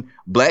seen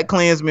Black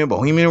Klansman,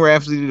 Bohemian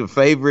Rhapsody, The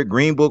Favorite,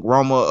 Green Book,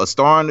 Roma, A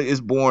Star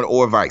Is Born,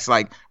 or Vice.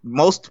 Like,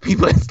 most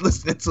people that's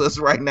listening to us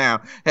right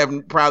now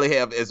probably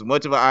have as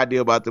much of an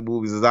idea about the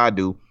movies as I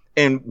do.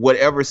 And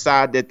whatever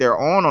side that they're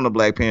on the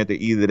Black Panther,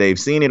 either they've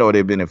seen it or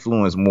they've been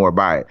influenced more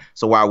by it.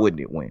 So why wouldn't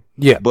it win?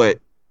 Yeah. But,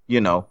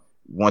 you know,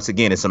 once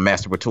again, it's a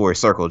masturbatory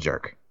circle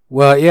jerk.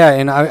 Well, yeah,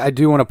 and I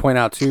do want to point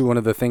out, too, one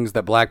of the things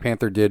that Black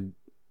Panther did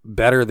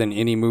better than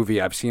any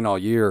movie I've seen all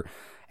year,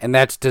 and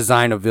that's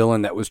design a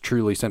villain that was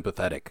truly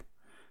sympathetic,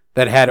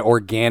 that had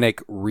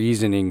organic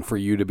reasoning for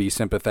you to be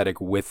sympathetic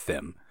with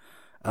them.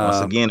 Once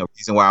again, a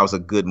reason why it was a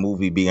good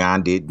movie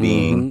beyond it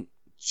being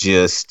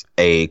just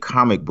a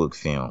comic book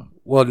film.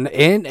 Well,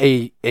 and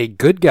a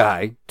good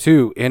guy,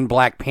 too, in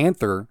Black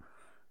Panther,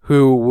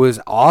 who was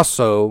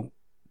also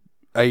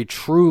a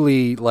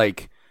truly,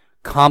 like,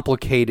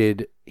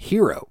 complicated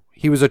hero.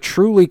 He was a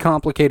truly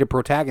complicated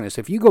protagonist.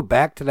 If you go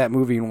back to that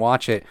movie and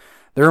watch it,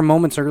 there are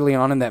moments early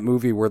on in that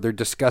movie where they're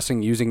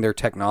discussing using their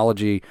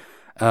technology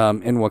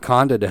in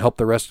Wakanda to help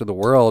the rest of the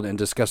world and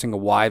discussing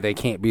why they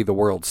can't be the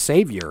world's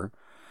savior.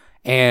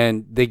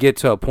 And they get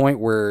to a point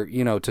where,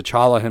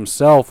 T'Challa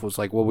himself was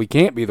like, well, we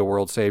can't be the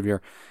world savior.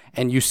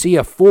 And you see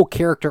a full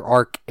character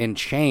arc and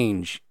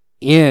change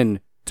in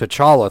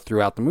T'Challa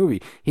throughout the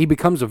movie. He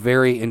becomes a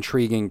very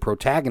intriguing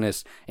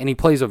protagonist, and he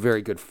plays a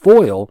very good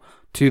foil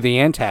to the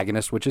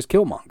antagonist, which is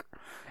Killmonger.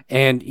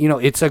 And,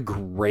 it's a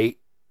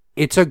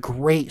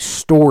great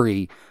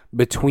story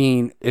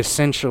between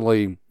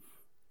essentially,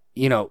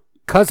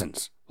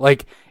 cousins.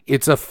 Like,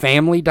 it's a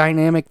family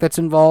dynamic that's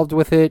involved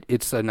with it.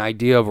 It's an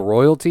idea of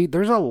royalty.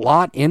 There's a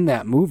lot in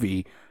that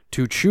movie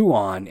to chew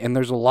on, and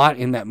there's a lot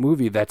in that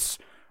movie that's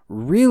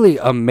really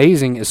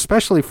amazing,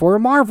 especially for a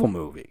Marvel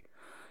movie.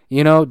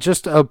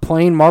 Just a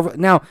plain Marvel.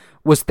 Now,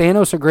 was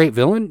Thanos a great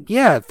villain?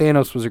 Yeah,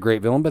 Thanos was a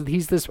great villain, but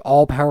he's this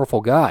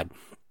all-powerful god.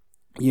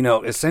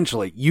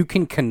 Essentially, you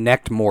can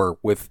connect more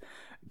with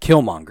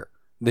Killmonger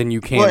than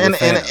you can with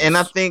Thanos. And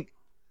I think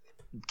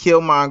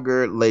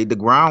Killmonger laid the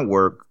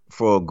groundwork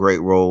for a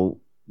great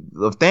role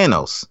of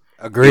Thanos.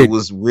 Agreed. It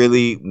was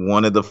really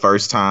one of the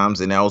first times,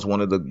 and that was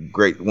one of the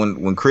great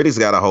when critics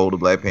got a hold of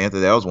Black Panther.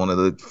 That was one of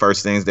the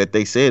first things that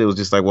they said. It was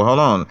just like, well, hold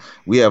on,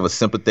 we have a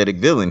sympathetic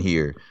villain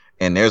here,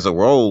 and there's a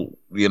role.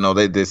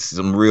 There's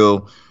some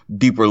real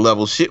deeper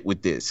level shit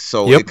with this.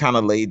 So It kind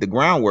of laid the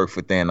groundwork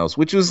for Thanos,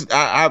 which was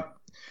I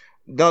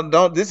don't.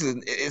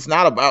 It's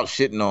not about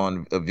shitting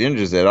on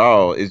Avengers at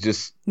all. It's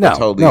just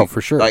no,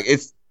 for sure. Like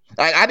it's.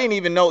 I didn't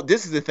even know.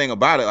 This is the thing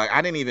about it. Like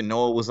I didn't even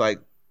know it was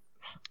like.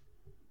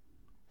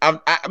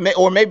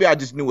 Or maybe I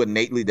just knew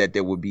innately that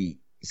there would be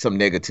some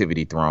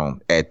negativity thrown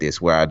at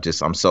this, where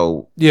I'm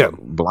so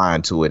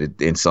blind to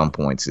it in some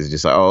points. It's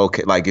just like, oh,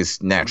 okay, like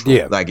it's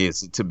natural, like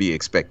it's to be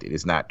expected.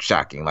 It's not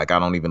shocking. Like I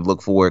don't even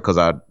look for it because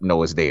I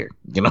know it's there.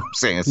 You know what I'm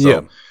saying?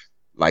 So,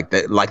 like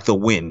that, like the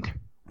wind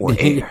or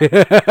air.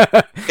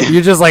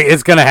 You're just like,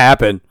 it's gonna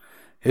happen.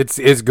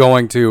 It's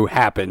going to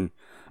happen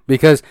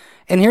because.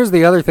 And here's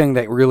the other thing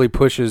that really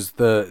pushes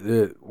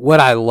the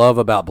what I love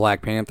about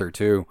Black Panther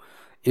too,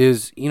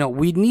 is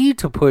we need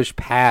to push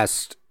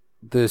past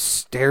the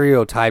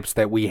stereotypes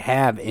that we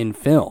have in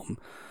film.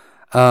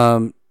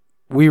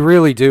 We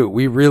really do.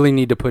 We really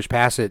need to push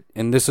past it,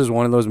 and this is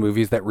one of those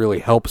movies that really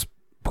helps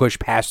push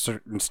past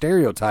certain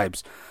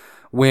stereotypes.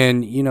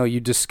 When you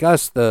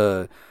discuss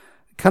the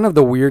kind of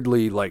the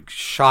weirdly like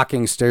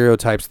shocking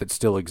stereotypes that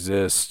still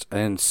exist,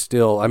 and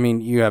still, I mean,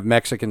 you have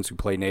Mexicans who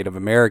play Native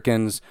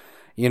Americans.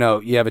 You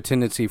have a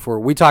tendency for,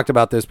 we talked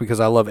about this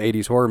because I love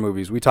 80s horror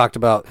movies. We talked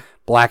about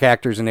black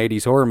actors in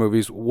 80s horror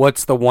movies.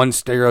 What's the one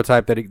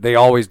stereotype that they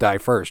always die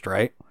first,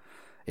 right?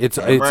 It's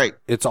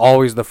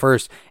always the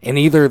first. And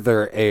either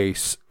they're a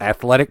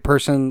athletic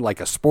person,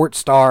 like a sports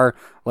star.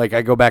 Like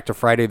I go back to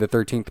Friday the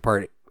 13th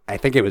part, I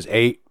think it was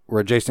 8,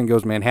 where Jason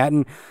Goes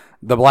Manhattan.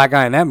 The black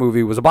guy in that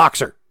movie was a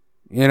boxer.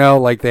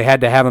 Like they had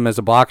to have him as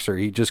a boxer.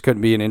 He just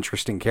couldn't be an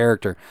interesting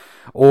character.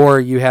 Or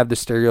you have the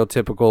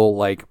stereotypical,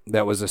 like,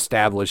 that was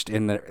established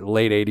in the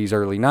late 80s,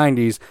 early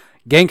 90s,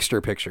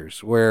 gangster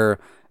pictures where,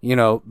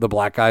 the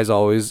black guy's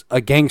always a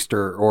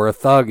gangster or a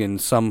thug in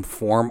some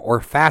form or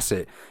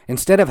facet,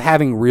 instead of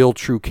having real,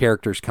 true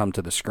characters come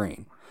to the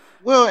screen.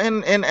 Well,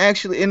 and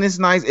actually, and it's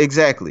nice.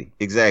 Exactly.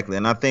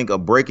 And I think a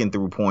breaking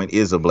through point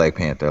is a Black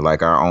Panther,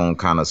 like our own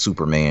kind of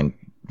Superman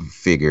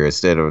figure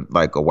instead of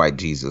like a white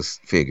Jesus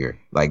figure.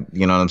 Like,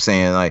 you know what I'm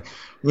saying? Like,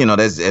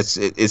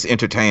 it's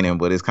entertaining,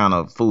 but it's kind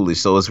of foolish.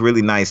 So it's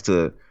really nice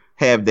to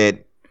have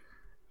that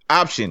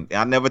option.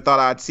 I never thought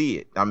I'd see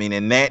it. I mean,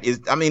 and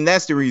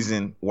that's the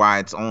reason why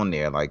it's on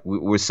there. Like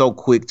we're so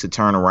quick to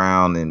turn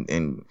around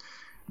and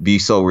be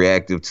so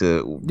reactive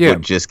to what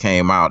just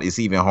came out. It's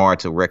even hard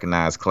to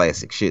recognize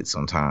classic shit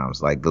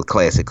sometimes, like the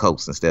classic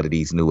Cokes instead of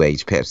these new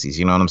age Pepsis.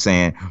 You know what I'm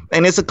saying?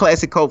 And it's a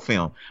classic Coke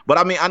film. But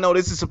I mean, I know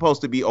this is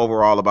supposed to be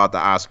overall about the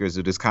Oscars,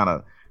 or just kind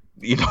of,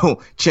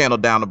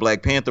 channeled down to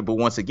Black Panther. But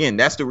once again,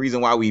 that's the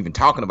reason why we're even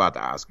talking about the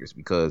Oscars,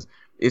 because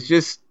it's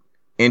just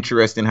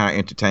interesting how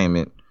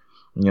entertainment,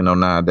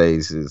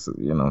 nowadays is,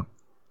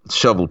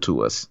 shoveled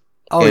to us.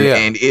 Oh, and, yeah.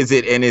 And is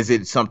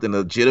it something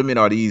legitimate?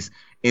 Are these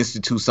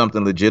institute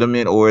something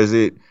legitimate, or is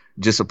it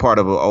just a part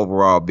of an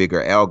overall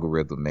bigger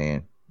algorithm,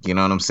 man? You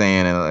know what I'm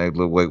saying? And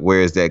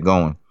where is that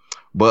going?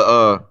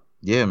 But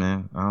yeah,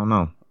 man, I don't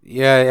know.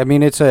 Yeah, I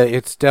mean, it's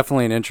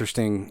definitely an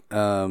interesting,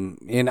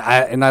 and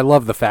I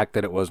love the fact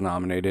that it was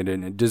nominated,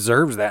 and it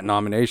deserves that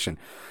nomination.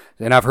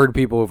 And I've heard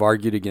people who've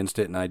argued against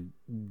it, and I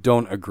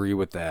don't agree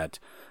with that.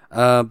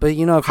 But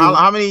if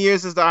how many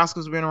years has the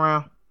Oscars been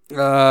around?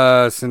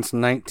 Since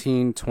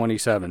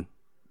 1927.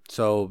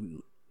 So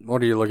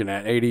what are you looking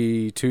at?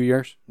 82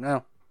 years?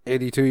 No,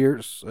 82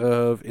 years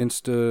of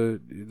the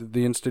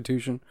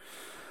institution.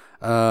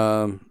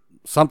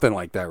 Something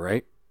like that,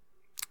 right?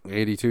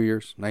 82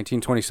 years.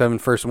 1927,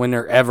 first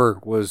winner ever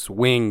was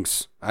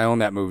Wings. I own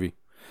that movie.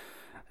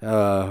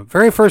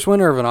 Very first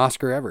winner of an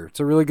Oscar ever. It's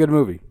a really good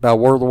movie about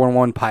World War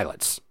I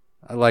pilots.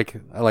 I like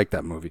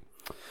that movie.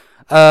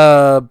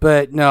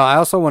 But no, I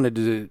also wanted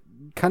to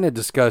kind of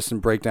discuss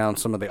and break down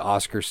some of the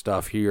Oscar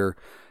stuff here.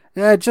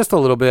 Yeah, just a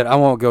little bit. I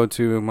won't go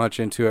too much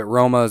into it.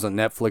 Roma is a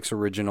Netflix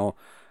original.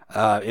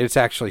 It's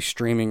actually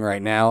streaming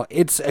right now.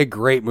 It's a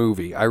great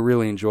movie. I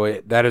really enjoy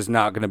it. That is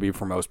not going to be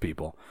for most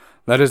people.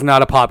 That is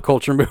not a pop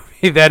culture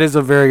movie. That is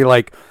a very,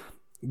 like,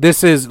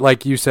 this is,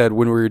 like you said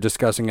when we were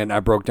discussing it and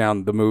I broke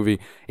down the movie.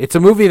 It's a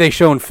movie they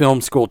show in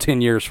film school 10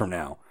 years from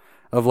now.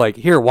 Of like,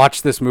 here,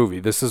 watch this movie.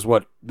 This is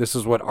what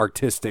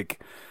artistic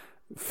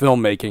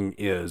filmmaking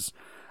is.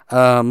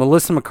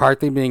 Melissa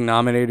McCarthy being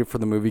nominated for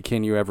the movie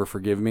Can You Ever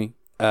Forgive Me?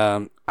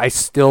 I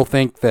still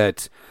think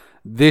that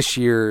this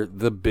year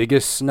the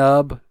biggest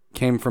snub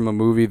came from a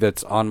movie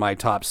that's on my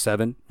top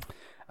 7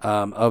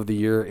 of the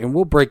year, and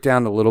we'll break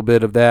down a little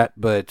bit of that,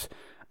 but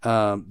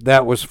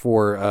that was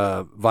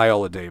for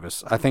Viola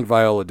Davis. I think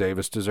Viola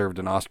Davis deserved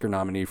an Oscar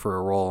nominee for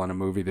a role in a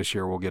movie this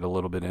year we'll get a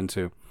little bit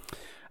into.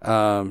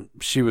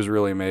 She was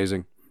really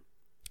amazing.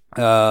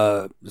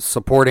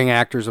 Supporting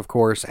actors, of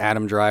course,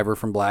 Adam Driver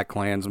from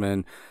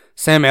BlacKkKlansman.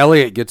 Sam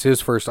Elliott gets his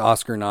first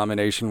Oscar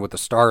nomination with A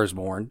Star Is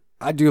Born.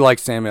 I do like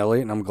Sam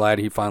Elliott, and I'm glad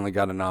he finally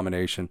got a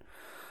nomination.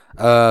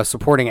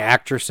 Supporting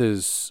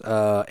actresses,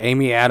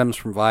 Amy Adams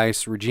from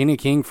Vice, Regina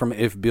King from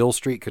If Beale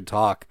Street Could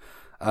Talk.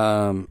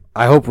 I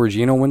hope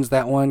Regina wins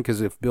that one,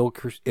 because If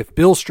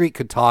Beale Street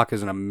Could Talk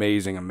is an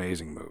amazing,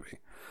 amazing movie.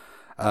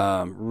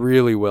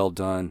 Really well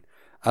done.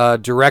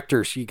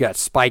 Directors, you got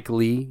Spike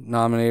Lee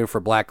nominated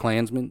for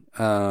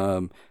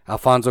BlacKkKlansman,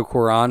 Alfonso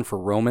Cuarón for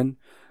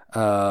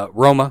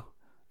Roma,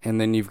 and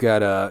then you've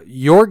got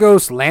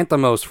Yorgos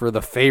Lanthimos for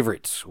The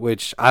Favorites,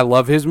 which I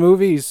love his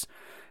movies,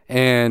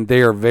 and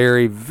they are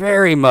very,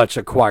 very much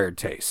acquired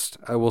taste.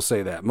 I will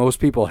say that. Most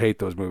people hate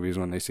those movies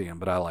when they see them,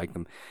 but I like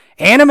them.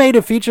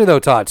 Animated feature, though,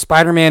 Todd,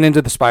 Spider-Man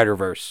Into the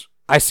Spider-Verse.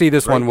 I see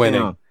this one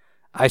winning.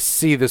 I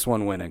see this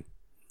one winning.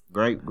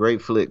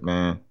 Great flick,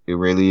 man. It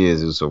really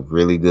is. It's a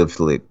really good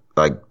flick.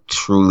 Like,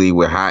 truly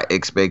with high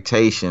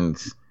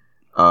expectations.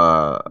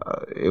 I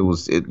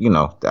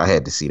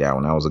had to see that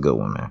one. That was a good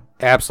one, man.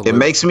 Absolutely.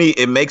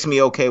 It makes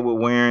me okay with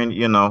wearing,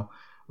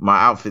 my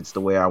outfits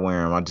the way I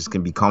wear them. I just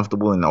can be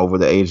comfortable, and over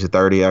the age of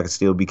 30, I can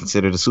still be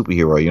considered a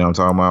superhero. You know what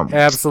I'm talking about?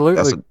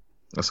 Absolutely.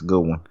 That's a good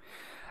one.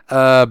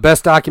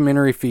 Best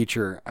documentary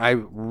feature. I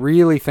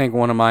really think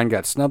one of mine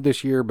got snubbed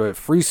this year, but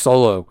Free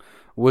Solo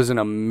was an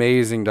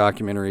amazing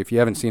documentary. If you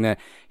haven't seen that,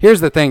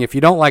 here's the thing. If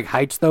you don't like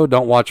heights, though,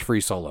 don't watch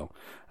Free Solo.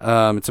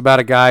 It's about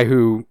a guy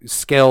who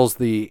scales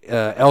the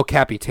El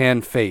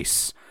Capitan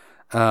face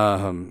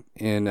in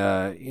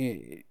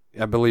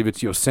I believe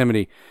it's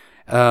Yosemite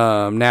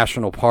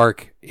National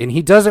Park, and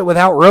he does it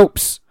without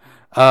ropes.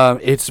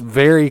 It's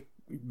very,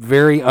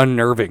 very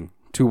unnerving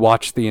to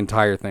watch the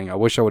entire thing. I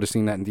wish I would have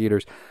seen that in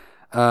theaters.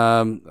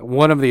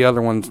 One of the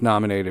other ones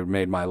nominated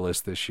made my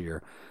list this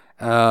year.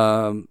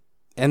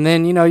 And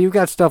then, you've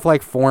got stuff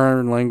like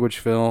foreign language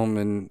film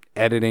and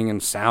editing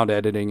and sound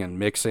editing and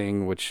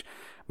mixing, which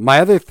my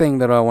other thing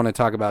that I want to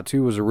talk about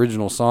too was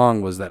original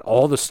song, was that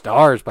All the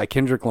Stars by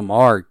Kendrick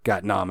Lamar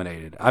got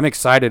nominated. I'm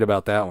excited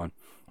about that one.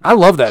 I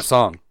love that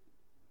song.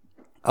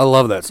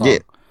 Yeah.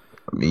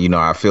 I mean,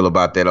 I feel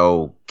about that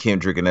old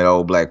Kendrick and that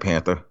old Black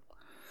Panther.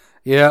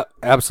 Yeah,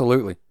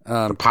 absolutely.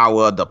 The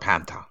power of the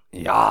Panther.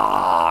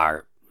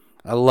 Yar.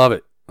 I love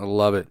it.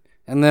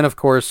 And then, of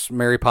course,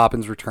 Mary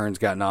Poppins Returns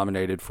got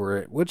nominated for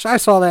it, which I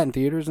saw that in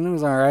theaters, and it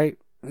was all right.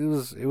 It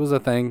was a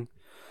thing.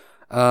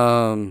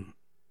 It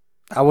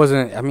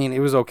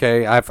was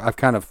okay. I've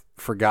kind of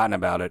forgotten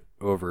about it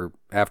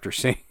after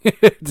seeing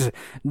it.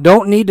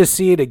 Don't need to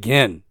see it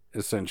again,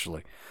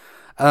 essentially.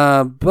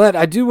 But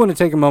I do want to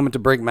take a moment to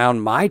break down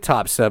my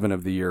top 7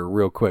 of the year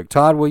real quick.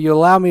 Todd, will you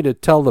allow me to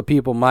tell the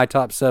people my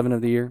top 7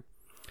 of the year?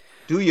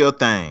 Do your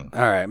thing.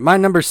 All right. My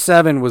number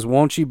 7 was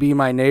Won't You Be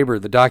My Neighbor,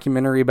 the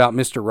documentary about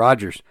Mr.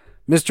 Rogers.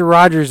 Mr.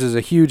 Rogers is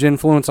a huge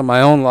influence on my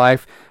own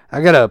life.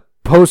 I got a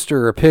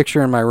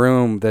picture in my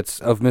room that's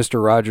of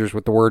Mr. Rogers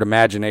with the word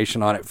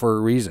imagination on it for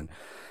a reason.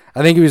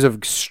 I think he was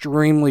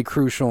extremely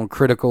crucial and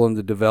critical in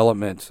the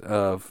development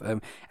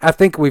of... I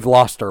think we've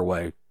lost our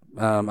way.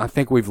 I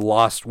think we've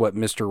lost what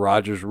Mr.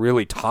 Rogers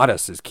really taught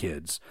us as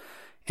kids.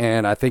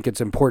 And I think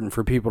it's important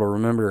for people to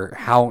remember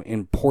how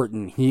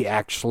important he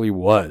actually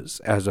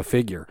was as a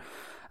figure.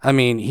 I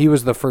mean, he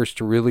was the first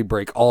to really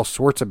break all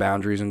sorts of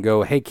boundaries and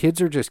go, hey, kids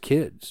are just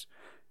kids.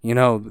 They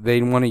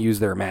want to use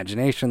their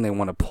imagination. They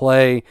want to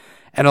play.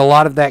 And a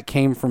lot of that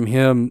came from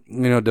him,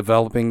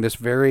 developing this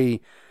very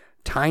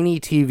tiny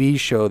TV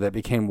show that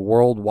became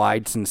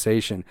worldwide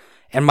sensation.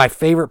 And my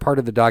favorite part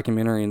of the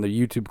documentary, and the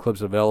YouTube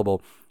clips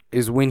available,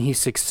 is when he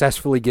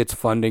successfully gets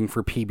funding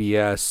for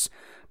PBS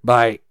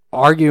by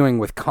arguing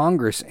with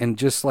Congress and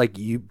just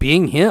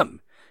being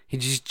him.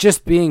 He's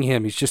just being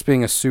him. He's just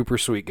being a super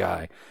sweet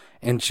guy.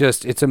 And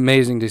it's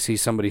amazing to see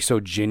somebody so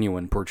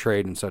genuine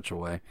portrayed in such a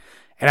way.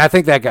 And I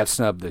think that got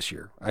snubbed this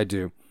year. I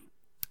do.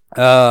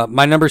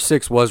 My number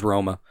 6 was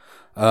Roma.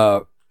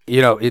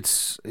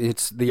 It's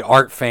the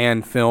art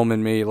fan film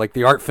in me. Like,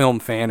 the art film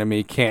fan in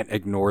me can't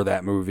ignore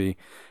that movie.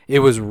 It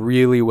was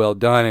really well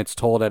done. It's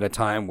told at a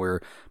time where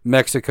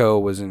Mexico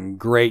was in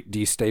great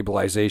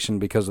destabilization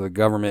because of the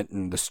government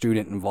and the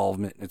student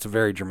involvement. It's a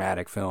very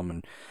dramatic film,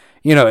 and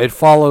it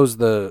follows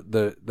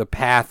the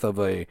path of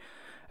a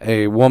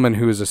a woman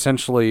who is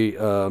essentially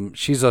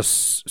she's a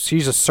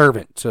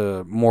servant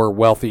to more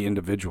wealthy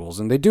individuals,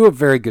 and they do a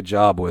very good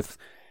job with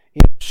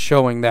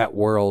showing that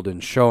world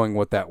and showing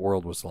what that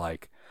world was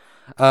like.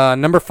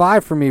 Number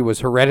 5 for me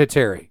was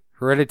Hereditary.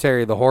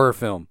 Hereditary, the horror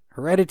film.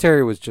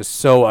 Hereditary was just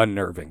so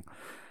unnerving.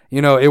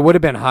 It would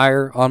have been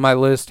higher on my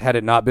list had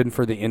it not been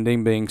for the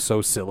ending being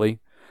so silly.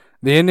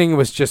 The ending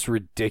was just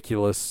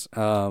ridiculous,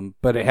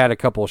 but it had a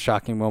couple of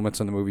shocking moments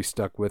and the movie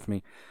stuck with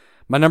me.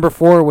 My number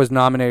 4 was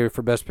nominated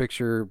for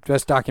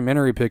Best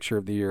Documentary Picture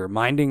of the Year,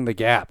 Minding the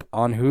Gap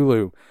on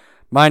Hulu.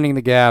 Minding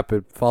the Gap,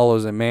 it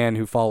follows a man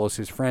who follows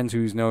his friends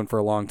who he's known for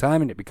a long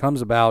time, and it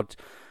becomes about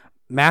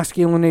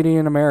masculinity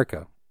in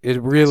America. It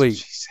really...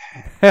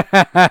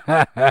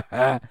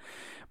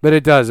 But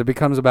it does. It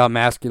becomes about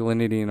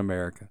masculinity in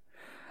America.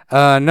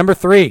 Number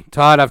 3,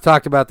 Todd, I've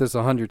talked about this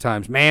 100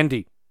 times.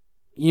 Mandy.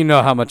 You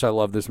know how much I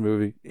love this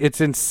movie.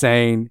 It's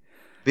insane.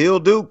 Bill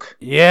Duke.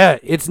 Yeah,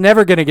 it's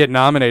never going to get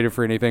nominated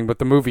for anything, but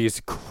the movie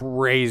is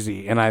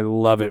crazy, and I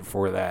love it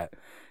for that.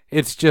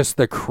 It's just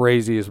the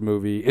craziest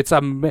movie. It's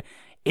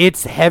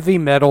heavy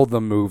metal,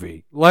 the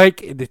movie.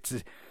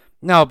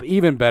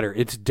 Even better,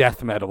 it's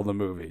death metal, the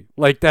movie.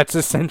 That's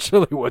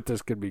essentially what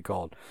this could be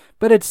called.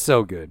 But it's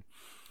so good.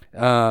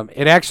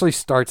 It actually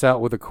starts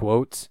out with a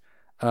quote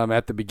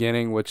at the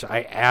beginning, which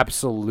I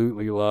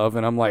absolutely love,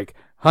 and I'm like,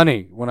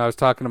 honey, when I was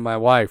talking to my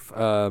wife,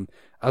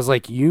 I was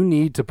like, you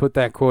need to put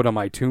that quote on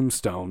my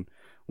tombstone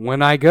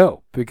when I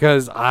go,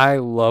 because I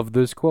love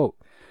this quote.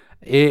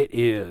 It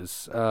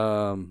is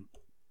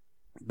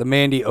the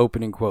Mandy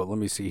opening quote. Let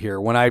me see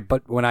here. When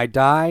I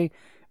die,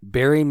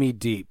 bury me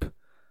deep.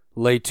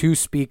 Lay 2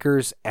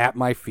 speakers at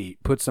my feet.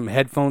 Put some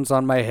headphones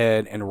on my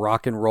head and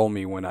rock and roll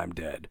me when I'm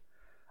dead.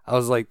 I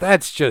was like,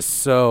 that's just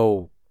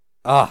so...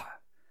 that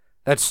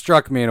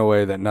struck me in a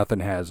way that nothing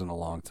has in a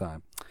long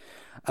time.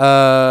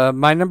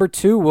 My number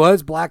 2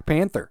 was Black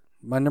Panther.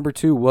 It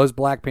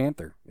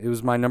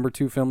was my number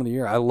 2 film of the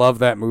year. I love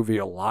that movie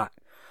a lot.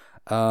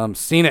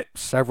 Seen it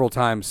several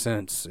times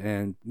since,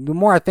 and the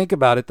more I think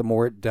about it, the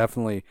more it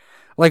definitely...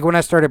 when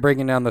I started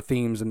breaking down the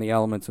themes and the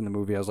elements in the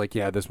movie, I was like,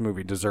 yeah, this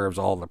movie deserves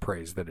all the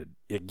praise that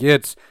it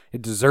gets.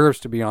 It deserves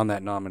to be on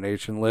that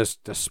nomination list,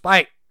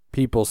 despite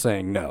people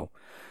saying no.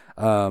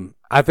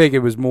 I think it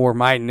was more,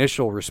 my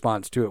initial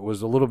response to it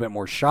was a little bit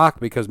more shocked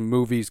because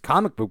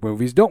comic book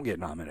movies don't get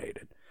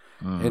nominated.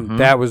 Mm-hmm. And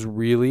that was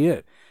really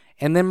it.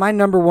 And then my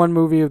number 1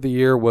 movie of the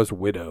year was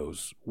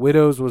Widows.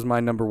 Widows was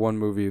my number 1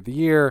 movie of the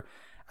year.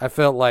 I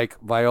felt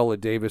like Viola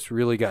Davis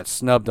really got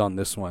snubbed on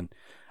this one.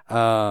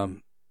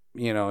 And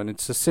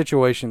it's a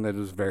situation that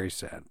is very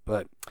sad.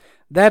 But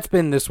that's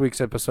been this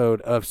week's episode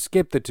of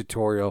Skip the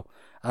Tutorial.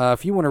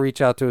 If you want to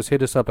reach out to us,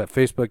 hit us up at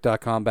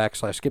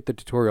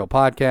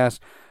facebook.com/skipthetutorialpodcast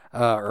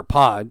or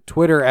pod.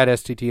 Twitter at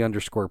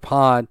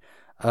STT_pod.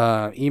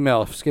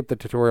 Email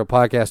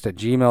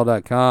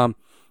skipthetutorialpodcast@gmail.com.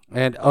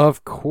 And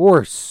of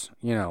course,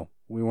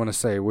 we want to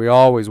say we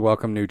always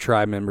welcome new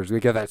tribe members. We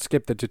got that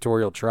Skip the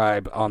Tutorial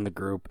tribe on the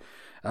group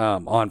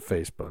on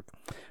Facebook.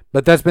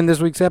 But that's been this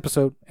week's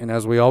episode. And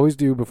as we always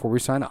do before we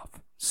sign off,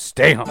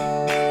 stay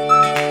humble.